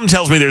 But something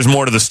tells me there's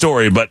more to the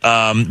story. But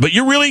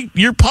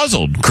you're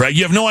puzzled, Craig.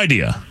 You have no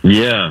idea.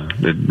 Yeah,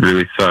 it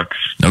really sucks.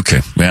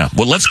 Okay, yeah.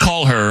 Well, let's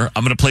call her.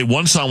 I'm going to play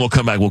one song. We'll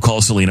come back. We'll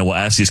call Selena. We'll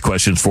ask these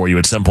questions for you.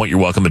 At some point, you're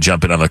welcome to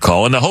jump in on the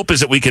call. And the hope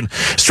is that we can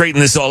straighten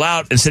this all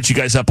out and set you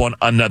guys up on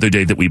another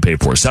date that we pay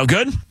for. Sound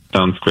good?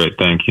 Sounds great.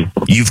 Thank you.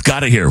 You've got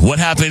to hear what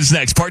happens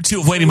next. Part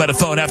 2 of Waiting by the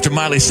Phone after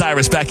Miley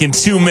Cyrus back in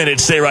 2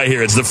 minutes. Stay right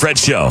here. It's The Fred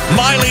Show.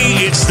 Miley,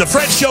 it's The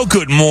Fred Show.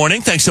 Good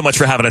morning. Thanks so much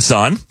for having us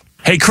on.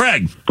 Hey,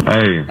 Craig.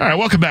 Hey. All right,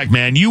 welcome back,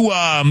 man. You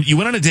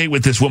went on a date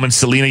with this woman,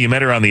 Selena. You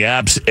met her on the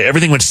apps.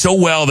 Everything went so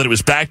well that it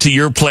was back to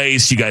your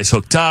place. You guys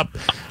hooked up.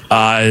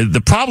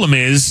 The problem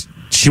is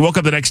she woke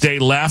up the next day,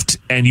 left,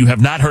 and you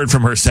have not heard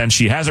from her since.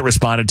 She hasn't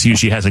responded to you.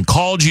 She hasn't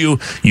called you.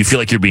 You feel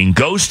like you're being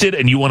ghosted,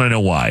 and you want to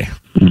know why.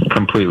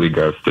 Completely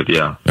ghosted,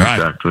 yeah. All right.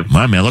 Exactly.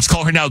 My man, let's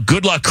call her now.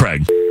 Good luck,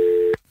 Craig.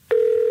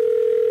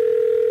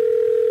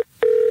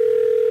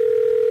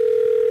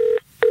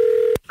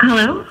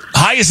 Hello?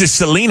 Hi, is this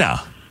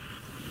Selena?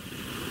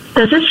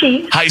 This is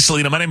she. Hi,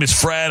 Selena. My name is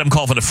Fred. I'm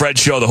calling from the Fred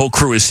Show. The whole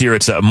crew is here.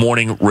 It's a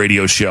morning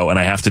radio show, and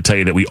I have to tell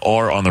you that we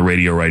are on the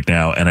radio right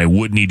now, and I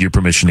would need your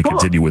permission to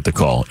continue with the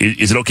call.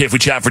 Is it okay if we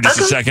chat for just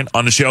a second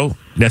on the show?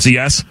 That's a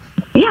yes?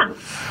 Yeah.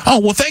 Oh,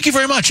 well, thank you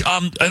very much. I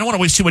don't want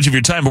to waste too much of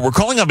your time, but we're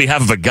calling on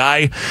behalf of a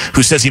guy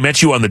who says he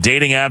met you on the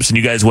dating apps, and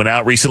you guys went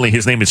out recently.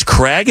 His name is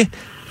Craig.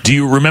 Do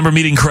you remember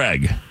meeting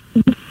Craig?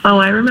 Oh,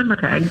 I remember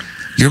Craig.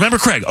 You remember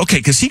Craig? Okay,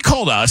 because he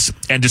called us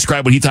and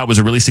described what he thought was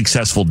a really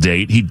successful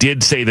date. He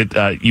did say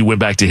that you went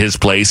back to his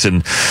place,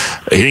 and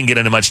he didn't get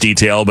into much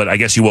detail, but I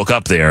guess you woke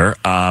up there,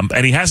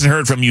 and he hasn't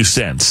heard from you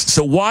since.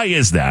 So why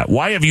is that?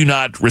 Why have you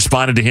not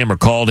responded to him or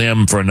called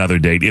him for another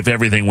date if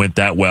everything went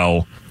that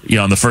well,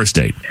 on the first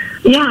date?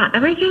 Yeah,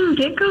 everything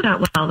did go that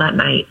well that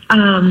night.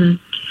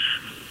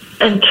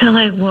 Until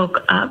I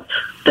woke up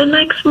the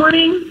next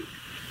morning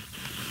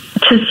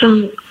to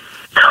some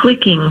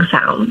clicking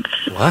sounds.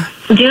 What?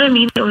 Do you know what I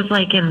mean? It was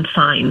like in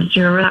Signs.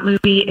 Do you remember that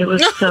movie? It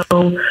was so,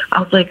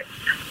 I was like,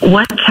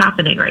 what's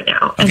happening right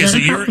now? And Okay, so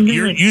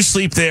then you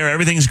sleep there,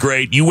 everything's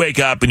great. You wake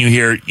up and you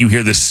hear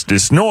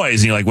this noise,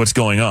 and you're like, what's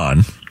going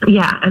on?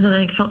 Yeah, and then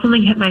I felt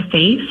something hit my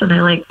face, and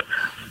I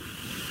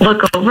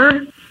look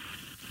over.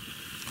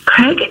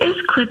 Craig is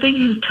clipping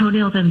his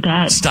toenails in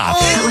bed. Stop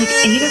it. At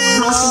 8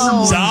 o'clock in the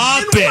morning. Stop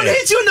I want to it.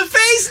 hit you in the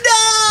face. No!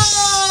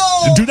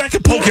 Dude, that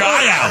could poke your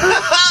eye out.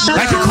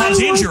 That could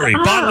cause injury,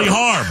 bodily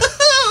harm.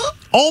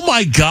 Oh,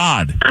 my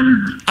God.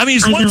 I mean,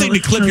 it's one thing to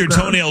clip your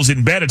toenails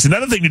in bed. It's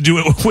another thing to do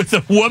it with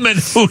a woman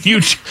who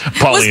you...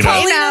 Paulina. Was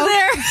Paulina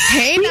there?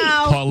 Hey,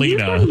 now.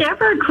 Paulina. You should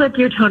never clip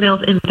your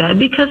toenails in bed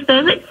because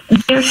then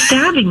they're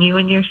stabbing you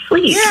in your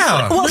sleep.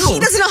 Yeah. Well, he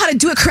doesn't know how to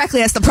do it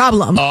correctly. That's the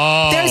problem.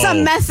 Oh. There's a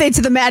method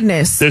to the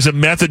madness. There's a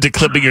method to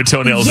clipping your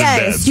toenails in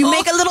bed. Yes, you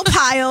make a little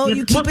pile,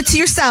 you keep it to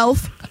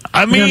yourself.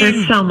 I mean...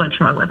 there's so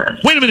much wrong with this.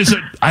 Wait a minute. So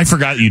I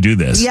forgot you do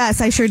this.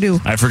 Yes, I sure do.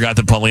 I forgot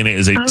that Paulina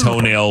is a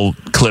toenail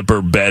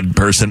clipper bed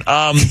person.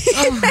 I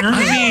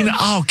mean,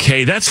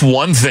 okay, that's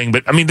one thing.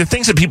 But, I mean, the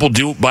things that people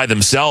do by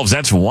themselves,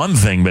 that's one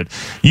thing. But,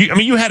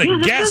 you had a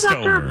guest this was after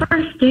over. our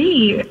first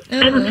date.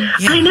 And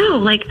I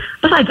know,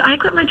 besides, I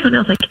clip my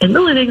toenails, in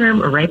the living room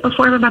right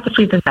before I'm about to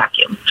sleep and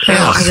vacuum. So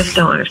I just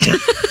don't understand.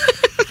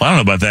 Well, I don't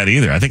know about that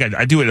either. I think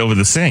I do it over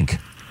the sink.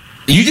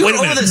 You do Wait it a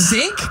over minute. the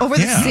sink? Over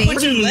the sink?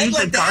 Put your leg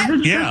like that?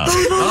 Yeah.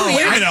 Oh,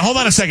 Wait a minute. Hold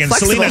on a second.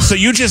 Flexible. Selena, so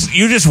you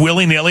just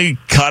willy-nilly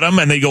cut them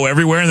and they go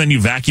everywhere and then you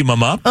vacuum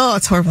them up? Oh,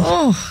 it's horrible.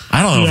 Oh,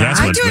 I don't know if that's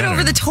I much do it better.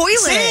 over the toilet.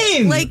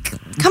 Same.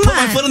 Come Put on.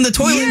 my foot in the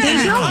toilet.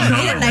 Yeah. No,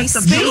 Need a nice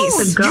That's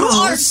space. the You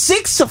are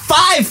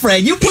 6'5",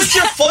 Fred. You put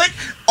your foot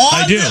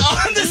on I do.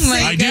 the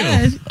sink. I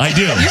do. I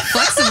do. You're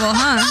flexible,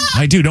 huh?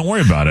 I do. Don't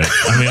worry about it.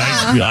 I mean,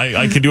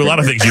 I can do a lot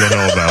of things you don't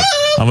know about.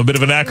 I'm a bit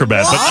of an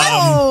acrobat, but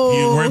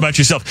you worry about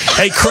yourself.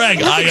 Hey, Craig,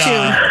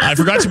 I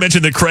forgot to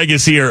mention that Craig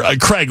is here.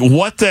 Craig,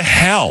 what the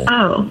hell?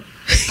 Oh.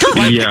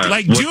 What dude.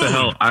 the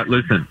hell?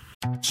 Listen.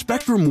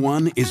 Spectrum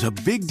One is a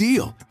big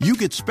deal. You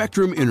get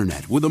Spectrum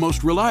Internet with the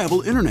most reliable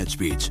internet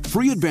speeds,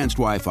 free advanced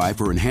Wi-Fi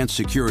for enhanced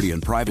security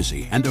and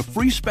privacy, and a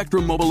free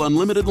Spectrum Mobile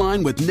unlimited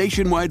line with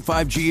nationwide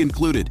 5G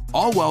included,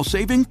 all while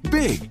saving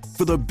big.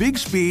 For the big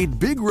speed,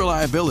 big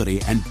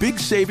reliability, and big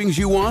savings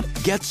you want,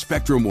 get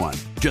Spectrum One.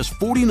 Just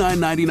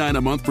 $49.99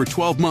 a month for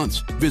 12 months.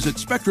 Visit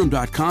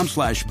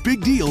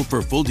spectrum.com/big deal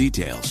for full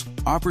details.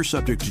 Offer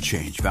subject to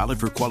change. Valid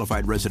for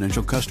qualified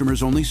residential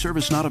customers only.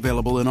 Service not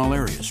available in all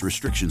areas.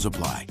 Restrictions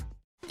apply.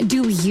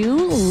 Do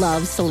you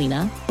love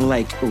Selena?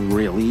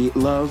 Really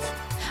love?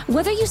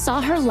 Whether you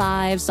saw her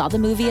live, saw the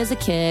movie as a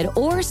kid,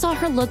 or saw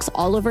her looks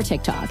all over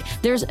TikTok,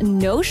 there's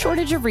no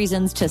shortage of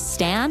reasons to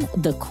stan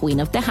the Queen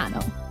of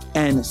Tejano.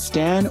 And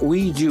Stan,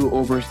 we do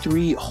over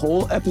 3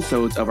 whole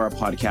episodes of our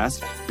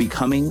podcast,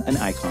 Becoming an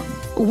Icon.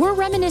 We're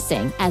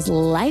reminiscing as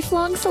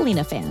lifelong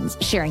Selena fans,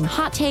 sharing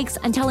hot takes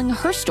and telling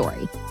her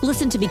story.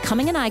 Listen to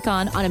Becoming an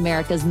Icon on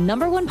America's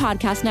 #1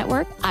 podcast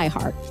network,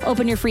 iHeart.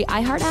 Open your free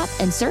iHeart app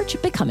and search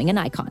Becoming an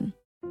Icon.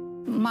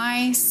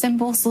 My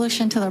simple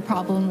solution to the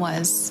problem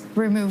was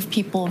remove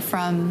people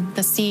from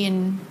the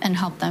scene and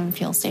help them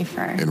feel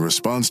safer. In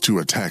response to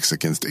attacks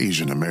against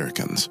Asian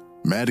Americans,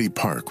 Maddie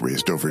Park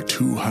raised over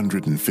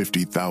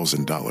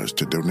 $250,000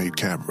 to donate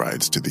cab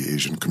rides to the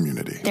Asian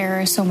community.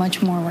 There is so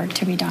much more work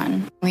to be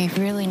done. We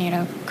really need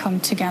to come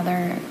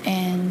together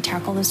and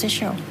tackle this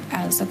issue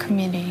as a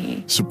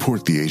community.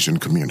 Support the Asian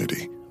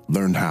community.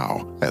 Learn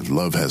how at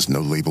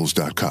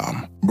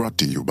lovehasnolabels.com. Brought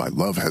to you by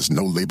Love Has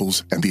No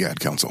Labels and the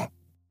Ad Council.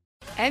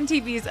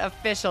 MTV's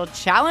official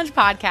Challenge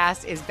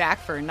podcast is back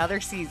for another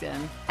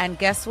season. And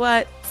guess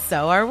what?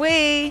 So are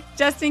we.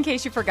 Just in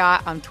case you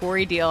forgot, I'm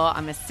Tori Deal.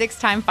 I'm a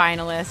 6-time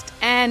finalist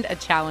and a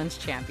Challenge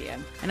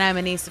champion. And I'm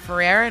Anissa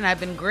Ferreira, and I've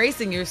been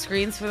gracing your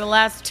screens for the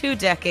last 2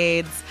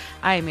 decades.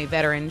 I am a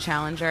veteran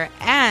challenger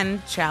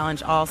and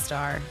Challenge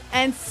All-Star.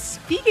 And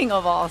speaking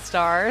of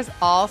All-Stars,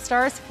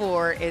 All-Stars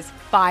 4 is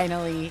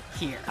finally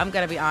here. I'm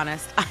going to be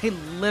honest. I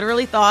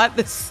literally thought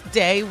this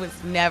day was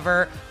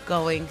never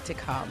going to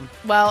come.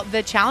 Well,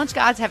 the Challenge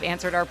gods have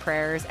answered our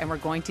prayers, and we're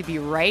going to be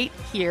right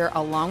here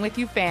along with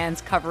you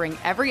fans covering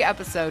every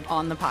episode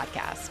on the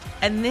podcast.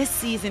 And this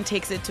season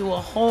takes it to a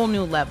whole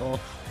new level.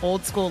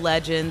 Old school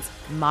legends,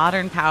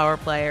 modern power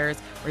players,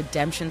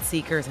 redemption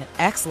seekers, and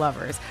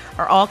ex-lovers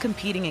are all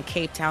competing in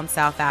Cape Town,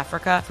 South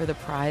Africa for the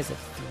prize of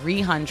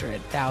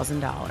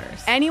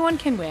 $300,000. Anyone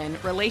can win,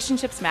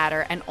 relationships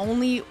matter, and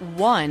only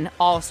one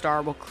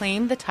All-Star will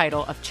claim the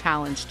title of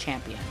Challenge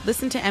champion.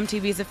 Listen to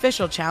MTV's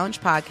official Challenge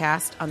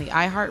podcast on the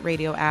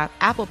iHeartRadio app,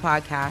 Apple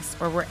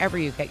Podcasts, or wherever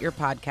you get your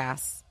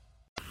podcasts.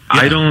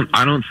 I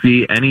don't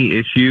see any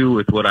issue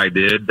with what I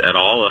did at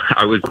all.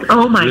 I was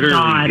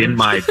literally in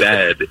my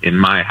bed in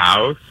my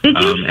house. Did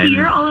you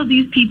hear all of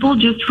these people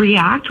just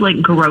react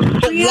like grossly?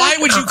 But why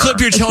would you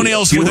clip your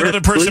toenails with another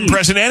person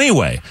present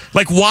anyway?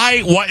 Like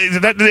why?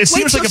 It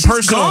seems like a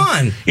personal.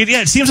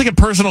 It seems like a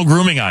personal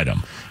grooming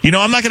item. You know,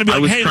 I'm not going to be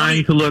like, hey,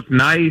 trying to look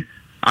nice.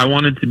 I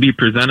wanted to be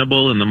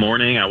presentable in the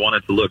morning. I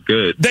wanted to look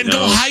good. Then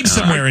go hide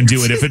somewhere and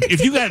do it.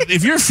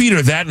 If your feet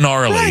are that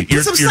gnarly,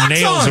 your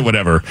nails or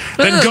whatever,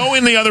 then go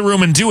in the other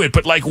room and do it.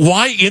 But like,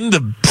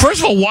 first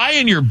of all, why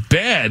in your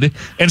bed?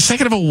 And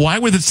second of all, why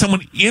with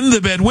someone in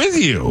the bed with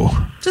you?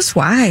 Just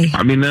why?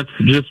 I mean, that's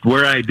just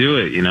where I do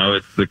it. You know,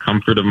 it's the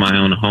comfort of my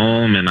own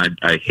home, and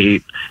I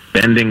hate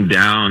bending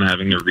down,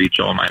 having to reach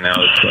all my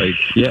nails. Like,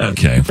 yeah.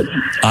 Okay.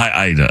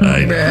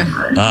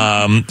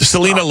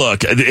 Selena,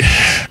 look.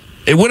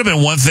 It would have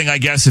been one thing, I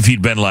guess, if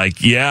he'd been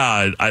like,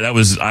 I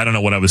don't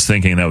know what I was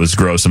thinking. That was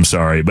gross. I'm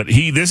sorry. But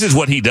this is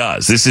what he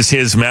does. This is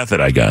his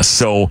method, I guess.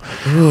 So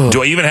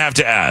do I even have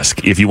to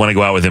ask if you want to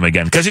go out with him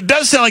again? Because it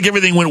does sound like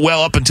everything went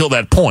well up until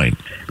that point.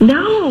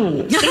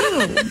 No.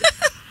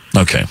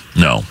 Okay.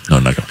 No,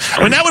 not going to.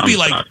 I mean, that would be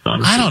like,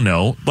 I don't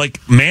know,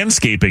 like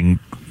manscaping.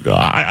 Do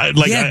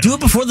it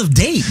before the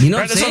date. You know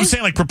right, that's what I'm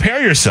saying. Like,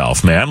 prepare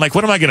yourself, man. Like,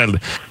 what am I going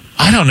to...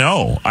 I don't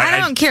know. I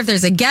don't care if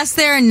there's a guest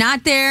there,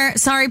 not there.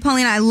 Sorry,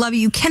 Paulina, I love you.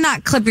 You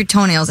cannot clip your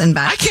toenails in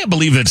bed. I can't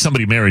believe that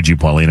somebody married you,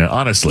 Paulina,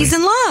 honestly. He's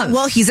in love.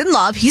 Well, he's in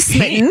love. He's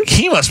smitten.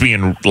 He must be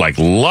in, like,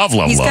 love.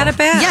 He's got it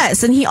bad.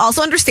 Yes, and he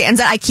also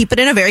understands that I keep it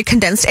in a very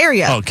condensed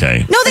area.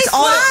 Okay. No, that's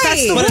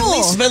the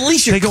rule. But at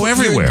least they go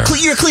everywhere.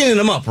 You're cleaning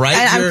them up, right?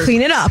 And I'm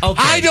cleaning up.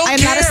 Okay. I don't care.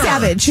 I'm not a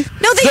savage.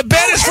 No, the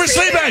bed is for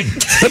sleeping.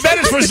 The bed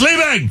is for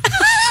sleeping.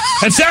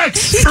 And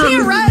sex. He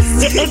can't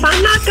rest. If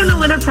I'm not going to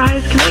win a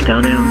prize, can I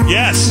go now?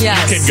 Yes. You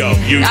can go.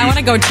 I want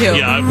to go too.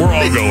 Yeah, we're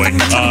all going.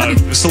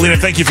 Selena,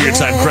 thank you for your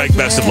time. Craig,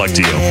 best of luck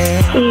to you.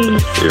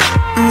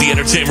 The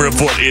Entertainment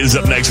Report is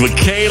up next with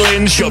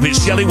Kaylin.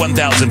 Showbiz Shelly,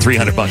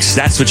 $1,300.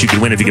 That's what you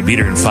can win if you can beat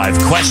her in 5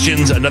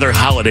 questions. Another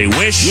holiday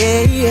wish.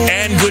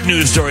 And good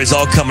news stories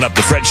all coming up.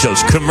 The Fred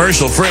Show's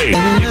commercial free.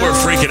 People are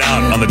freaking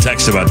out on the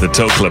text about the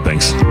toe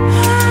clippings.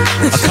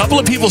 A couple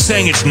of people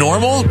saying it's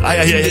normal.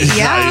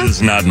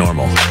 It's not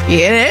normal.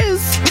 It is.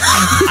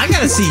 I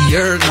gotta see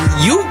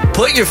you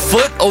put your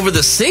foot over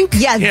the sink.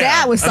 Yeah,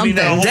 that was something.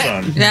 Hold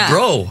on. Yeah.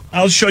 Bro,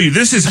 I'll show you.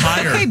 This is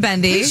higher. Hey,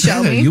 Bendy.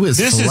 Show me.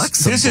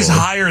 This is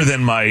higher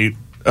than my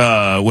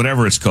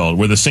whatever it's called,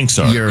 where the sinks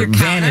are. Your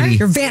vanity.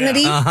 Your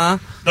vanity. Yeah.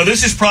 No,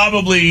 this is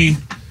probably,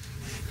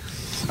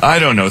 I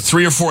don't know,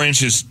 3 or 4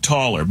 inches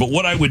taller. But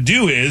what I would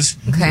do is,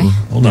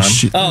 hold on.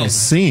 Let me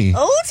see.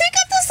 Oh, take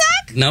up the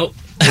sack. Nope.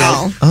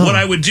 What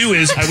I would do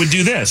is I would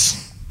do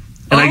this.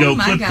 And I go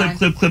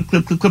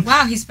clip.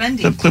 Wow, he's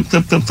bending. Clip.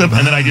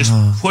 And then I just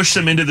push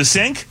them into the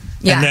sink.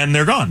 Yeah. And then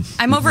they're gone.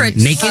 I'm over at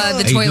naked? The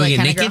Are you toilet doing it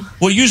kind of naked? girl.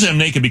 Well, usually I'm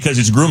naked because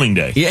it's grooming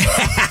day. Yeah.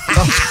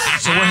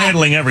 So we're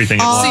handling everything.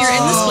 So you're in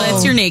the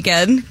splits, you're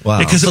naked. Wow.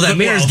 Because so that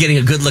mirror's getting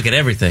a good look at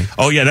everything.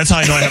 Oh, yeah, that's how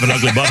I know I have an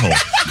ugly butthole.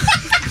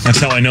 That's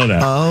how I know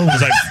that. Oh.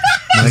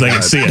 Because I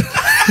can see it.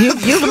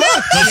 You've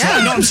looked.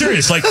 No, I'm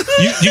serious. Like,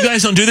 you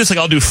guys don't do this? Like,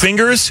 I'll do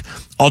fingers,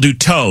 I'll do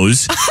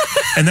toes,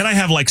 and then I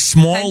have, like,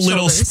 small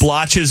little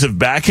splotches of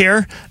back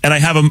hair, and I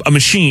have a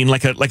machine,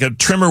 like a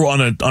trimmer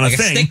on a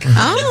thing.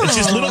 It's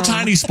just little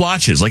tiny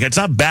splotches. Like, it's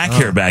not back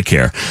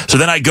hair. So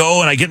then I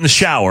go and I get in the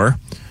shower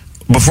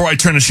before I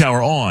turn the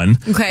shower on,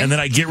 and then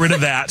I get rid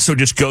of that, so it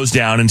just goes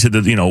down into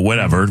the,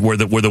 whatever, where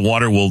the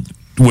water will...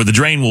 where the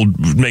drain will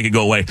make it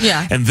go away.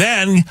 Yeah. And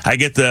then I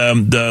get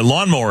the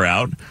lawnmower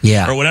out.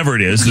 Yeah. Or whatever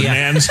it is. The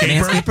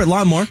manscaper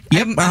lawnmower.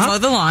 Yep. Mow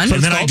the lawn.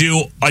 And then I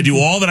do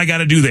all that I got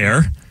to do there.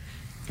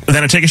 And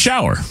then I take a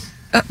shower.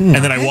 And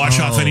then I wash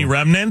off any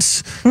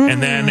remnants.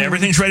 And then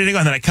everything's ready to go.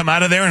 And then I come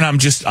out of there and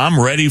I'm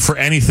ready for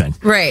anything.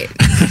 Right.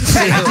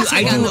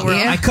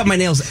 I cut my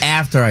nails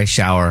after I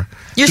shower.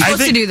 You're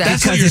supposed to do that.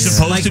 That's what you're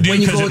supposed to do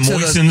because it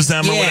moistens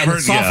them or whatever.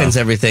 It softens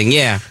everything.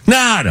 Yeah. No,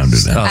 I don't do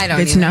that. I don't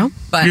Good to know.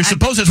 But You're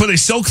supposed. That's where they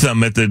soak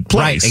them at the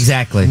place. Right.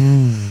 Exactly.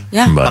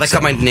 Yeah. But I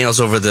cut my toenails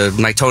over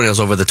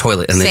the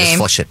toilet, and they just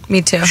flush it.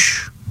 Me too.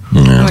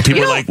 Yeah.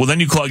 People are like, well,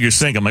 then you clog your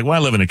sink. I'm like, well, I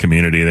live in a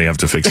community. They have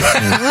to fix it.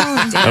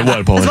 I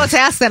was about to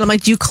ask that. I'm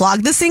like, do you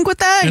clog the sink with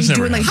that? It's You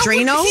never doing like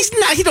Drano?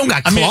 He don't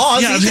got I mean,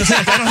 claws. yeah, I was gonna say,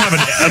 like, I don't have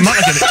I'm not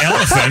like an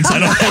elephant. I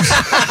don't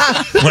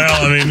have,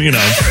 well, I mean, you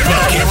know.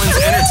 Kalen's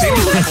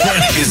entertainment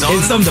report is on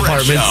In some the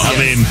Fred departments. Show. I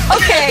mean,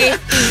 Okay,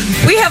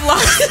 we have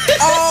lost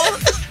all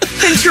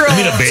control. I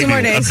mean a 2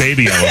 more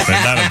baby days.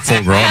 elephant, not a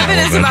full-grown Evan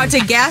is elephant. about to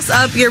gas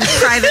up your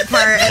private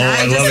part, and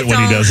I just love it when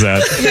he don't does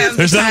that. have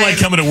There's the nothing like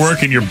time. coming to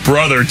work and your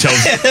brother tells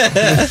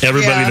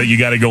everybody that you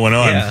got it going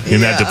on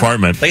in that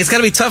department. Like, it's got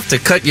to be tough to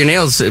cut your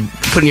nails,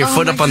 putting your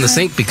foot up on the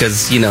sink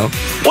because,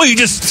 Well, you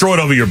just throw it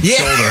over your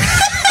shoulder.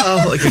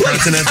 Oh, like a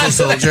continental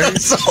soldier.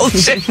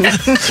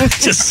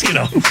 Just,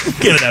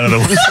 get it out of the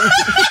way.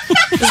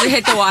 Does it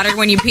hit the water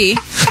when you pee?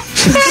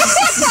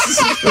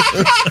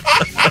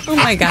 Oh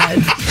my god.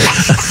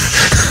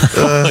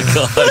 Oh my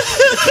God.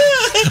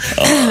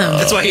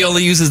 That's why he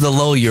only uses the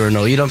low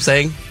urinal. You know what I'm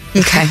saying?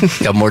 Okay.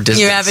 Got more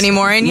distance. You have any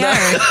more in you?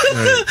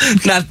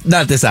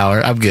 Not this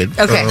hour. I'm good.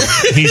 Okay.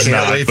 He's Can't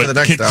not. wait for But the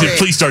next hour.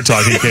 please start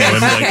talking,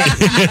 Kaylin.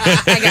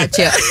 I got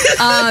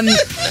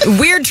you.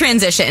 Weird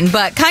transition,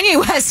 but Kanye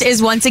West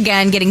is once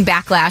again getting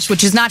backlash,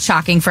 which is not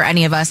shocking for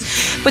any of us.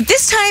 But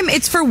this time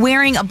it's for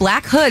wearing a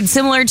black hood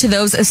similar to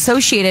those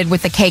associated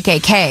with the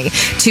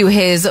KKK to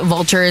his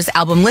Vultures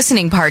album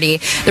listening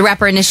party. The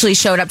rapper initially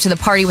showed up to the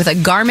party with a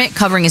garment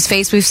covering his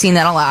face. We've seen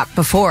that a lot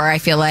before, I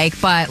feel like,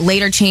 but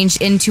later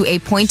changed into a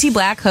pointy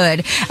black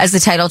hood as the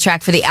title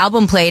track for the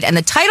album played. And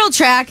the title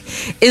track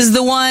is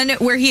the one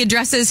where he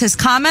addresses his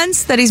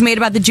comments that he's made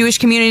about the Jewish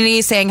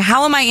community, saying,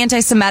 "How am I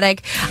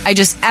anti-Semitic? I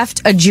just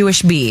effed a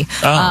Jewish bee."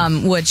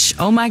 Which,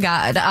 oh my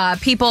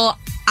God, people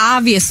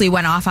obviously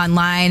went off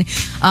online.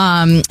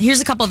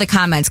 Here's a couple of the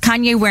comments.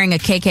 Kanye wearing a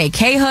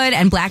KKK hood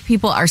and black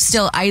people are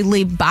still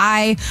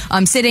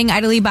sitting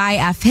idly by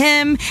F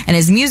him and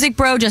his music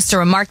bro. Just a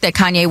remark that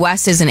Kanye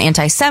West is an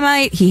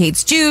anti-Semite. He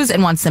hates Jews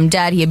and wants them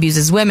dead. He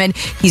abuses women.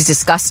 He's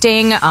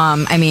disgusting.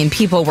 I mean,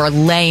 people were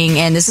laying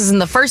in. This isn't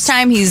the first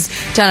time he's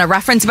done a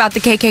reference about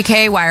the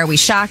KKK. Why are we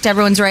shocked?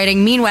 Everyone's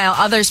writing. Meanwhile,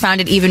 others found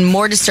it even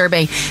more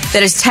disturbing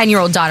that his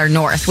 10-year-old daughter,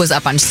 North, was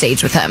up on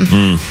stage with him.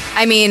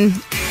 I mean,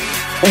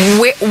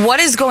 what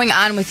is going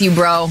on with you,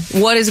 bro?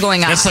 What is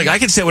going on? It's like, I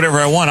can say whatever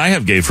I want. I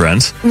have gay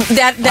friends.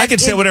 I can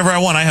say whatever I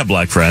want. I have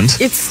black friends.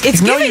 It's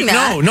giving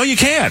that. No, you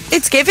can't.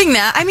 It's giving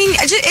that. I mean,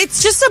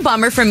 it's just a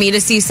bummer for me to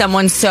see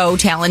someone so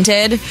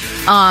talented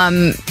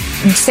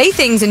say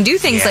things and do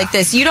things like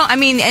this.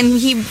 And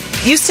he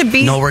used to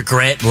be... No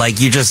regret. Like,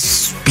 you're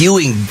just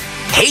spewing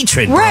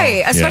hatred, bro.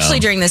 Right,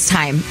 especially during this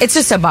time. It's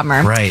just a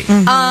bummer. Right.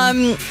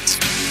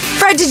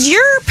 Fred, did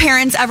your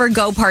parents ever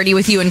go party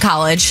with you in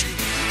college?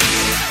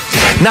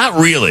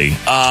 Not really.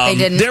 They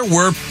didn't?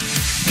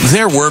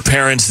 There were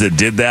parents that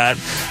did that,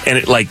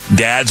 and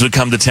dads would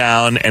come to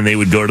town and they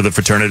would go to the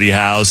fraternity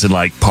house and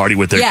party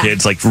with their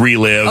kids,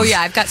 relive. Oh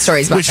yeah, I've got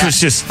stories about that. Which was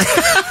just.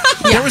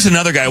 There was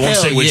another guy, I won't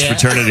say which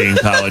fraternity in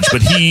college,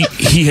 but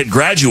he had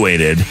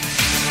graduated.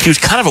 He was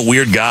kind of a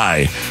weird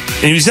guy.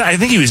 And I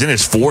think he was in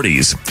his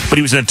 40s, but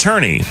he was an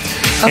attorney.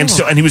 And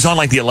he was on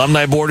the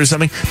alumni board or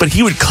something, but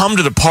he would come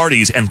to the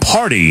parties and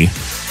party.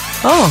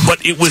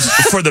 But it was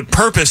for the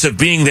purpose of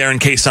being there in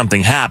case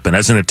something happened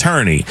as an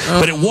attorney.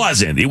 But it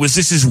wasn't. It was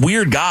this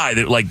weird guy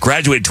that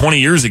graduated 20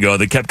 years ago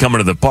that kept coming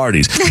to the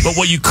parties. But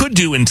what you could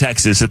do in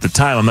Texas at the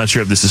time, I'm not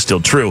sure if this is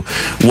still true,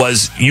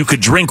 was you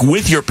could drink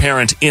with your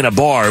parent in a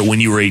bar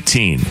when you were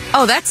 18.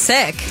 Oh, that's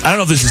sick. I don't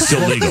know if this is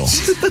still legal.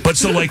 But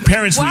so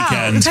Parents'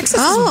 Weekend. Texas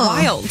is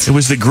wild. It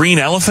was the Green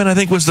Elephant, I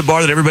think, was the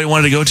bar that everybody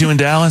wanted to go to in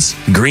Dallas.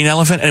 Green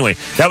Elephant. Anyway,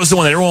 that was the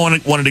one that everyone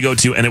wanted to go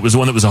to, and it was the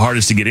one that was the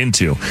hardest to get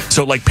into.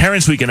 So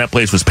Parents' Weekend, that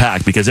place was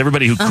packed because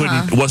everybody who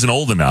wasn't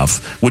old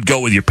enough would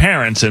go with your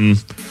parents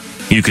and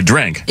you could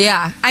drink.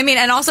 Yeah. I mean,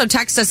 and also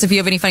text us if you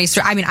have any funny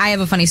story. I mean, I have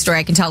a funny story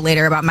I can tell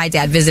later about my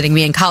dad visiting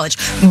me in college.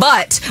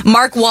 But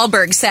Mark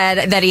Wahlberg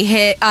said that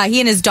he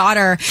and his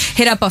daughter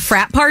hit up a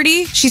frat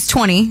party. She's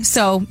 20,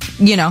 so,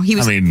 he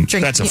was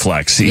drinking. That's a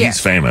flex. He's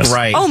famous.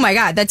 Right. Oh, my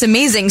God. That's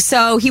amazing.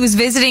 So he was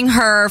visiting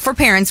her for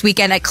Parents'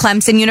 Weekend at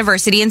Clemson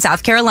University in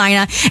South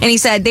Carolina, and he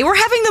said they were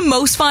having the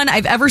most fun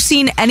I've ever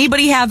seen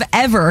anybody have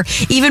ever,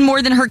 even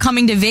more than her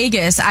coming to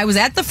Vegas. I was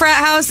at the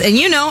frat house, and,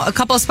 a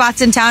couple of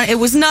spots in town. It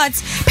was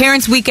nuts.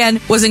 Parents' Weekend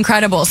was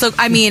incredible. So,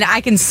 I mean,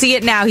 I can see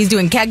it now. He's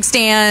doing keg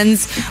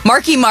stands.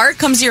 Marky Mark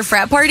comes to your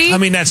frat party. I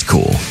mean, that's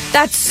cool.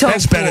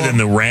 That's better than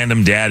the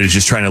random dad who's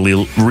just trying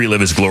to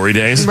relive his glory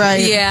days.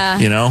 Right. Yeah.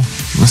 You know?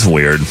 That's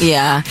weird.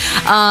 Yeah.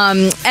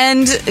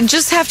 And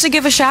just have to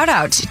give a shout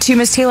out to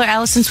Miss Taylor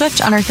Allison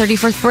Swift on her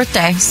 34th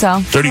birthday. So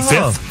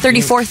 35th?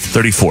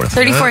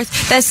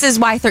 34th. This is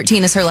why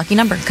 13 is her lucky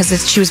number,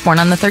 because she was born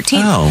on the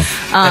 13th. Oh.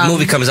 That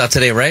movie comes out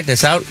today, right?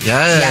 It's out?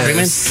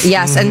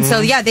 Yes. And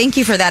so, thank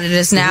you for that. It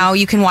is now.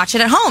 You can watch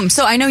it at home.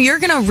 So I know you're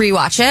going to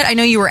rewatch it. I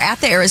know you were at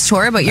the Eras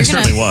Tour, but you're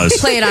going to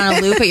play it on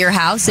a loop at your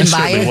house and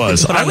buy it.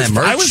 Was. I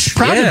was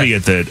proud to be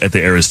at the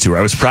Eras Tour.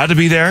 I was proud to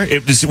be there.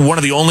 It was one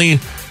of the only,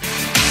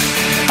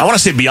 I want to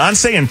say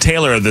Beyonce and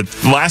Taylor, the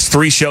last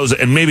 3 shows,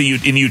 and maybe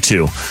you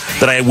too,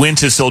 that I went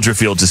to Soldier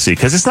Field to see,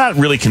 because it's not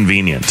really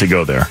convenient to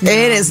go there.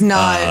 It is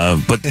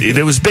not. But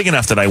it was big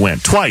enough that I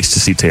went twice to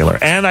see Taylor,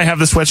 and I have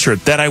the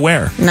sweatshirt that I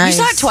wear. Nice.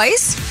 You saw it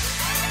twice?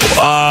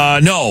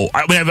 No.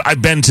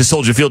 I've been to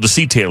Soldier Field to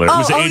see Taylor. It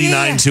was the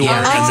 89 tour,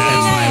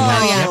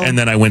 and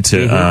then I went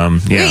to,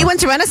 Wait, you went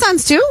to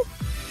Renaissance too?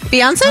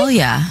 Beyonce? Oh,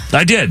 yeah.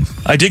 I did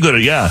go to,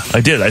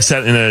 I did. I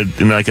sat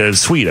in like a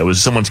suite. I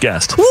was someone's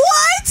guest. What?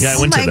 Yeah, I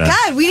went to that. Oh my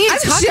God, we need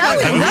to talk about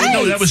it.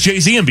 No, that was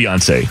Jay-Z and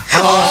Beyonce.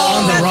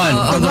 On the Run.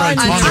 On the Run is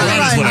what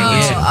I went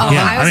to.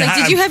 I was like,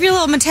 did you have your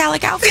little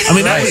metallic outfit? I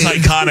mean, that was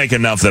iconic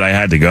enough that I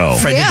had to go.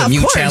 Fred did the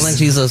mute challenge.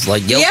 He's just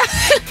like, yo. Yeah.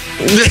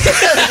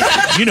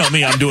 You know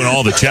me, I'm doing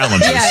all the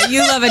challenges. Yeah,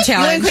 you love a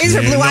challenge. Crazy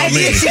for Blue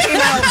Ivy. She came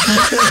out.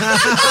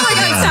 Oh my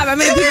God, stop. I'm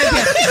going to pee right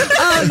here.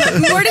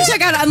 More to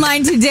check out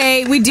online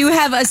today. We do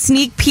have a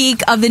sneak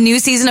peek of the new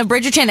season of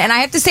Bridgerton. And I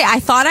have to say, I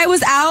thought I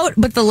was out,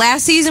 but the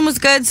last season was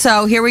good.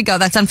 So here we go.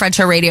 That's on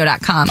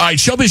FredShowRadio.com. All right,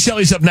 Showbiz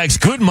Shelley's up next.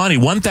 Good money,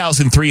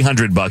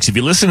 $1,300. If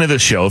you listen to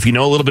this show, if you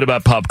know a little bit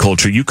about pop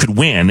culture, you could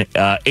win.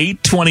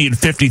 8, 20, and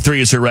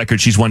 53 is her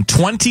record. She's won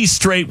 20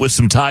 straight with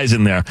some ties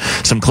in there,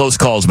 some close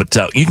calls. But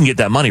you can get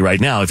that money right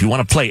now if you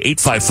want to play.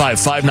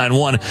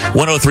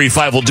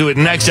 855-591-1035. We'll do it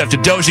next after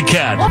Doja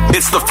Cat.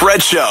 It's the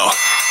Fred Show.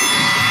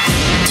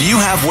 Do you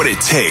have what it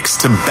takes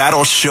to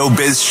battle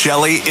Showbiz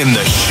Shelley in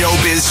the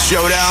Showbiz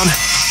Showdown?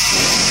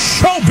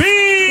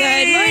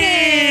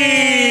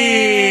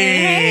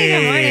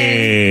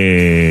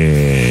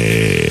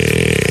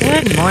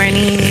 Good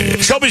morning.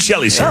 Showbiz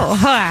Shelley's here. Oh,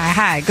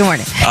 hi. Good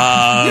morning.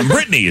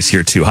 Brittany is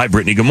here too. Hi,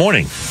 Brittany. Good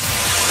morning.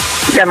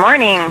 Good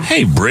morning.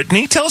 Hey,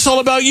 Brittany. Tell us all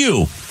about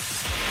you.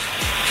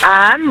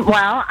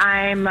 Well,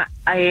 I'm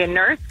a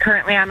nurse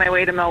currently on my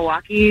way to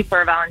Milwaukee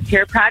for a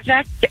volunteer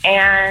project,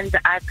 and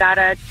I've got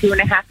a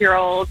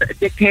 2.5-year-old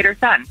dictator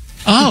son.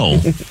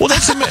 Oh, well,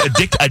 that's a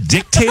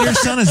dictator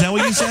son? Is that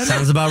what you said?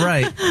 Sounds about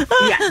right.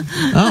 Yeah.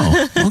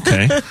 Oh,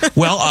 okay.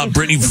 Well,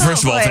 Brittany,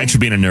 first of all, thanks for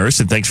being a nurse,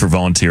 and thanks for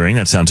volunteering.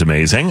 That sounds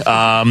amazing.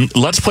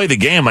 Let's play the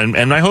game,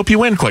 and I hope you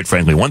win, quite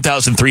frankly.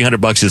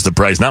 $1,300 is the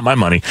prize, not my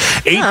money.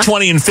 8,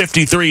 20, and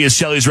 53 is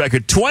Shelley's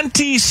record.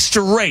 20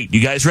 straight.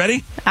 You guys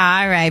ready?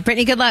 All right.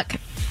 Brittany, good luck.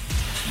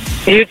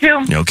 You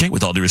too. Okay,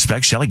 with all due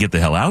respect, Shelley, get the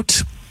hell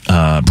out.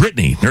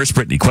 Brittany, Nurse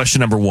Brittany, question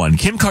number 1.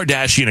 Kim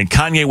Kardashian and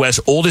Kanye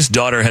West's oldest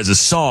daughter has a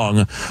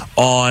song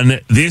on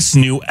this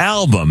new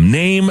album.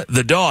 Name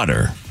the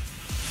daughter.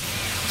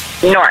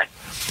 North.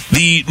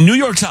 The New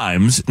York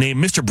Times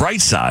named Mr.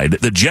 Brightside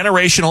the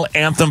generational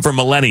anthem for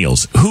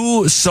millennials.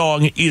 Whose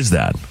song is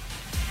that?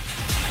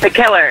 The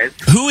Killers.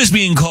 Who is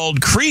being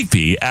called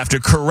creepy after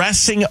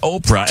caressing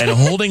Oprah and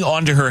holding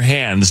onto her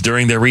hands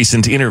during their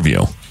recent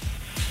interview?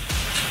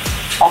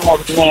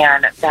 Oh,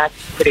 man, that's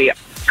pretty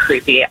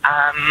creepy.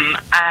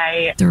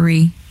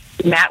 3.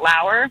 Matt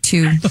Lauer.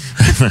 2. 1.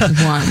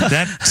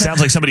 That sounds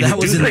like somebody that who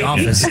was in the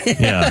office.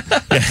 Yeah.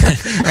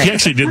 He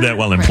actually did that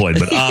well employed.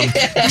 But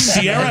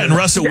Sierra and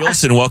Russell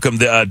Wilson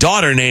welcomed a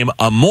daughter named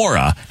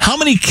Amora. How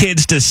many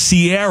kids does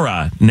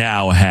Sierra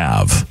now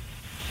have?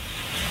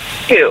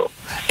 2.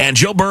 And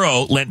Joe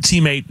Burrow lent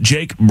teammate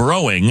Jake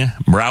Browning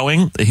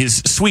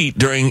his suite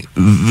during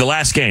the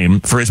last game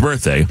for his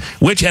birthday.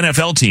 Which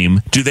NFL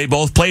team do they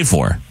both play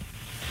for?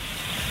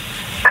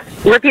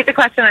 Repeat the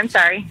question, I'm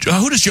sorry.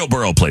 Who does Joe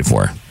Burrow play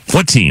for?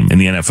 What team in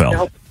the NFL?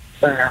 Joe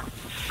Burrow.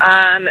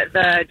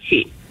 The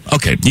Chiefs.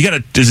 Okay, you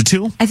got is it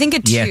 2? I think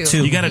it's 2. Yeah,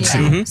 2. You got a 2.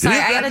 Mm-hmm. Sorry,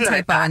 I got a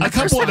typo on the A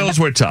couple of those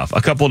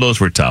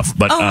were tough.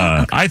 But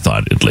I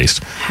thought at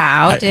least.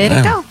 How did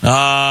it go?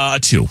 A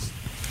 2.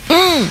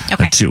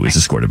 Okay. A 2 is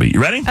the score to beat.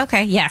 You ready?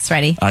 Okay, yes,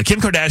 ready. Kim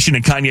Kardashian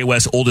and Kanye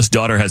West's oldest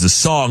daughter has a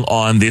song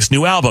on this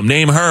new album.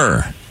 Name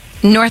her.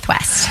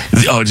 Northwest.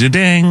 Oh,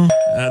 ding.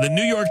 The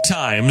New York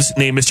Times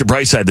named Mr.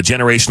 Brightside the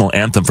generational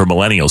anthem for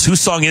millennials.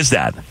 Whose song is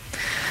that? 3.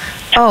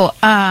 Oh,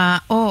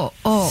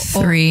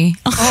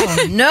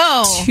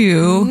 no.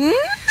 2.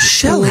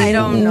 Shelley. I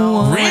don't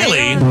know.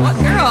 Really? What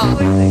girl?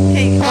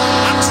 Hey.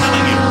 I'm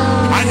telling you,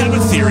 I have a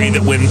theory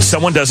that when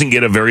someone doesn't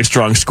get a very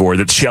strong score,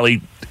 that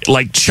Shelley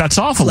shuts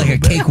off a little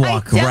bit. Like a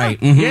cakewalk, right?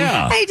 Mm-hmm.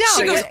 Yeah. I don't.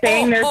 So you're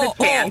saying there's a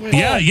chance.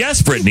 Yeah,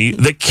 yes, Brittany.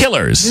 The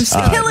Killers.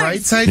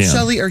 Brightside, Yeah.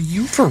 Shelley, are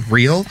you for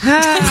real?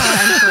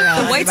 I'm for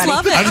real. Whites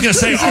love it. I was going to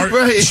say,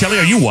 Shelly,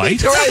 are you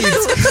white? Right.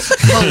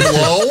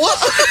 Hello?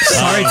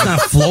 Sorry, it's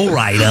not Flow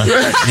Rider.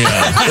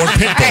 Yeah. Or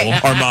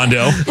Pitbull,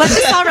 Armando. Let's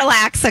just all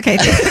relax. Okay.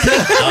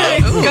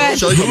 Good.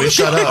 Shelly, can we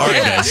shut up? All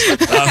right, guys.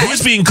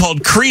 Who's being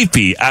called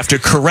creepy after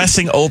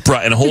caressing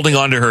Oprah and holding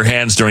onto her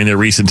hands during their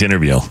recent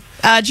interview?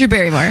 Drew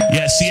Barrymore.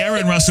 Yeah, Sierra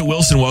and Russell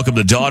Wilson welcomed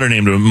a daughter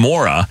named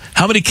Maura.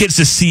 How many kids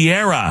does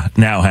Sierra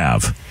now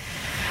have?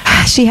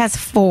 She has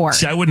 4.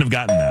 See, I wouldn't have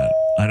gotten that.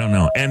 I don't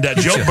know. And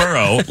Joe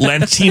Burrow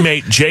lent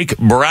teammate Jake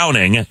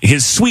Browning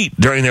his suite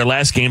during their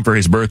last game for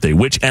his birthday.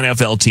 Which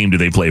NFL team do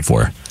they play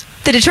for?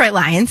 The Detroit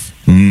Lions.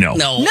 No.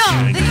 No. You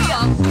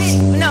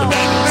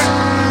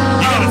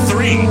got a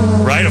 3,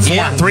 right? A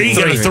 4-3? You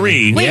got a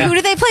 3. Wait, who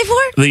do they play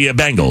for? The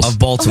Bengals. Of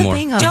Baltimore.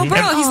 Joe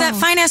Burrow, he's that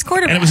fine-ass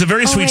quarterback. And it was a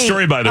very sweet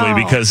story, by the way,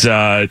 because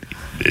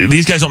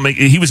these guys don't make.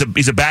 He's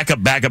a backup,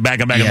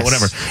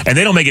 whatever, and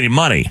they don't make any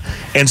money.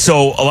 And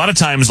so a lot of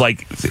times, and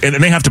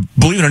they have to,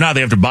 believe it or not,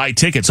 they have to buy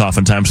tickets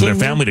oftentimes for their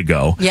family to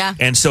go. Yeah.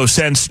 And so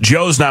since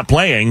Joe's not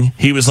playing,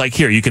 he was like,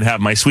 "Here, you can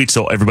have my suite,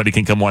 so everybody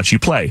can come watch you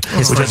play,"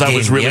 which I thought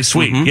was really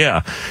sweet. Mm-hmm.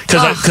 Yeah,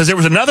 because there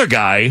was another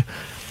guy.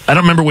 I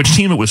don't remember which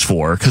team it was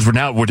for, because we're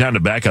down to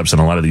backups on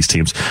a lot of these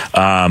teams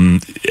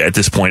at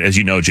this point, as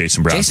you know,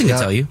 Jason Brown. Jason can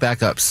tell you.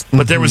 Backups.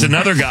 But there was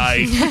another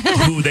guy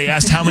who they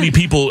asked how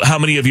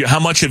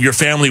much of your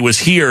family was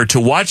here to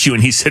watch you,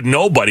 and he said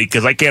nobody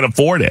because I can't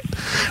afford it,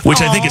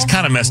 which I think is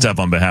kind of messed up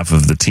on behalf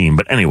of the team.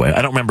 But anyway,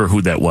 I don't remember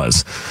who that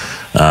was.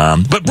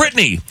 But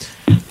Brittany,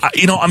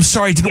 I'm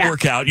sorry it didn't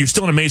work out. You're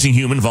still an amazing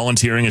human,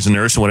 volunteering as a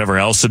nurse and whatever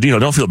else. So,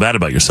 don't feel bad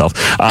about yourself.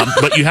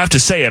 But you have to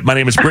say it. My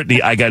name is Brittany.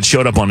 I got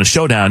showed up on the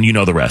showdown. You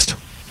know the rest.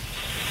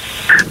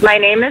 My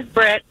name is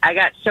Britt. I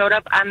got showed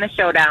up on the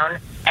showdown,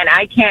 and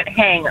I can't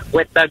hang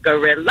with the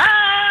gorilla.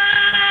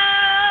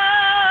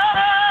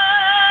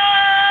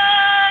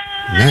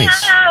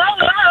 Nice.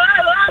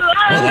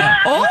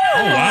 Oh,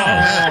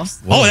 wow.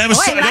 Oh, that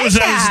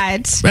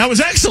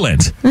was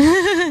excellent.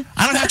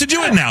 I don't have to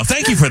do it now.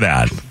 Thank you for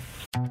that.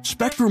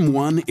 Spectrum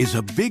One is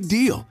a big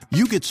deal.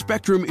 You get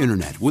Spectrum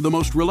Internet with the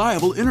most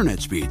reliable internet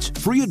speeds,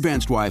 free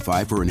advanced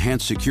Wi-Fi for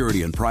enhanced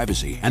security and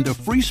privacy, and a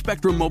free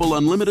Spectrum Mobile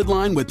unlimited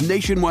line with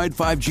nationwide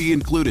 5G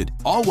included,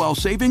 all while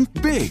saving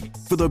big.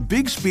 For the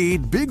big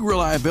speed, big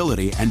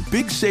reliability, and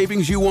big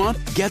savings you want,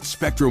 get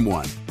Spectrum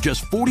One.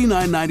 Just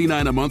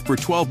 $49.99 a month for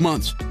 12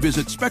 months.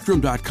 Visit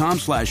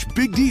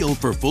spectrum.com/big deal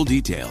for full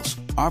details.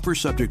 Offer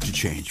subject to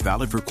change.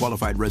 Valid for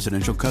qualified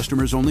residential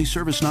customers only.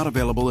 Service not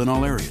available in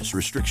all areas.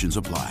 Restrictions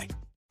apply.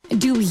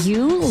 Do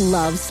you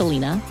love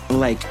Selena?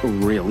 Like,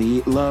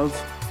 really love?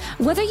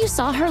 Whether you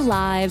saw her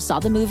live, saw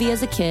the movie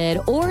as a kid,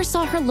 or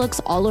saw her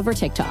looks all over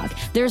TikTok,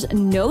 there's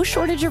no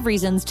shortage of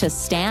reasons to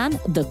stan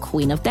the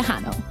Queen of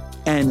Tejano.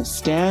 And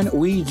Stan,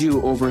 we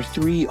do over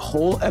 3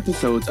 whole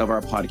episodes of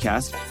our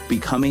podcast,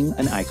 Becoming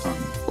an Icon.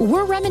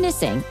 We're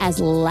reminiscing as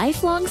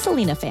lifelong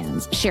Selena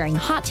fans, sharing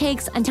hot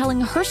takes and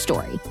telling her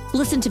story.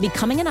 Listen to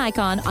Becoming an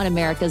Icon on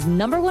America's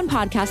 #1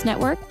 podcast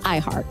network,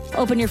 iHeart.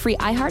 Open your free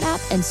iHeart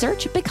app and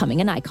search Becoming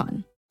an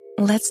Icon.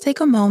 Let's take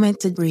a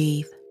moment to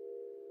breathe.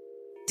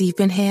 Deep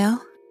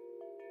inhale.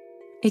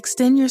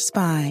 Extend your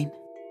spine.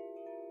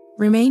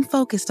 Remain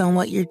focused on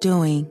what you're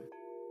doing.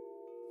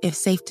 If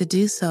safe to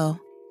do so,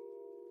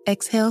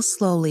 exhale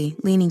slowly,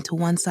 leaning to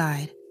one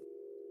side.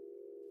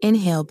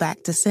 Inhale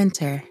back to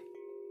center.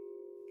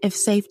 If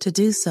safe to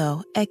do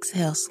so,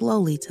 exhale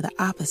slowly to the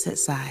opposite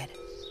side.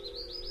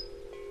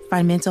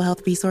 Find mental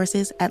health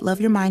resources at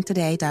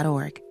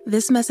loveyourmindtoday.org.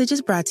 This message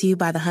is brought to you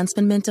by the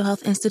Huntsman Mental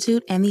Health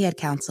Institute and the Ad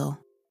Council.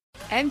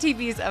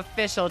 MTV's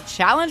official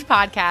Challenge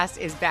podcast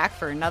is back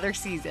for another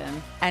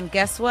season. And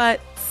guess what?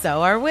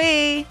 So are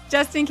we.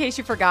 Just in case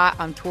you forgot,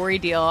 I'm Tori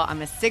Deal.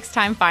 I'm a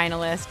 6-time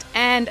finalist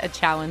and a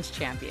challenge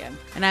champion.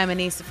 And I'm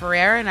Anissa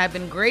Ferreira, and I've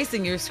been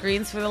gracing your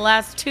screens for the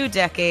last 2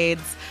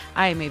 decades.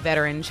 I am a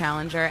veteran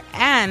challenger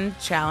and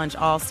challenge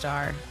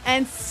all-star.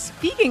 And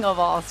speaking of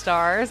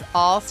all-stars,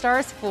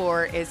 All-Stars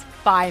 4 is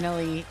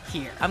finally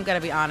here. I'm going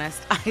to be honest.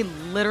 I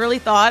literally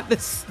thought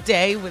this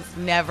day was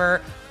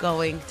never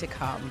going to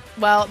come.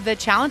 Well, the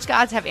challenge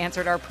gods have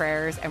answered our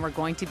prayers, and we're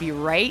going to be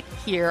right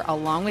here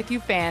along with you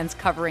fans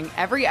covering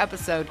every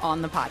episode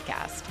on the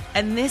podcast.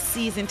 And this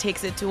season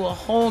takes it to a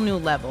whole new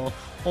level.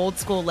 Old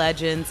school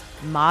legends,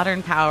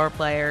 modern power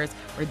players,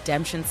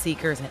 redemption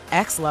seekers, and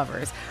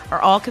ex-lovers are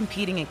all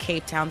competing in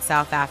Cape Town,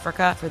 South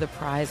Africa for the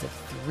prize of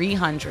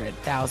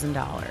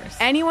 $300,000.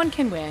 Anyone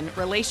can win,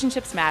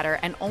 relationships matter,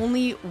 and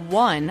only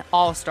one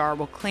All-Star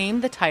will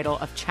claim the title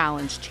of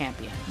Challenge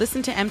Champion.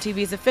 Listen to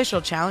MTV's official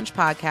Challenge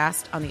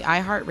podcast on the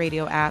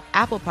iHeartRadio app,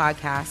 Apple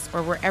Podcasts,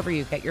 or wherever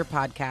you get your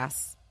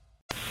podcasts.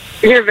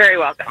 You're very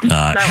welcome.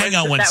 Hang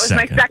on one second.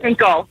 That was my second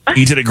goal.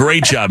 You did a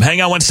great job.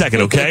 Hang on one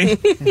second, okay?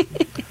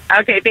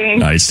 Okay,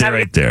 thanks. All right, stay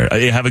right there.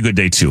 Have a good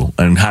day, too.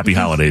 And happy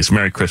holidays.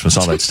 Merry Christmas,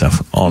 all that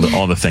stuff. All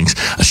the things.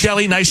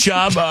 Shelly, nice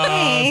job.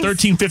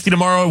 $13.50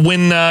 tomorrow.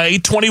 Win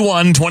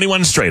 821,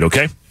 21 straight,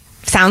 okay?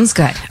 Sounds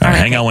good. All right,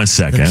 hang on 1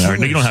 second. All right,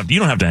 no, you don't have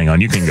to hang on.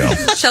 You can go.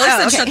 Shelly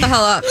said, "Shut the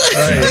hell up."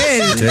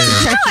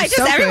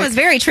 No, everyone was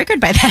very triggered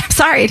by that.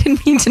 Sorry, I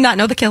didn't mean to not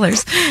know the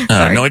killers.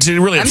 No, it's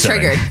really I'm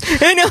upsetting. triggered.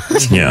 I know.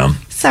 Yeah.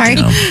 Sorry.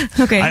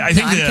 Okay. I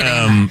think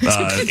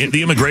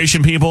the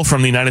immigration people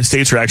from the United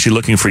States are actually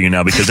looking for you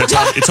now because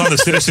it's on the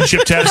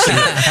citizenship test.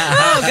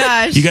 Oh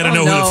gosh. You got to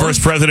know who the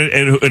first president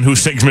and who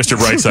sings Mr.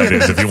 Brightside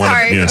is if you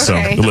want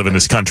to live in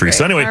this country.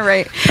 So anyway, all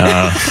right.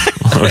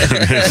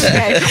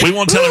 We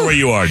won't tell her where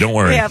you are. Don't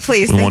worry. Yeah,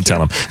 please. We won't tell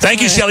them.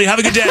 Thank you, Shelly. Have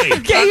a good day.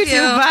 Okay, you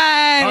too.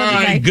 Bye. All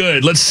right,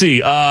 good. Let's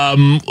see.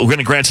 We're going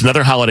to grant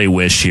another holiday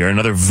wish here.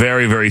 Another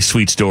very, very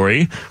sweet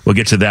story. We'll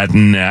get to that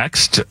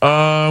next.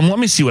 Let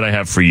me see what I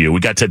have for you. We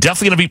got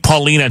definitely going to be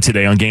Paulina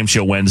today on Game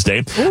Show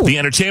Wednesday. Ooh. The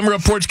entertainment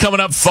report's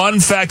coming up. Fun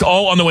fact,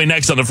 all on the way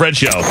next on The Fred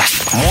Show.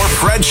 More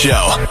Fred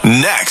Show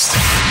next.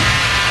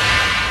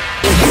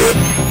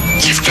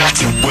 You've got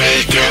to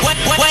wake up.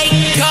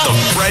 Wake up. The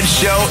Fred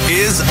Show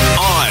is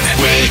on.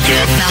 Wake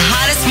up. The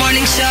hottest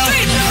morning show.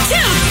 3, 2,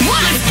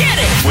 1, let's get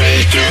it.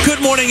 Wake up.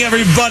 Good morning,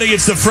 everybody.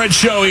 It's The Fred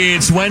Show.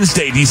 It's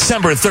Wednesday,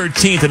 December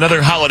 13th.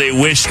 Another holiday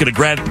wish. Going to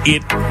grant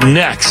it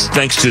next,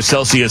 thanks to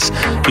Celsius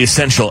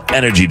Essential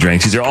Energy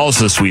Drinks. These are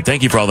also sweet.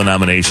 Thank you for all the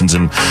nominations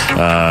and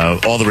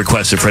all the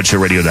requests at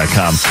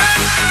FredShowRadio.com.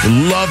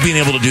 Love being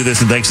able to do this,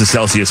 and thanks to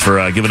Celsius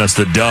for giving us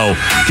the dough,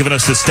 giving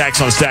us the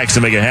stacks on stacks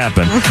to make it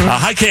happen.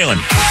 Hi, Kaylin.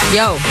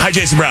 Yo. Hi,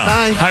 Jason Brown.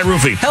 Hi.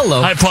 Rufy.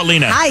 Hello. Hi,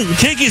 Paulina. Hi.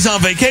 Kiki's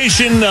on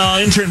vacation.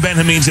 Intern Ben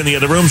Hameen's in the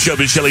other room.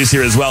 Showbiz Shelly's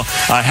here as well.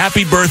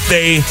 Happy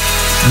birthday,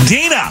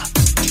 Dina.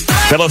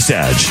 Fellow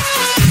Sag.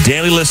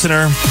 Daily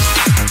listener.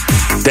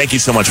 Thank you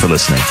so much for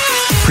listening.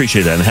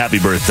 Appreciate that. And happy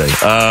birthday.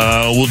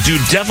 We'll do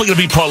definitely going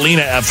to be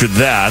Paulina after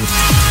that.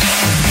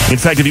 In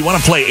fact, if you want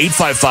to play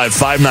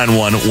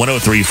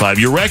 855-591-1035,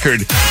 your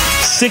record,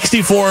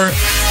 64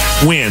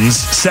 wins,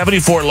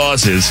 74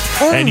 losses,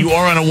 and you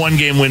are on a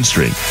 1-game win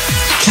streak.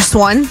 Just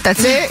one?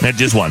 That's it?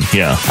 Just one,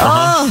 yeah.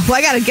 Oh, well,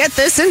 I got to get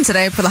this in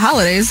today for the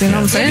holidays. You know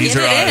what I'm saying? These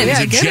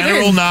are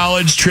general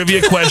knowledge,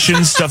 trivia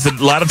questions, stuff that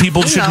a lot of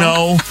people should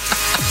know.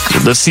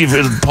 Let's see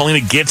if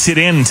Paulina gets it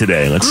in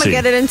today. I'm going to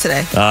get it in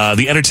today.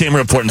 The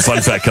entertainment report and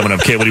fun fact coming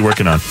up. Kay, what are you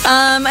working on?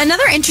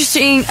 Another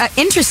interesting,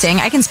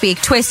 I can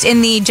speak, twist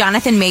in the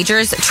Jonathan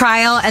Majors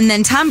trial, and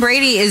then Tom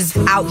Brady is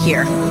out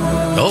here.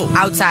 Oh.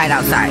 Outside.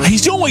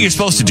 He's doing what you're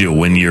supposed to do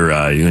when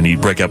you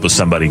break up with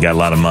somebody, got a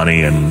lot of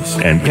money, and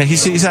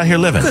he's out here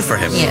living. Good for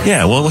him.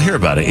 Yeah, well, we'll hear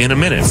about it in a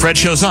minute. Fred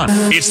Show's on.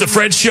 It's the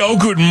Fred Show.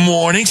 Good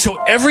morning.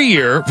 So every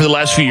year, for the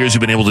last few years,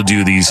 we've been able to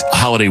do these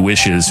holiday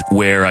wishes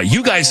where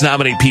you guys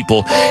nominate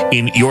people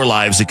in your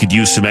lives that could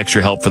use some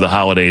extra help for the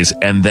holidays,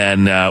 and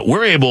then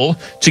we're able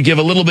to give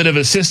a little bit of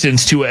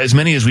assistance to as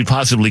many as we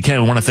possibly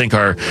can. We want to thank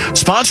our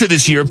sponsor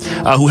this year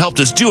who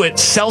helped us do it,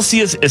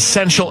 Celsius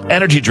Essential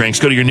Energy Drinks.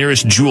 Go to your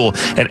nearest Jewel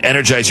and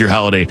energize your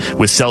holiday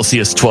with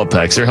Celsius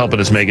 12-packs. They're helping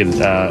us make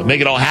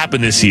it all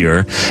happen this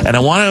year. And I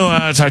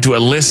want to talk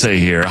to Alyssa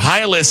here.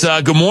 Hi,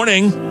 Alyssa. Good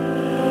morning.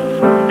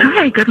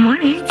 Hi, good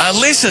morning.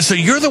 Alyssa, so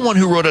you're the one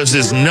who wrote us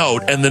this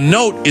note, and the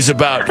note is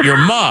about your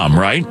mom,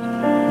 right?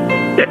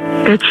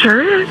 It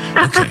sure is.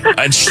 Okay.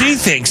 And she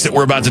thinks that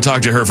we're about to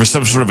talk to her for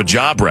some sort of a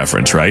job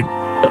reference, right?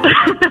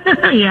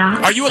 Yeah.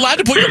 Are you allowed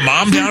to put your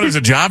mom down as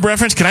a job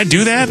reference? Can I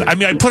do that? I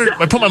mean, I put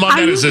my mom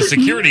down as a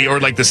security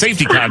or like the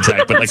safety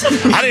contact, but like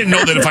I didn't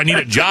know that if I need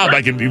a job,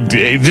 I can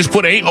just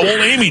put old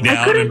Amy down.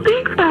 I couldn't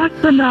think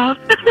fast enough.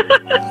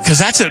 Because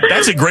that's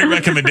a great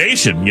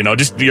recommendation. You know,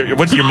 just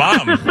what's your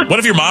mom? What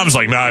if your mom's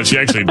like, nah, she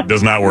actually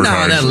does not work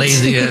hard. That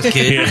lazy ass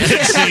kid. Yeah,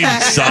 she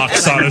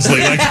sucks,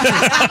 honestly. Like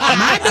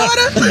my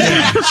daughter,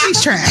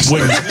 she's trash.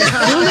 Well,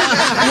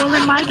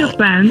 in my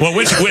defense. Well,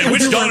 which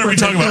daughter are we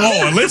talking about?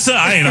 Oh, Alyssa,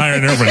 I ain't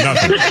hiring her for nothing.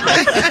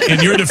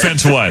 In your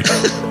defense, what?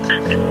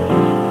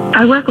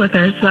 I work with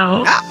her,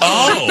 so.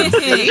 Oh,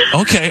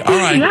 okay, all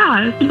right.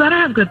 Yeah, she better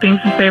have good things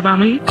to say about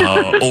me.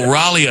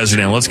 Auralia is her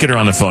name. Let's get her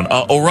on the phone.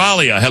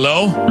 Auralia,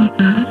 hello?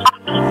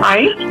 Hi,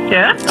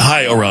 yeah?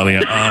 Hi,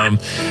 Auralia.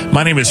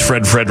 My name is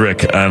Fred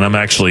Frederick, and I'm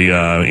actually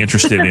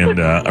interested in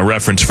a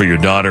reference for your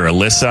daughter,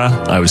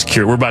 Alyssa. I was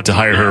curious. We're about to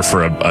hire her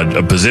for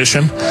a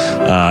position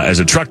as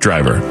a truck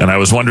driver, and I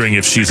was wondering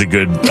if she's a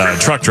good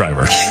truck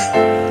driver.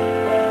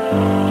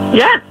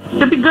 Yes,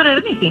 she'll be good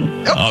at anything.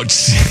 Oh,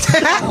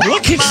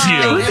 look at you.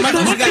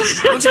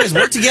 Don't you guys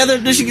work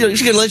together? She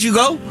gonna let you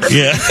go?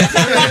 Yeah.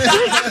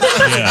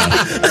 Yeah.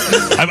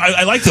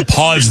 I like the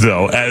pause,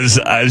 though, as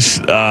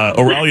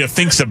Auralia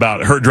thinks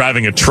about her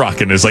driving a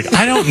truck and is like,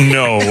 I don't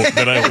know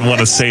that I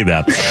want to say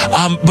that.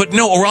 But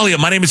no, Auralia,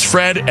 my name is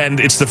Fred, and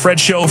it's the Fred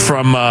Show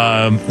from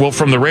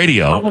the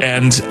radio,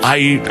 and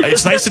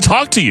it's nice to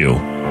talk to you.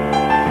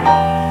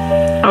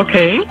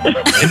 Okay.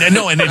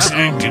 and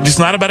it's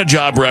not about a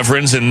job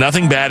reference, and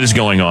nothing bad is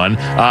going on.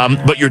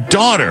 But your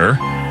daughter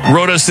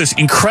wrote us this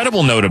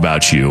incredible note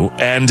about you,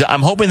 and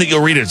I'm hoping that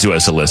you'll read it to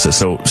us, Alyssa,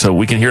 so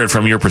we can hear it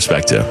from your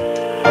perspective.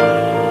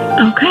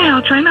 Okay,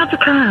 I'll try not to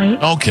cry.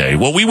 Okay,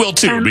 well, we will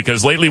too,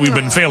 because lately we've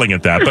been failing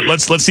at that. But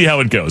let's see how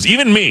it goes.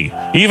 Even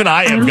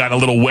I have gotten a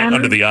little wet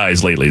under the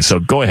eyes lately. So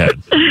go ahead.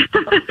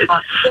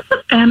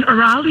 And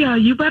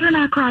Auralia, you better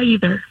not cry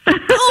either.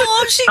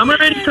 Oh, I'm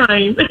already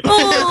crying.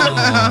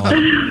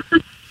 Oh.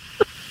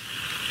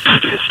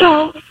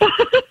 So,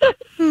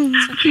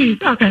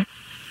 geez, okay.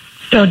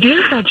 So,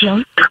 dear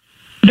Fetchum,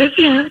 this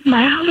year,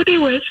 my holiday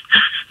wish.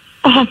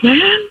 Oh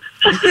man,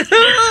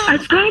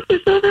 I've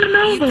practiced over and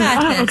over.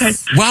 Okay.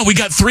 Wow, we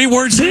got 3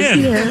 words This in.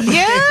 year.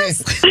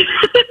 Yes.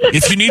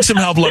 If you need some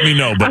help, let me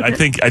know. But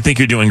Okay. I think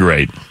you're doing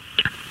great.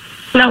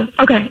 No,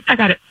 okay, I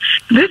got it.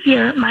 This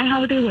year, my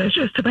holiday wish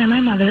is to buy my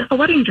mother a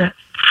wedding dress.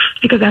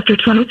 Because after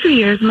 22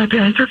 years, my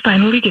parents are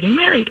finally getting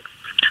married.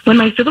 When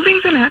my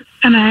siblings and I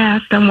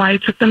asked them why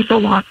it took them so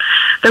long,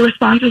 the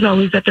response is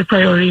always that their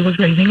priority was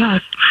raising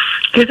us.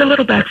 Here's a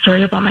little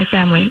backstory about my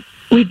family.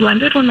 We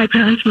blended when my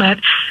parents met.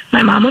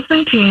 My mom was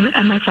 19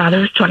 and my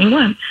father was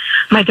 21.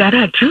 My dad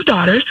had 2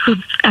 daughters,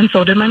 and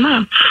so did my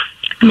mom.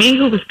 Me,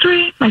 who was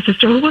 3, my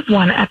sister, who was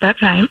 1 at that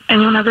time,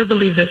 and you'll never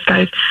believe this,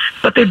 guys,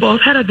 but they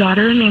both had a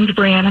daughter named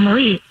Brianna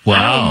Marie.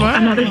 Wow.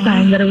 Another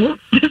sign that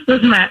this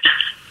was met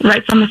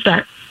right from the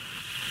start.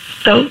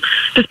 So,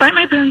 despite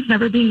my parents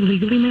never being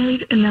legally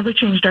married, it never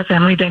changed our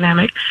family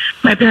dynamic.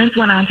 My parents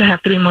went on to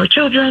have 3 more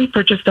children,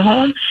 purchased a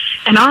home,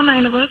 and all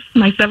 9 of us,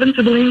 my 7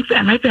 siblings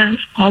and my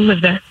parents, all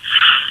lived there.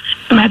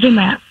 Imagine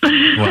that.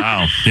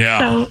 Wow. Yeah.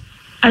 So,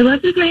 I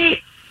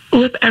resonate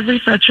with every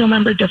Fred Show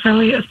member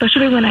differently,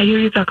 especially when I hear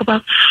you talk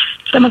about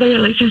some of the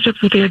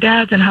relationships with your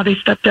dads and how they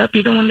stepped up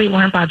even when they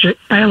weren't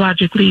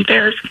biologically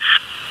theirs.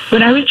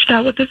 When I reached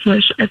out with this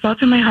wish, I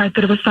felt in my heart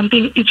that it was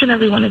something each and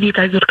every one of you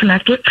guys would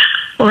connect with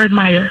or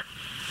admire.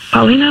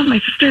 Paulina, my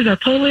sisters are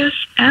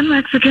Polish and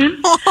Mexican.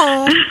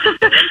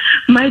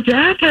 My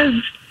dad has,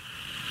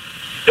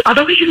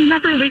 although he's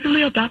never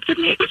legally adopted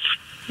me,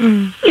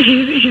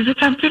 he's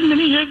attempted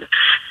many years.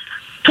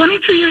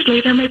 22 years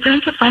later, my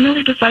parents have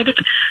finally decided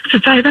to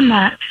tie the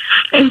knot.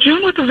 In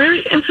June, with a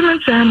very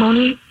intimate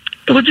ceremony,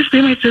 it would just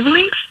be my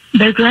siblings,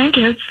 their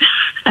grandkids,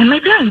 and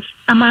my parents.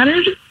 I'm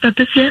honored that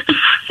this year,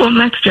 well,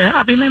 next year,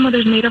 I'll be my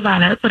mother's maid of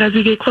honor. But as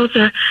we get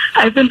closer,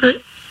 I've been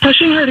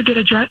pushing her to get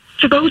a dress,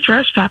 to go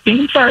dress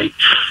shopping. Sorry.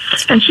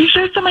 And she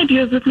shared some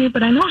ideas with me,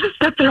 but I noticed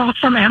that they're all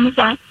from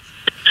Amazon.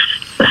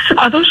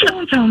 Although she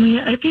won't tell me,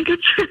 I think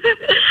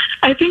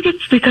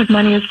it's because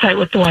money is tight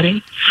with the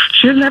wedding.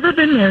 She has never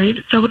been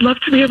married, so I would love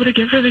to be able to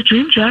give her the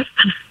dream dress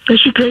that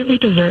she greatly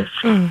deserves.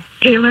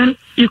 Kaylin,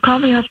 you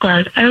caught me off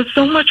guard. I have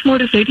so much more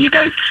to say to you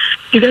guys.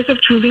 You guys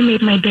have truly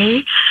made my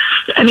day.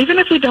 And even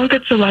if we don't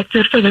get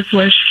selected for this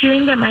wish,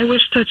 hearing that my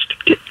wish touched,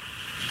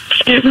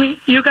 excuse me,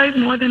 you guys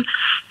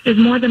is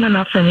more than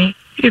enough for me.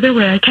 Either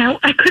way,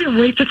 I couldn't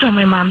wait to tell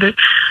my mom that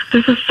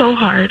this is so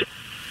hard.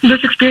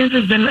 This experience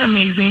has been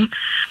amazing.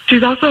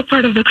 She's also a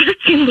part of the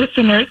 13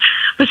 listeners,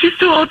 but she's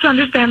too old to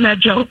understand that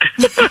joke.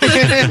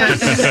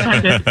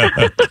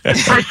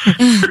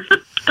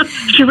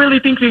 She really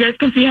thinks you guys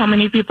can see how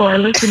many people are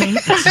listening.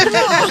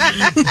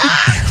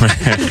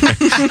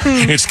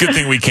 It's a good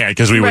thing we can't,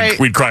 because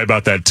we'd cry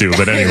about that too.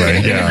 But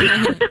anyway,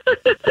 yeah.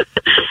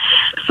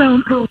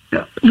 So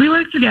we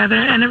work together,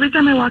 and every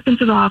time I walk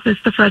into the office,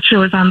 the Fred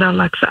Show is on the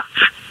Alexa.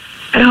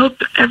 I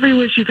hope every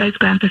wish you guys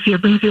grant this year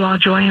brings you all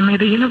joy, and may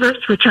the universe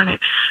return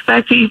it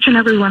back to each and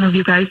every one of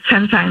you guys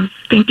 10 times.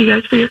 Thank you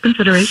guys for your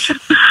consideration.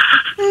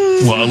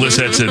 Well,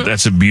 Alyssa,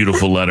 that's a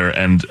beautiful letter,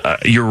 and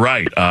you're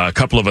right. A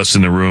couple of us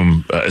in the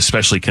room,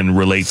 especially, can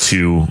relate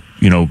to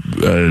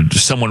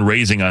someone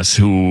raising us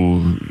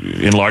who,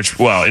 in large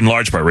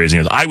part,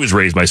 raising us. I was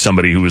raised by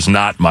somebody who was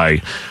not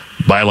my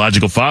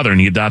biological father, and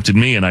he adopted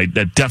me, and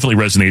that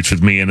definitely resonates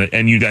with me.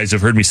 And you guys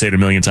have heard me say it a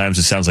million times.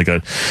 It sounds like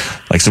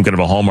some kind of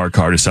a Hallmark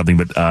card or something.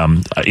 But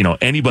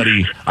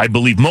anybody, I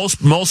believe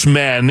most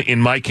men,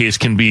 in my case,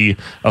 can be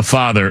a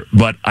father,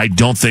 but I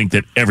don't think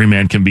that every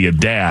man can be a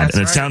dad. That's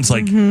and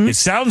it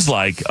sounds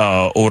like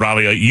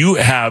Auralia,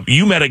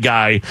 you met a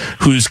guy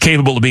who's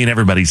capable of being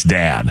everybody's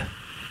dad.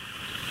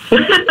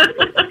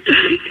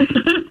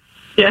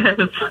 Yes,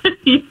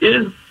 he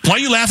is. Why are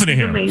you laughing at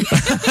him?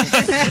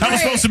 That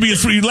was supposed to be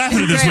you laughing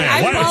at this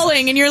man. I'm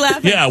bawling and you're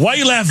laughing. Yeah, why are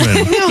you laughing?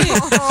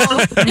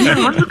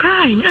 I'm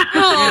crying.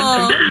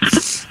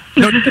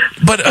 No,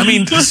 but I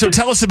mean, so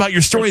tell us about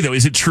your story, though.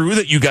 Is it true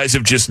that you guys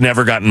have just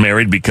never gotten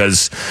married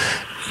because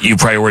you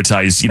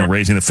prioritize,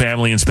 raising the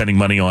family and spending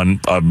money on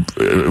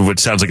what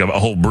sounds like a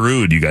whole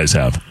brood you guys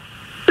have?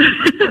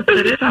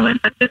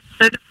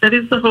 That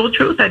is the whole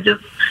truth.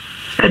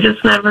 I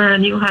just never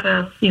knew how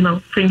to,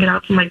 bring it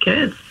out to my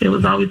kids. It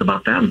was always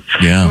about them.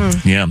 Yeah.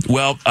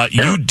 Well,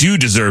 you do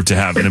deserve to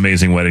have an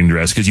amazing wedding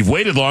dress because you've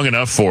waited long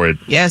enough for it.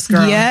 Yes,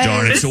 girl. Yes.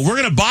 Darn it. So we're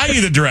going to buy you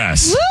the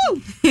dress.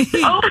 Woo!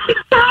 Oh, my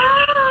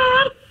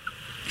God.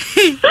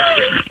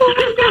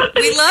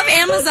 We love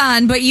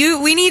Amazon, but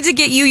we need to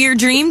get you your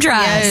dream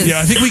dress. Yes. Yeah,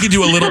 I think we could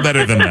do a little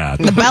better than that.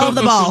 The belle of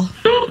the ball.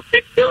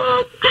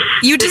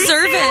 You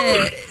deserve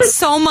it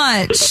so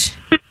much.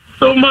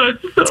 So much.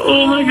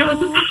 Oh my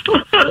God.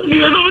 I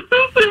don't know what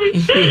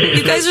to say.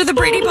 You guys are the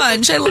Brady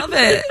Bunch. I love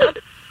it.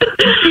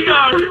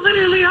 We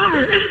literally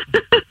are.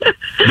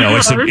 No,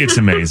 it's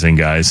amazing,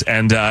 guys,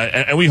 and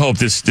we hope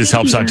this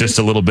helps out just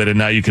a little bit, and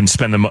now you can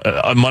spend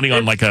the money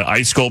on like an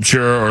ice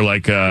sculpture or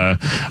like I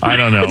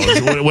don't know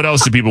what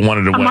else do people want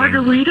at a wedding?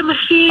 Margarita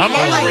machine. A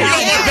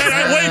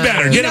margarita, way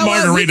better. Get a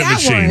margarita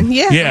machine. One.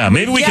 Yeah,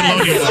 maybe we can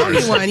loan you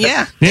ours. One.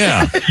 Yeah.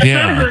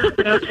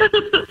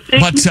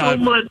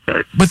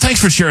 But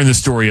thanks for sharing the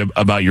story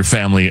about your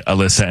family,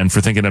 Alyssa, and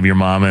for thinking of your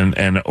mom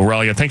and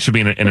Aurelia. Thanks for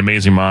being an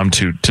amazing mom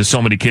to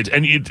so many kids,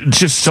 and it's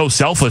just so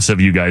selfless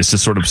of you guys to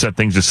sort of set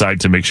things aside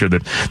to make sure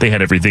that they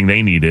had everything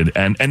they needed,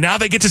 and now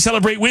they get to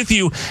celebrate with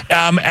you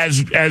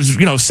as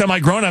you know, semi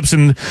grown-ups,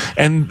 and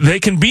they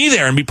can be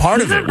there and be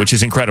part of it, which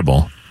is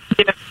incredible.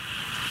 Yeah.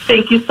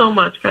 Thank you so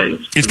much, guys.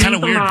 It's kind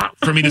of weird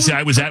for me to say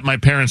I was at my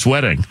parents'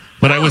 wedding,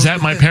 but I was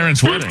at my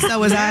parents' wedding. So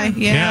was I.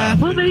 Yeah.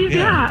 Well, there you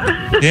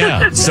go.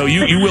 Yeah. So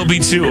you will be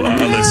too,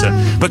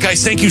 Alyssa. But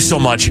guys, thank you so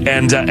much,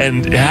 and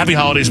happy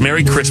holidays,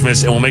 Merry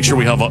Christmas, and we'll make sure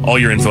we have all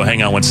your info.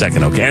 Hang on one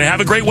second, okay? And have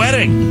a great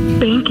wedding.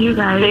 Thank you,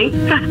 guys.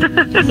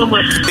 So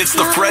much. It's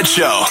the Fred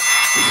Show.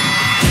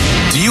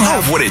 Do you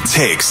have what it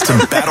takes to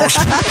battle?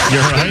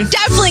 You're right.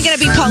 Definitely going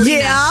to be Paulina.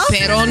 Yeah.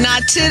 Pero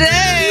not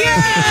today.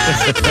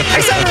 I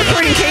started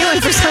recording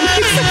Kaylin for some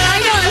reason. I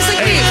know. I was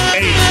like,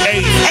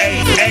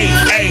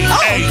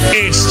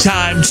 Hey, it's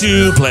time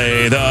to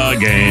play the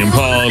game,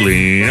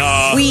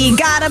 Paulina. We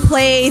gotta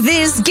play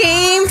this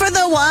game for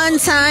the one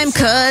time,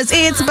 cause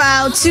it's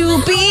about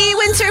to be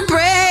winter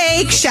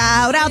break.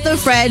 Shout out the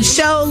Fred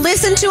Show.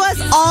 Listen to us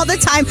all the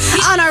time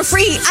on our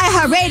free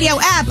iHeartRadio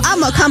app.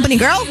 I'm a company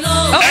girl.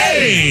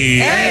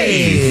 Hey,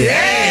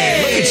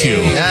 look at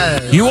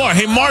you. You are.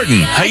 Hey,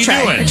 Martin, how you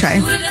doing? I try.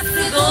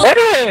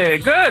 Hey,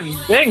 good.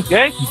 Thanks,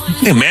 guys.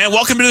 Hey, man,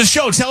 welcome to the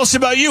show. Tell us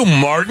about you,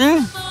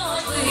 Martin.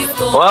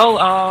 Well,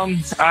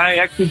 I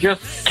actually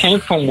just came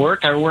from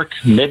work. I work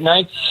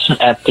midnights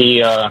at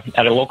a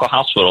local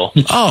hospital.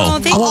 Oh,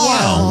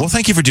 wow. Well,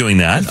 thank you for doing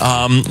that.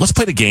 Let's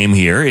play the game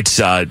here. It's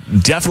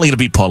definitely going to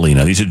be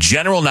Paulina. These are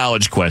general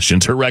knowledge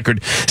questions. Her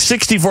record,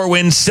 64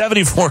 wins,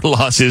 74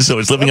 losses, so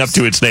it's living up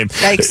to its name.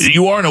 Yikes.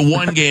 You are on a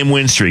one-game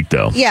win streak,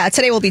 though. Yeah,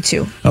 today will be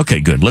 2. Okay,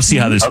 good. Let's see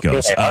how this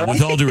goes.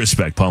 With all due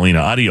respect, Paulina,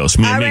 adios,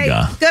 mi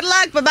amiga. Right. Good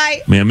luck.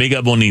 Bye-bye. Mi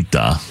amiga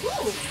bonita.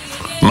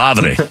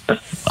 Madre.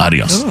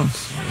 Adios.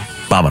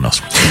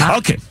 Vámonos.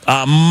 Okay,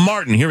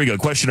 Martin, here we go.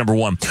 Question number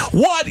 1.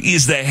 What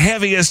is the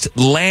heaviest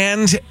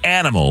land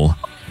animal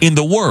in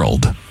the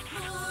world?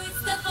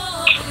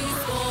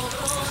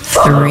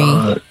 3.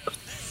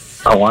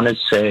 I want to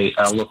say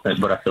elephant,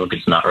 but I feel like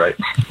it's not right.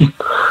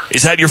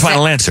 Is that your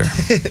final answer?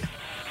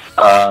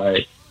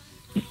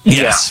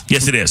 Yes.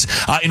 Yes, it is.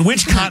 In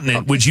which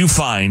continent would you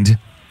find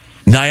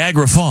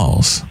Niagara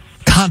Falls?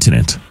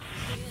 Continent.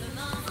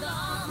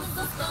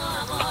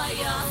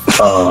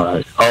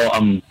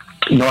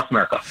 North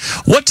America.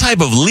 What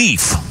type of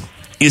leaf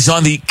is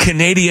on the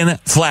Canadian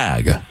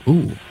flag?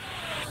 Ooh.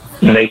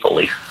 Maple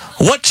leaf.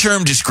 What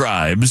term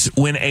describes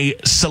when a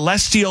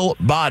celestial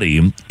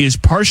body is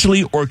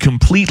partially or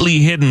completely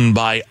hidden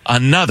by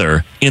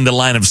another in the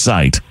line of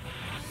sight?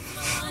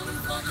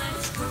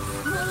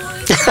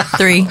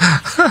 3.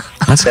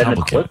 That's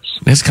complicated.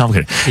 It's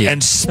complicated. Yeah.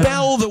 And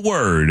spell the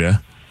word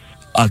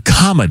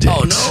accommodate.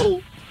 Oh,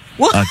 no.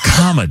 What?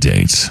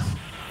 Accommodate.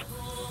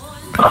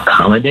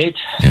 Accommodate?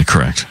 Yeah,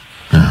 correct.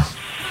 Yeah.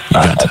 You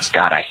got this.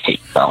 God, I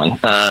hate spelling.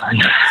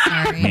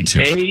 Me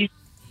too.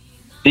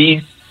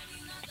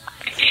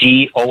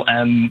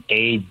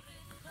 ACOMADATE.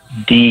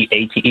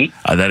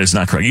 That is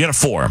not correct. You got a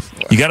 4.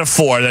 You got a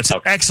 4. That's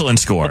an excellent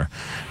score.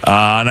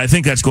 And I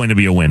think that's going to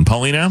be a win.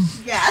 Paulina?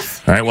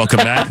 Yes. All right, welcome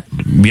back.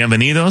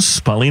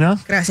 Bienvenidos, Paulina.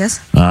 Gracias.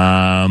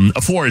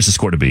 A 4 is the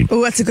score to beat.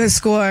 Oh, that's a good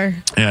score.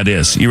 Yeah, it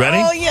is. You ready?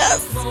 Oh,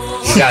 yes.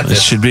 Got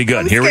This should be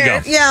good. Here we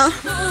go. Yeah.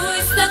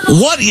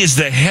 What is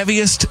the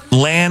heaviest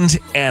land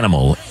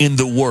animal in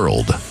the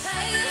world?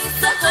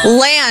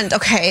 Land.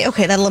 Okay,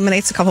 that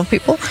eliminates a couple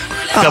people. A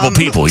couple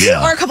people,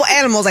 yeah. Or a couple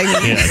animals, I mean.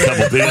 Yeah, a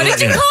couple people. What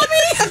did you call me?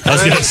 I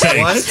was going to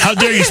say, What? how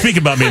dare you speak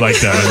about me like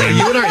that? I mean,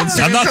 You and our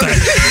Instagram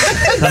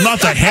I'm not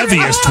the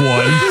heaviest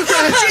one.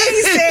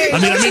 I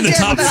mean, I'm in the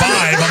top 5.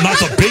 I'm not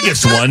the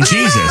biggest one.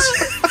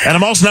 Jesus. And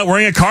I'm also not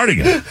wearing a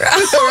cardigan. All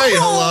right,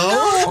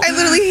 hello. I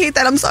literally hate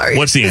that. I'm sorry.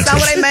 What's the answer?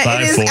 That's not what I meant.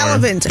 5, It is 4.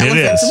 elephant. It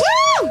is.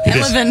 Woo! It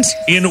is. Elephant.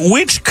 In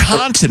which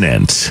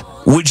continent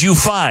would you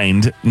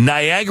find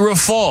Niagara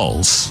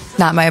Falls?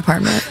 Not my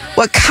apartment.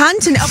 What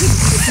continent? Oh,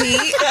 see?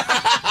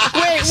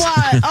 Wait,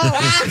 what? Oh.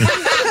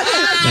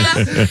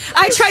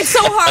 I tried so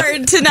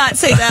hard to not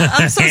say that.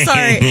 I'm so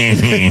sorry.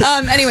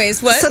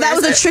 Anyways, what? So that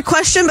was a trick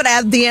question, but I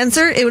had the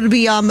answer. It would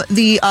be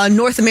the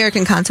North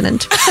American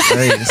continent.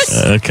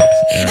 Nice. Okay.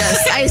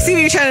 Yes, I see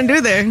what you're trying to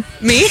do there.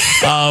 Me?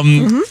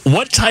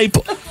 What type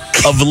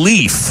of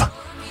leaf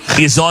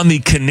is on the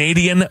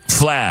Canadian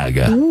flag?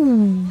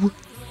 Ooh.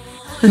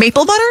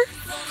 Maple butter?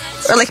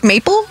 Or like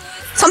maple?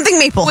 Something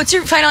maple. What's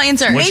your final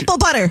answer? Maple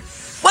butter.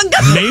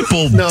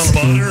 Maple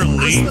butter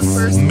leaf.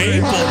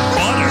 Maple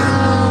butter.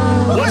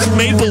 What's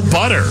maple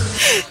butter?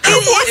 It's a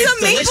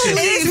maple. It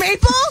is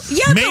maple?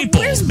 Yeah,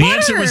 Maple. Where's The butter?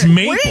 answer was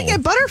maple. Where do you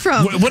get butter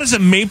from? What is a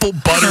maple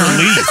butter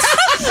leaf?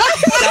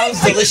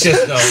 Sounds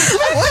delicious, though.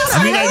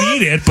 I mean, I'd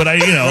eat it, but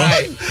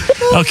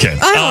Okay.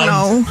 I don't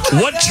know.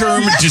 What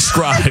term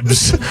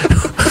describes...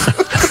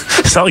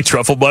 It's not like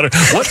truffle butter.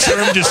 What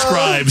term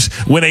describes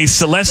when a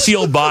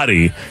celestial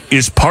body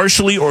is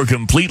partially or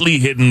completely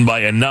hidden by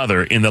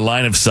another in the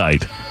line of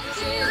sight?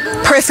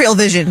 Peripheral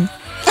vision.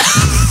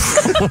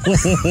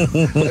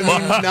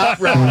 Not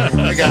wrong,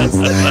 I gotta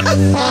say.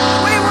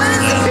 Wait, what is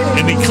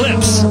it? An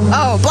eclipse.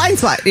 Oh, blind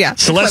spot. Yeah.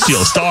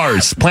 Celestial,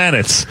 stars,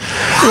 planets.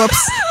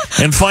 Whoops.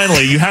 And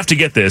finally, you have to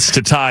get this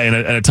to tie, and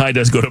a tie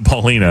does go to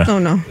Paulina. Oh,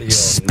 no.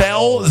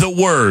 Spell the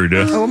word.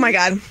 Oh, my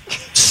God.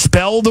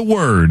 Spell the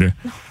word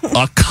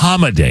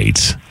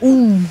accommodate.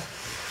 Ooh.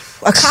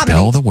 Accommodate.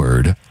 Spell the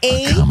word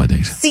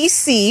accommodate.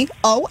 ACCOMADATE?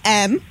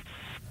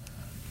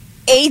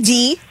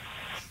 ACCOMMODATE.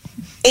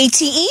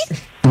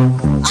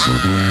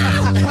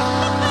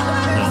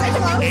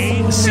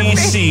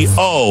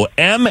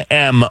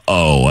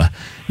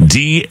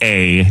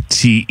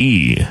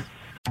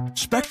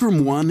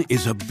 Spectrum One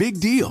is a big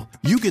deal.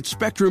 You get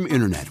Spectrum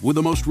Internet with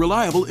the most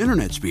reliable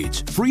internet speeds,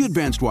 free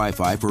advanced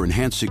Wi-Fi for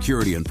enhanced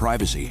security and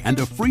privacy, and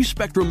a free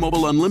Spectrum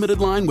Mobile Unlimited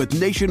line with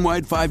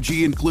nationwide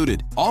 5G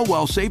included, all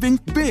while saving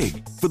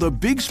big. For the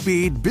big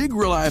speed, big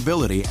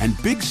reliability, and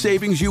big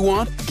savings you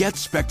want, get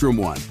Spectrum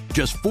One.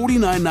 Just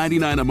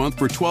 $49.99 a month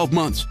for 12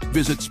 months.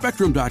 Visit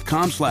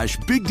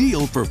spectrum.com/big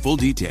deal for full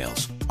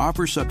details.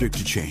 Offer subject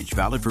to change.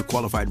 Valid for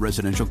qualified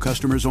residential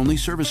customers only.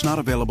 Service not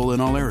available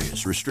in all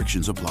areas.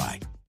 Restrictions apply.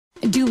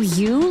 Do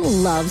you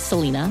love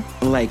Selena?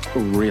 Like,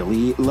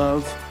 really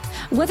love?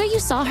 Whether you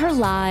saw her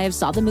live,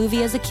 saw the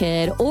movie as a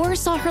kid, or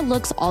saw her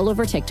looks all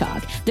over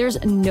TikTok, there's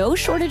no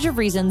shortage of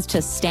reasons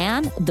to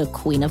stan the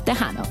Queen of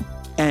Tejano.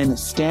 And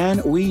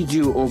Stan, we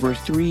do over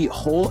 3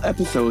 whole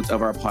episodes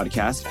of our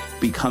podcast,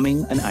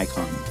 Becoming an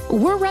Icon.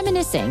 We're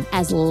reminiscing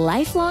as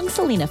lifelong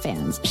Selena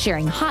fans,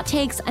 sharing hot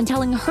takes and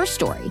telling her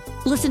story.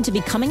 Listen to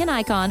Becoming an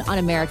Icon on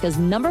America's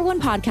 #1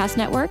 podcast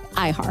network,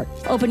 iHeart.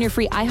 Open your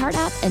free iHeart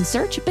app and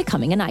search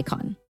Becoming an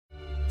Icon.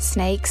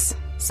 Snakes,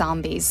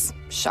 zombies,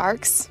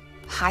 sharks,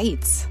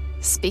 heights.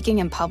 Speaking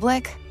in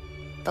public,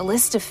 the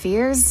list of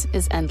fears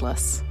is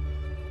endless.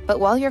 But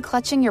while you're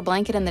clutching your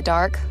blanket in the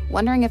dark,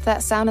 wondering if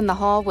that sound in the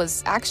hall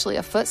was actually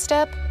a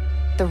footstep,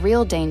 the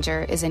real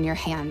danger is in your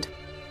hand,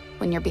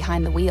 when you're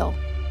behind the wheel.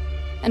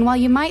 And while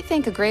you might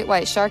think a great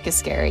white shark is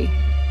scary,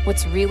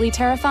 what's really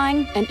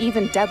terrifying and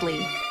even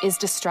deadly is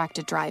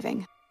distracted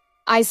driving.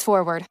 Eyes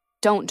forward,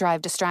 don't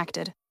drive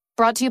distracted.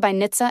 Brought to you by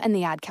NHTSA and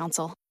the Ad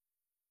Council.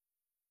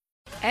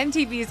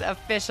 MTV's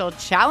official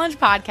Challenge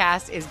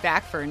podcast is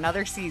back for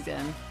another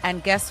season.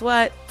 And guess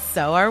what?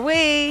 So are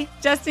we.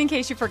 Just in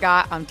case you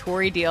forgot, I'm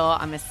Tori Deal.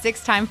 I'm a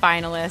 6-time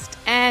finalist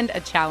and a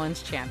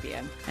challenge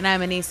champion. And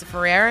I'm Anissa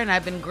Ferreira, and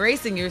I've been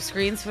gracing your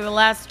screens for the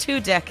last 2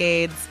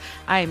 decades.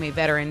 I am a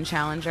veteran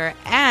challenger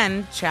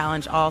and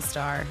challenge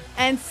all-star.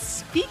 And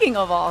speaking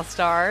of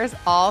all-stars,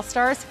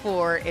 All-Stars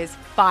 4 is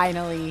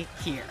finally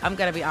here. I'm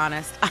going to be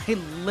honest. I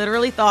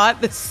literally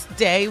thought this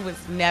day was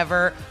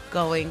never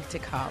going to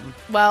come.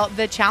 Well,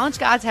 the challenge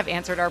gods have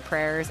answered our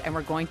prayers, and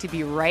we're going to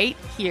be right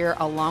here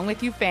along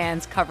with you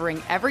fans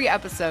covering every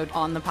episode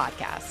on the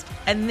podcast.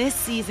 And this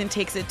season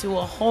takes it to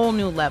a whole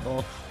new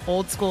level.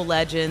 Old school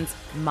legends,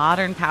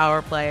 modern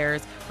power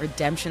players,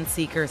 redemption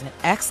seekers, and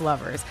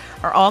ex-lovers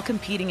are all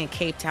competing in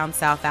Cape Town,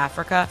 South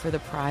Africa for the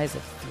prize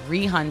of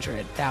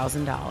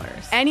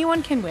 $300,000.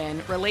 Anyone can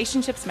win,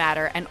 relationships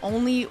matter, and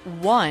only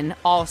one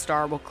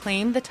All-Star will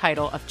claim the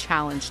title of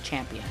Challenge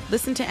Champion.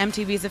 Listen to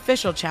MTV's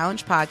official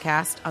Challenge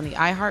podcast on the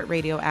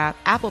iHeartRadio app,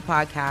 Apple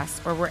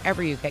Podcasts, or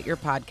wherever you get your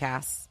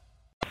podcasts.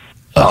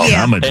 Oh,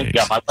 yeah.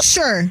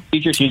 Sure.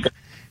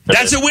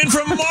 That's a win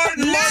from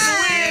Martin.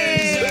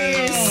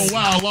 Oh,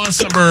 wow.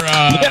 Loss number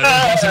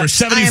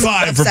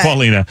 75 for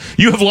Paulina.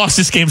 You have lost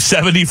this game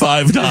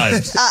 75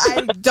 times.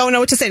 I don't know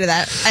what to say to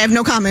that. I have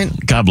no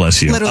comment. God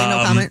bless you. Literally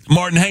no comment.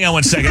 Martin, hang on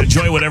one second.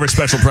 Enjoy whatever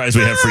special prize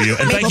we have for you.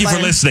 And thank you for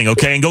listening,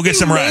 okay? And go get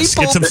some rest.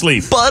 Get some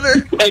sleep.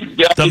 Butter.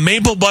 The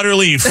maple butter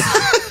leaf.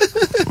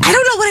 I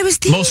don't know what I was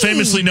thinking. Most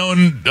famously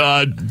known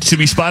to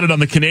be spotted on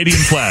the Canadian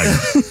flag.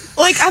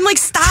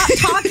 Stop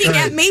talking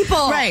at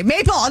maple. Right,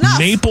 maple, enough.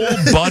 Maple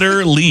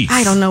butter leaf.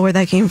 I don't know where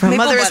that came from.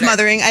 Maple Mother butter. Is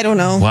mothering. I don't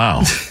know.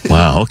 Wow.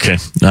 Okay.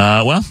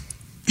 Well,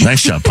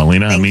 nice job,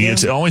 Paulina. I mean,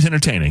 it's always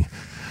entertaining.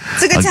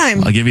 It's a good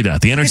time. I'll give you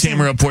that. The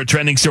Entertainment Report,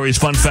 trending stories,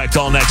 fun fact,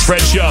 all next.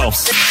 Fred Show.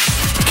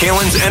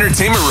 Kaylin's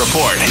Entertainment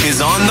Report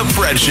is on The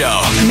Fred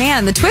Show.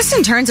 Man, the twists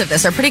and turns of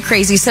this are pretty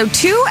crazy. So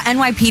 2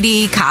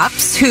 NYPD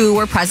cops who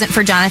were present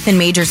for Jonathan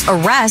Major's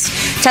arrest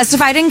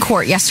testified in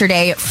court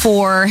yesterday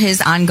for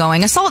his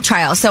ongoing assault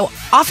trial. So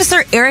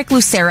Officer Eric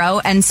Lucero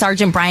and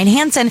Sergeant Brian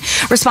Hansen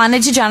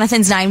responded to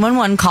Jonathan's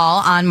 911 call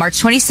on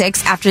March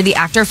 26th after the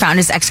actor found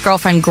his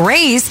ex-girlfriend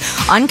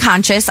Grace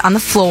unconscious on the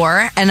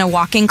floor in a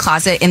walk-in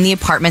closet in the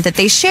apartment apartment that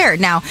they shared.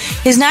 Now,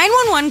 his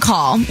 911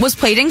 call was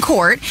played in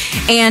court,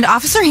 and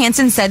Officer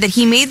Hansen said that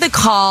he made the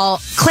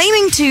call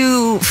claiming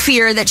to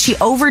fear that she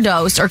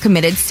overdosed or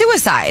committed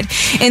suicide.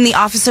 In the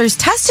officer's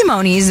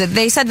testimonies,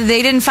 they said that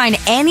they didn't find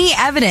any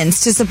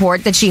evidence to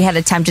support that she had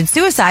attempted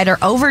suicide or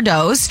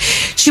overdosed.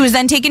 She was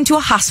then taken to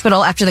a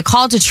hospital after the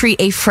call to treat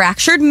a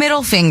fractured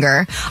middle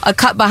finger, a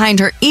cut behind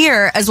her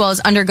ear, as well as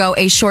undergo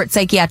a short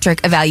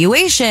psychiatric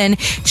evaluation.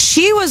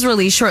 She was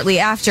released shortly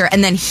after,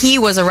 and then he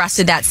was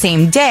arrested that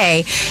same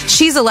day.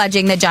 She's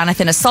alleging that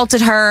Jonathan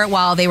assaulted her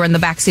while they were in the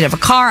backseat of a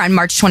car on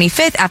March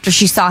 25th after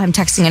she saw him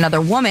texting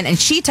another woman, and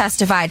she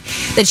testified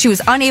that she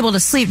was unable to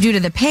sleep due to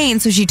the pain,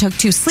 so she took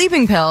 2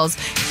 sleeping pills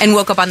and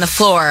woke up on the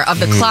floor of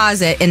the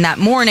closet. In that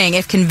morning,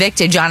 if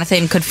convicted,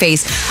 Jonathan could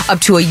face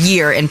up to a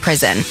year in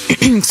prison.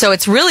 So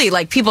it's really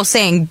like people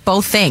saying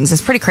both things.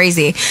 It's pretty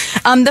crazy.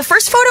 The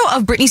first photo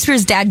of Britney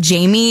Spears' dad,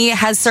 Jamie,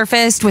 has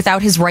surfaced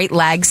without his right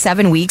leg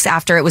 7 weeks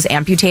after it was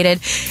amputated.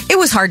 It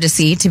was hard to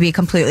see, to be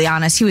completely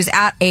honest. He was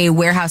at a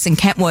warehouse in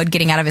Kentwood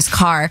getting out of his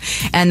car,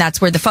 and that's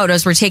where the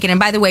photos were taken. And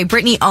by the way,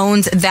 Britney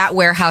owns that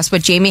warehouse,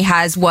 but Jamie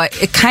has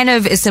what it kind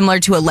of is similar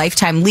to a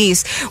lifetime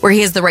lease where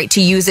he has the right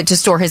to use it to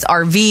store his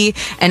RV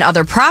and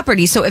other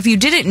property. So if you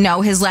didn't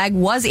know, his leg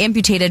was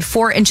amputated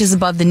 4 inches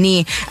above the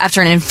knee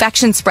after an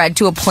infection spread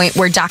to a point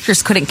where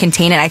doctors couldn't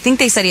contain it. I think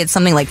they said he had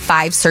something like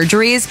 5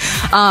 surgeries.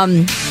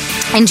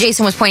 And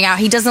Jason was pointing out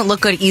he doesn't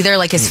look good either,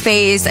 like his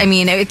face. I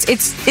mean,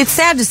 it's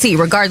sad to see,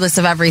 regardless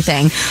of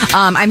everything.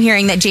 I'm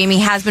hearing that Jamie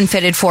has been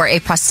fitted for a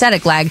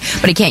prosthetic leg,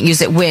 but he can't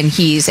use it when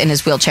he's in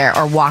his wheelchair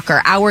or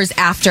walker. Hours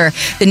after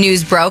the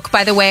news broke,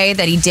 by the way,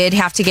 that he did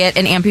have to get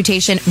an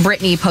amputation,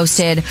 Britney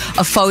posted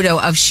a photo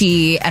of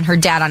she and her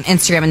dad on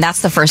Instagram, and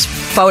that's the first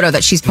photo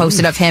that she's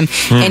posted of him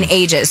in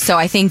ages. So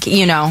I think,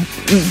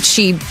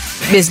 she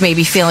is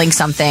maybe feeling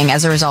something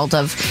as a result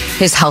of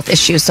his health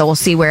issues. So we'll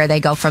see where they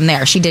go from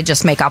there. She did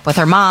just make up with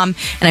her mom,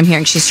 and I'm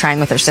hearing she's trying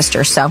with her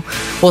sister. So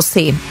we'll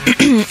see.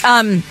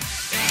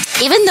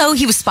 Even though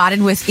he was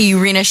spotted with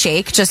Irina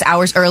Shayk just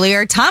hours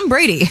earlier, Tom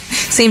Brady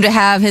seemed to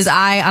have his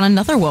eye on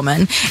another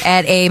woman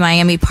at a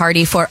Miami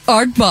party for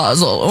Art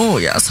Basel. Oh,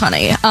 yes,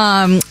 honey.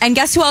 And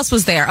guess who else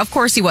was there? Of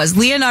course he was.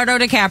 Leonardo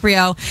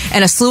DiCaprio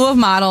and a slew of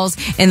models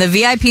in the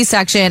VIP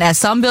section at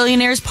some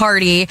billionaire's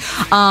party.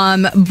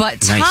 But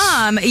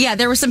Tom,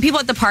 there were some people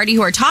at the party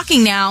who are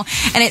talking now,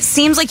 and it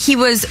seems like he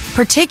was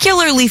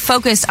particularly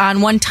focused on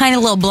one tiny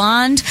little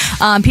blonde.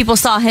 People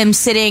saw him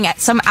sitting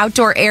at some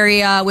outdoor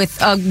area with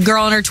a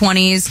girl in her 20s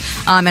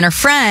and her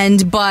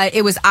friend, but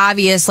it was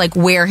obvious like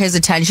where his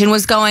attention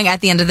was going. At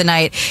the end of the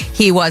night,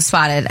 he was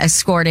spotted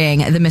escorting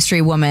the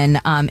mystery woman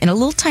in a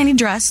little tiny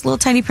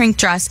pink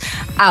dress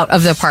out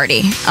of the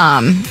party.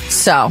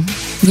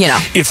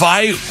 If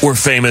I were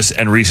famous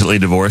and recently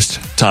divorced,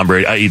 Tom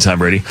Brady,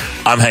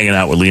 I'm hanging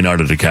out with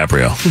Leonardo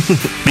DiCaprio.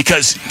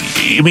 Because,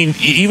 I mean,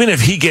 even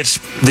if he gets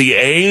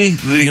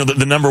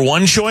the number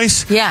 1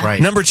 choice,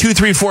 number 2,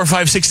 3, 4,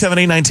 5, 6, 7,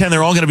 8, 9, 10,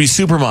 they're all going to be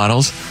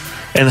supermodels.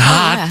 And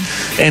hot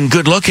and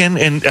good looking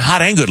and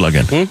hot and good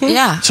looking. Mm-hmm.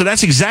 Yeah. So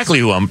that's exactly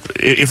who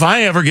if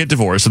I ever get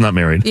divorced, I'm not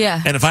married.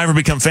 Yeah. And if I ever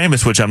become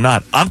famous, which I'm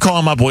not, I'm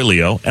calling my boy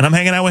Leo and I'm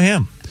hanging out with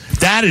him.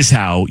 That is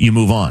how you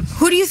move on.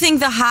 Who do you think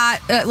the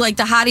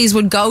hotties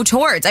would go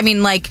towards? I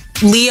mean, like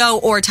Leo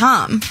or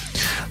Tom?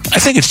 I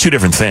think it's 2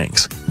 different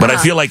things. But I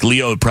feel like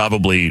Leo would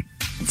probably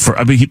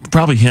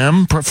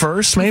him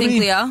first, maybe? You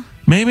think Leo?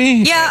 Maybe?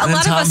 Yeah, a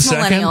lot of us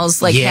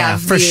millennials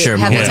have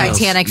the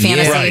Titanic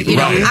fantasy.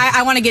 Right.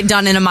 I want to get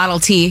done in a Model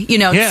T,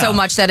 so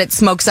much that it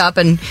smokes up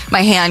and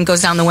my hand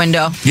goes down the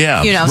window.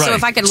 Yeah. So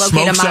if I could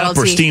locate Smokes a Model up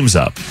or T. steams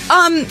up?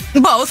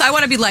 Both. I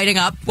want to be lighting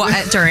up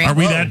during.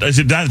 Is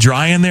it that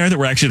dry in there that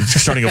we're actually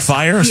starting a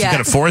fire? Yeah. So you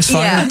got a forest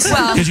fire? Yeah.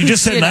 Well, because you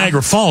just said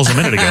Niagara Falls a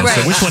minute ago. Right.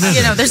 So which one is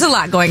it? There's a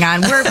lot going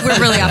on. We're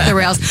really off the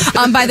rails.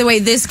 By the way,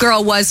 this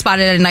girl was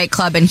spotted at a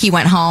nightclub and he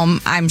went home.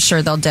 I'm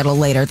sure they'll diddle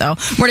later, though.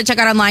 More to check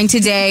out online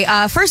today.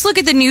 First look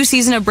at the new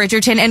season of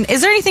Bridgerton. And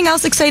is there anything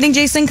else exciting,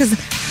 Jason?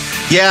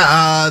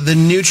 The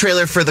new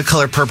trailer for The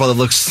Color Purple that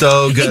looks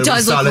so good. It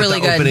does look really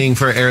good. Opening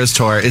for Eras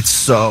Tour. It's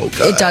so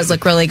good. It does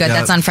look really good. Yep.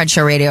 That's on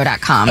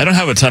FredShowRadio.com. I don't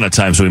have a ton of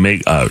time, so we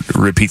may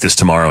repeat this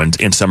tomorrow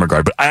in some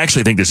regard, but I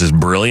actually think this is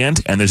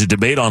brilliant, and there's a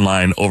debate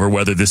online over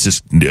whether this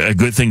is a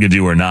good thing to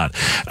do or not.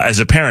 As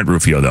a parent,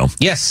 Rufio, though.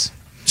 Yes.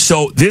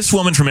 So this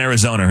woman from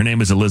Arizona, her name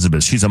is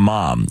Elizabeth. She's a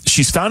mom.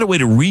 She's found a way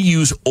to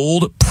reuse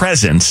old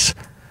presents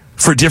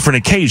for different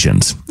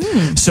occasions.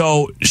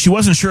 So she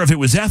wasn't sure if it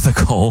was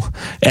ethical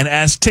and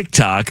asked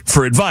TikTok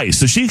for advice.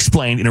 So she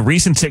explained in a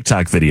recent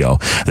TikTok video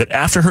that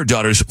after her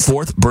daughter's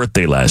 4th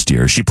birthday last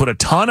year, she put a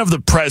ton of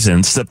the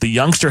presents that the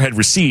youngster had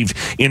received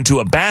into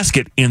a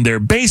basket in their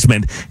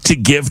basement to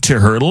give to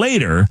her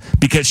later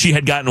because she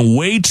had gotten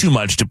way too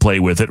much to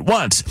play with at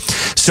once.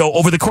 So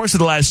over the course of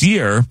the last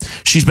year,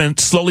 she's been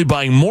slowly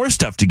buying more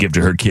stuff to give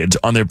to her kids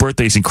on their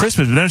birthdays and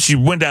Christmas. And then she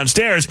went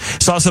downstairs,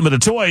 saw some of the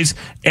toys,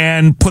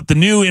 and put the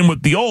new in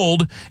with the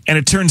old, and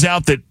it turns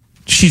out that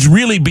she's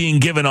really being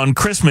given on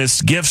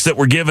Christmas gifts that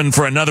were given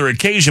for another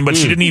occasion, but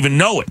she didn't even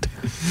know it.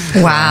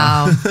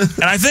 Wow.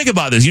 And I think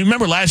about this. You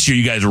remember last year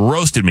you guys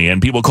roasted me,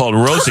 and people called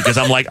roasted because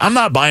I'm like, I'm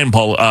not buying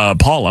Paul.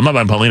 I'm not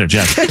buying Paulina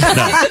Jen.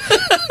 No.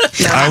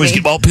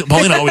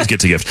 Paulina always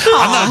gets a gift.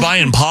 I'm not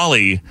buying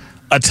Polly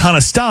a ton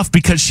of stuff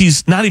because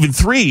she's not even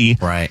 3.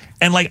 Right.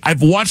 And like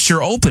I've watched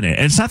her open it,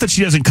 and it's not that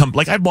she doesn't come.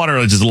 Like I bought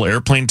her just a little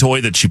airplane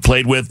toy that she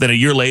played with. Then a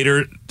year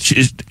later,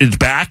 it's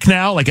back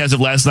now. Like as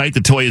of last night,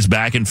 the toy is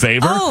back in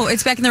favor. Oh,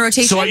 it's back in the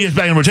rotation. So it's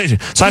back in rotation.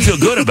 So I feel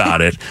good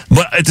about it.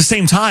 But at the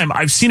same time,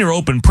 I've seen her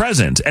open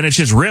presents, and it's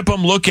just rip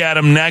them, look at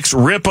them next,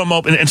 rip them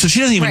open, and so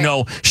she doesn't even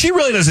know. She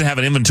really doesn't have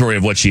an inventory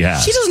of what she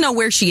has. She doesn't know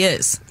where she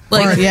is.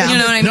 Like, you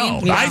know what I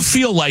mean? No, I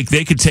feel like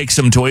they could take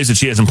some toys that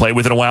she hasn't played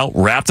with in a while,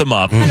 wrap them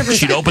up, 100%.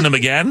 She'd open them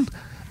again,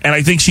 and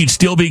I think she'd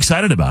still be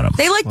excited about them.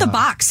 They like the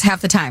box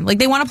half the time. Like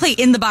they want to play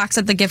in the box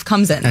that the gift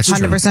comes in. That's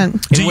true.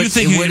 100%. Do you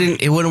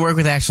think it wouldn't work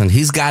with Ashland?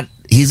 He's got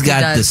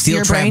the steel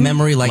Your trap brain?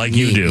 memory like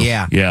you me. do.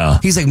 Yeah.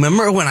 He's like,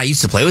 remember when I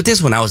used to play with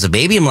this when I was a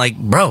baby? I'm like,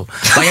 bro.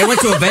 Like I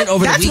went to an event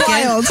over the weekend,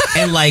 wild.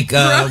 and like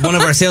one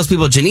of our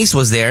salespeople, Janice,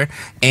 was there,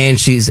 and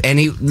she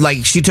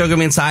took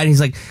him inside, and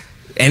he's like.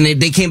 And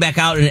they came back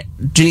out, and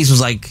Janice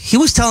was like, he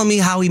was telling me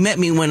how he met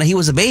me when he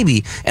was a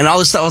baby, and all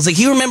this stuff. I was like,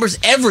 he remembers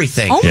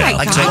everything. Oh my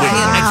like, God. So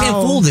I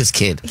can't fool this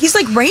kid. He's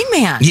like Rain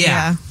Man.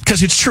 Yeah.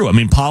 Because it's true. I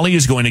mean, Polly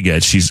is going to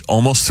get, she's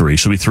almost 3.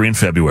 She'll be 3 in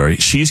February.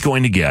 She's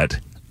going to get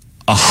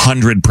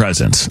 100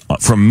 presents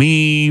from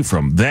me,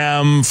 from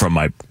them, from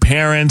my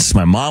parents.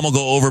 My mom will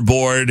go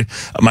overboard.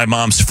 My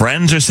mom's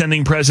friends are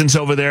sending presents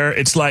over there.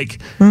 It's like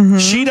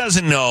she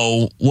doesn't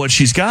know what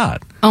she's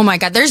got. Oh my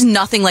God, there's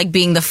nothing like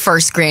being the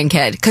first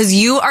grandkid because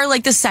you are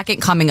like the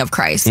second coming of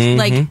Christ.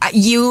 Like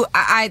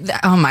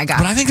oh my God.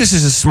 But I think this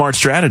is a smart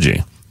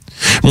strategy.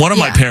 One of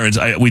my parents,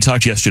 we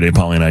talked yesterday,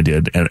 Polly and I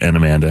did, and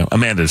Amanda.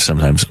 Amanda,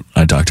 sometimes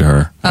I talk to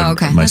her. Oh,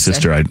 okay. My That's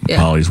sister, good.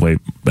 Polly's way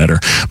better.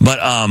 But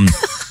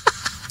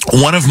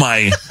one of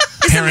my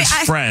parents'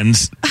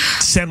 friends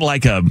sent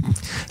like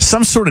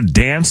some sort of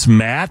dance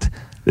mat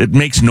that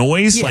makes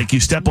noise. Like you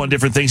step on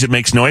different things, it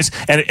makes noise.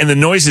 And the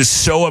noise is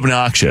so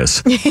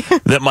obnoxious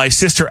that my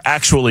sister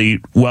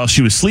actually, while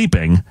she was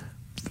sleeping,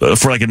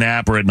 for like a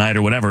nap or at night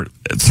or whatever,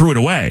 threw it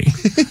away.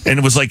 And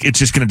it was like, it's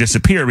just going to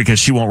disappear because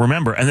she won't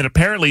remember. And then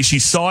apparently she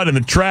saw it in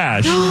the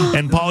trash.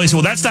 And Polly said,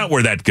 well, that's not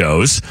where that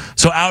goes.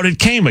 So out it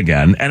came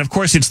again. And of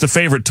course, it's the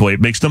favorite toy. It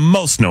makes the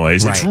most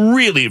noise. Right. It's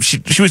really,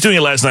 she was doing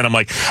it last night. I'm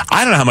like,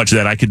 I don't know how much of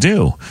that I could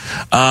do.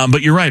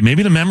 But you're right.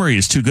 Maybe the memory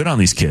is too good on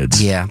these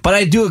kids. Yeah. But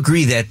I do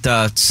agree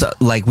that,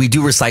 like, we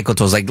do recycle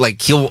toys.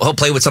 Like he'll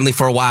play with something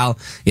for a while,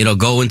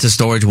 go into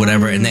storage,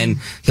 whatever. And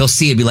then he'll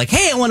see it, be like,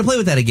 hey, I want to play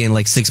with that again.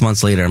 Like 6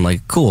 months later, I'm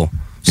like, cool.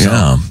 So.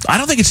 Yeah, I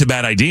don't think it's a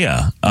bad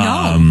idea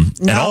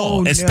at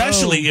all,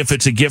 especially if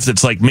it's a gift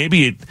that's like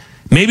maybe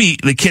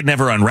the kid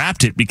never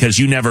unwrapped it because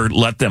you never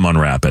let them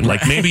unwrap it.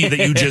 Like maybe that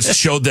you just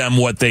showed them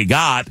what they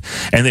got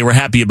and they were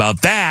happy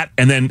about that.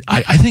 And then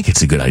I think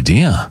it's a good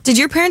idea. Did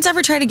your parents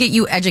ever try to get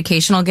you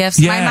educational gifts?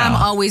 Yeah. My mom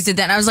always did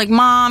that. And I was like,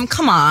 Mom,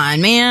 come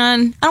on,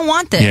 man. I don't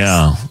want this.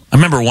 Yeah. I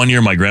remember one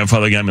year my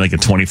grandfather got me like a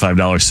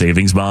 $25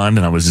 savings bond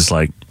and I was just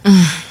like,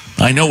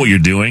 I know what you're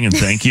doing and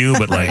thank you,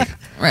 but like,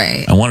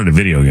 right. I wanted a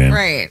video game.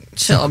 Right.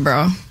 Chill,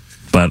 bro.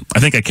 But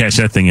I think I cashed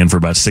that thing in for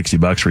about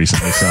 $60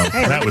 recently, so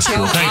that was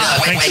cool.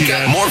 Thanks you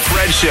guys. More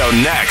Fred Show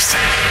next.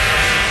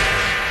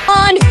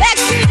 On back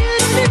to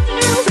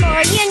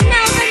more you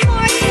know,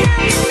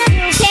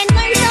 you can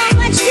learn so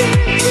much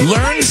too.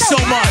 Learn so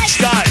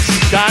much,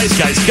 guys.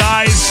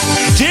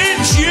 Did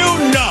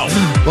you know?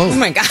 Whoa. Oh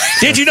my God.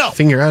 Did you know?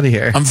 Finger out of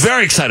here. I'm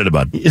very excited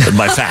about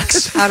my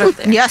facts. Out of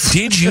there. Yes.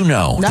 Did you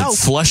know that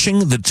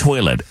flushing the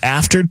toilet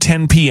after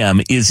 10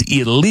 p.m. is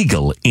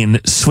illegal in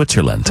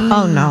Switzerland?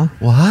 Oh, no.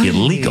 What?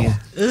 Illegal.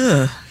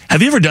 Ugh.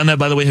 Have you ever done that,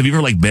 by the way? Have you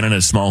ever like been in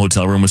a small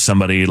hotel room with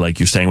somebody,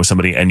 like you're staying with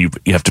somebody and you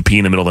have to pee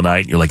in the middle of the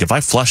night? You're like, if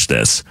I flush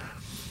this,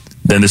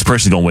 then this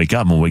person's going to wake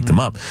up and wake them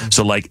up.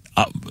 So like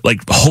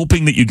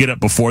hoping that you get up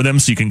before them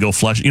so you can go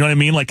flush. You know what I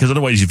mean? Like, because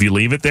otherwise if you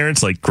leave it there,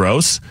 it's like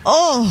gross.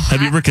 Oh.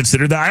 Have you ever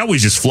considered that? I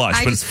always just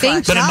flush.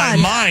 But in my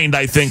mind,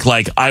 I think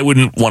like I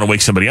wouldn't want to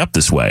wake somebody up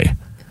this way.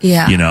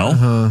 Yeah. You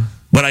know?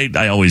 But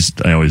I always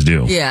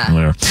do. Yeah.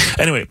 Whatever.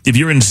 Anyway, if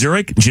you're in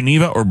Zurich,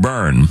 Geneva, or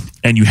Bern,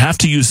 and you have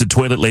to use the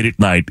toilet late at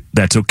night,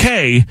 that's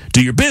okay.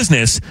 Do your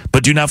business,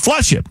 but do not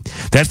flush it.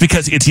 That's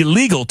because it's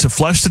illegal to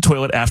flush the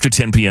toilet after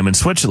 10 p.m. in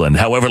Switzerland.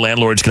 However,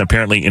 landlords can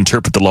apparently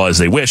interpret the law as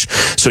they wish,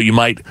 so you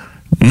might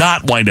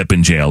not wind up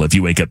in jail if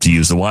you wake up to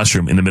use the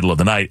washroom in the middle of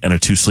the night and are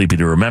too sleepy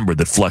to remember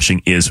that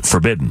flushing is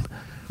forbidden.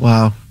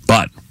 Wow.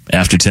 But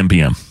after 10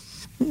 p.m.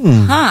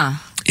 Huh.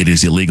 It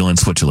is illegal in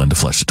Switzerland to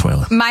flush the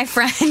toilet. My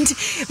friend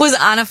was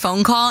on a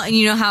phone call, and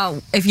you know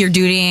how if you're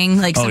dutying,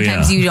 like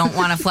sometimes you don't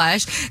want to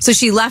flush. So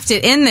she left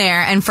it in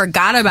there and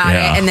forgot about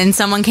it, and then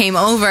someone came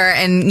over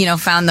and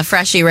found the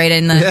freshie right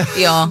in the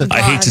deal.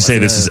 I hate to say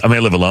this, I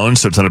live alone,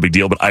 so it's not a big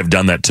deal, but I've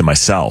done that to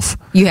myself.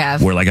 You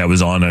have? Where like I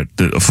was on a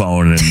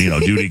phone and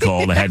duty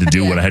called, I had to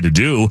do what I had to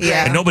do,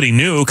 and nobody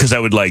knew because I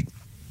would like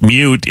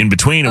mute in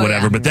between or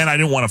whatever, but then I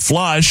didn't want to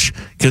flush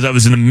because I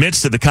was in the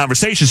midst of the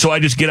conversation. So I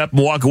just get up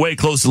and walk away,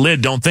 close the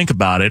lid, don't think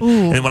about it.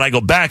 Ooh. And when I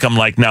go back, I'm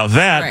like, now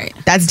that...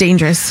 That's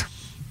dangerous.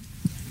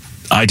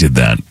 I did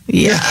that.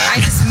 Yeah. I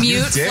just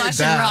mute, flush,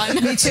 and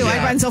run. Me too. I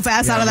run so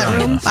fast out of that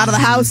room, out of the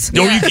house.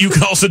 Or you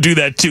can also do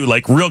that too,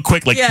 like real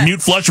quick, like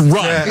mute, flush, run.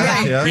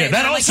 Yeah,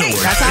 that also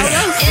works. That's how it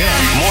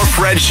goes. More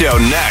Fred Show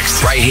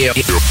next, right here.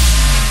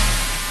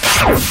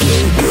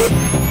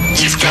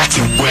 You've got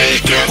to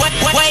wake up.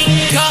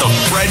 Wake up. The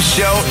Fred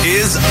Show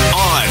is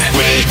on.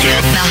 Wake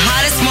up. The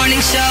hottest morning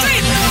show.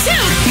 3, 2,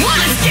 1,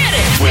 let's get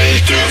it.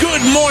 Wake up.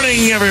 Good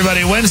morning,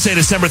 everybody. Wednesday,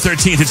 December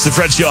 13th. It's the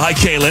Fred Show. Hi,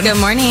 Kaylin. Good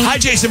morning. Hi,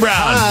 Jason Brown.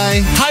 Hi.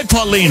 Hi,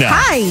 Paulina.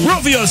 Hi.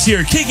 Rufio's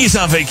here. Kiki's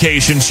on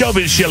vacation.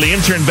 Showbiz Shilly.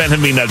 Intern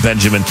Benjamin, not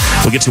Benjamin.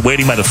 We'll get to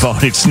waiting by the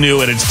phone. It's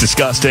new and it's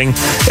disgusting.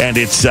 And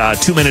it's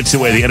 2 minutes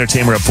away. The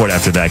entertainment report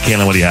after that.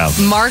 Kaylin, what do you have?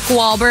 Mark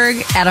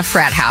Wahlberg at a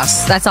frat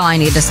house. That's all I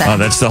need to say. Oh,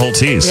 that's the whole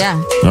tease.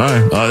 Yeah. All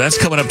right. Oh, that's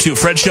coming up too.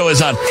 Fred Show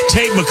is on.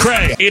 Tate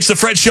McRae. It's the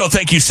Fred Show.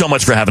 Thank you so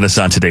much for having us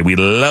on today. We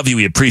love you.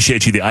 We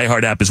appreciate you. The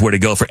iHeart app is where to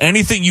go for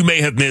anything you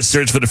may have missed.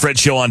 Search for the Fred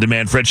Show on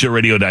demand.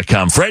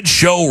 FredShowRadio.com. Fred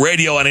Show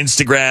Radio on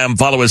Instagram.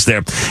 Follow us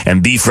there.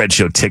 And the Fred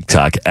Show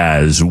TikTok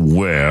as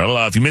well.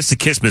 If you missed the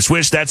Kiss Miss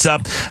Wish, that's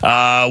up.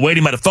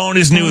 Waiting by the phone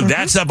is new.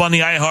 That's up on the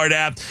iHeart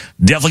app.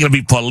 Definitely going to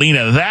be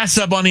Paulina. That's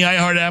up on the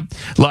iHeart app.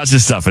 Lots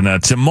of stuff.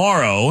 And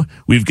tomorrow,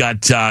 we've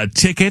got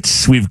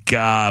tickets. We've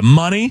got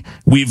money.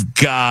 We've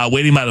got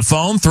waiting by the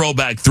phone,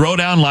 throwback,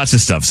 throwdown, lots of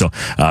stuff. So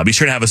be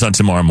sure to have us on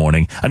tomorrow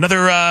morning.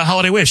 Another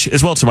holiday wish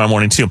as well tomorrow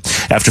morning, too,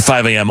 after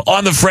 5 a.m.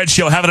 on The Fred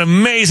Show. Have an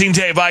amazing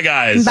day. Bye,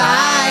 guys.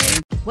 Bye.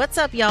 What's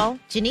up, y'all?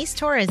 Janice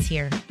Torres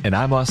here. And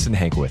I'm Austin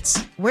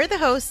Hankwitz. We're the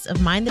hosts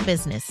of Mind the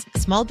Business,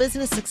 Small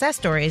Business Success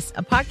Stories,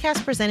 a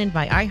podcast presented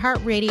by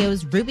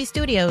iHeartRadio's Ruby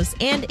Studios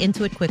and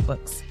Intuit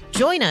QuickBooks.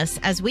 Join us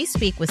as we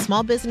speak with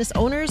small business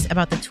owners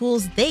about the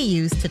tools they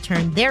use to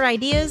turn their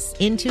ideas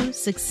into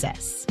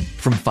success.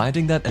 From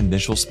finding that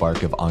initial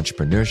spark of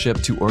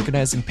entrepreneurship to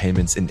organizing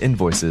payments and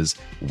invoices,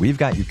 we've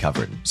got you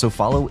covered. So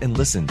follow and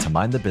listen to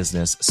Mind the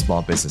Business,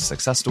 Small Business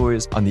Success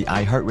Stories on the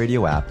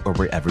iHeartRadio app or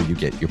wherever you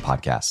get your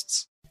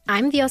podcasts.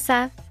 I'm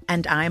Diosa.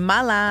 And I'm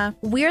Mala.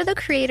 We're the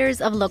creators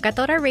of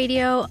Locatora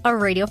Radio, a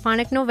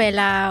radiophonic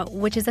novela,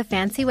 which is a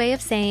fancy way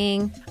of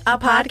saying a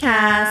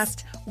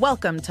podcast.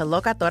 Welcome to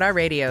Locatora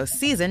Radio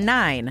Season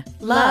 9.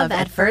 Love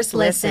at First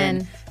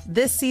Listen.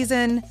 This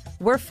season,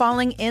 we're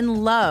falling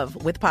in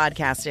love with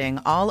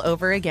podcasting all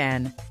over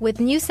again. With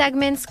new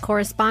segments,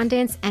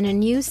 correspondence, and a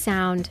new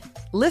sound.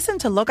 Listen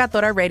to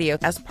Locatora Radio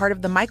as part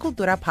of the My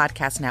Cultura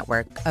Podcast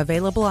Network,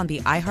 available on the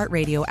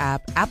iHeartRadio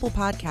app, Apple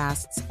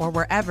Podcasts, or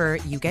wherever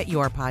you get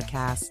your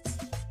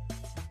podcasts.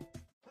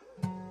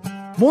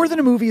 More Than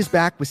a Movie is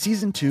back with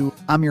Season 2.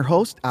 I'm your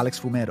host, Alex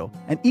Fumero,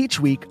 and each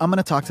week I'm going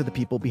to talk to the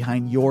people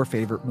behind your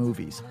favorite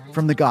movies.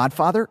 From The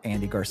Godfather,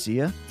 Andy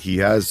Garcia. He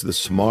has the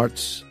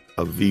smarts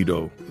of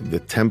Vito, the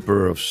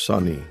temper of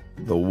Sonny,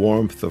 the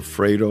warmth of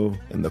Fredo,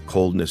 and the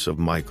coldness of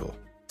Michael.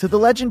 To the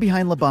legend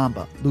behind La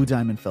Bamba, Lou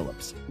Diamond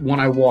Phillips. When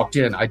I walked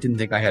in, I didn't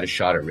think I had a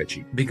shot at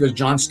Richie because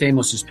John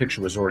Stamos'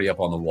 picture was already up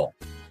on the wall.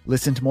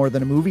 Listen to More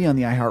Than a Movie on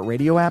the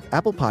iHeartRadio app,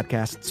 Apple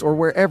Podcasts, or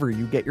wherever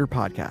you get your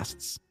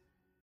podcasts.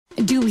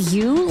 Do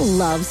you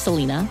love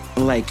Selena?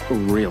 Like,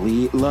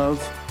 really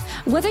love?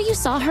 Whether you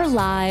saw her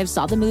live,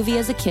 saw the movie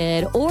as a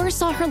kid, or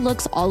saw her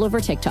looks all over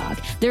TikTok,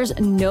 there's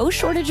no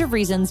shortage of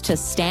reasons to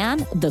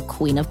stan the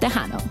Queen of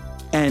Tejano.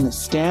 And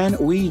Stan,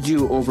 we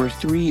do over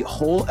 3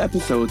 whole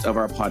episodes of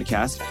our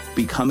podcast,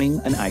 Becoming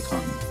an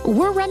Icon.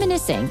 We're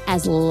reminiscing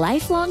as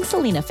lifelong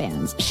Selena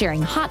fans,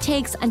 sharing hot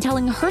takes and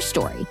telling her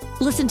story.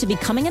 Listen to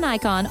Becoming an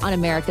Icon on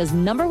America's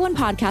 #1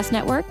 podcast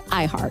network,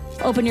 iHeart.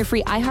 Open your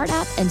free iHeart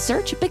app and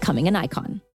search Becoming an Icon.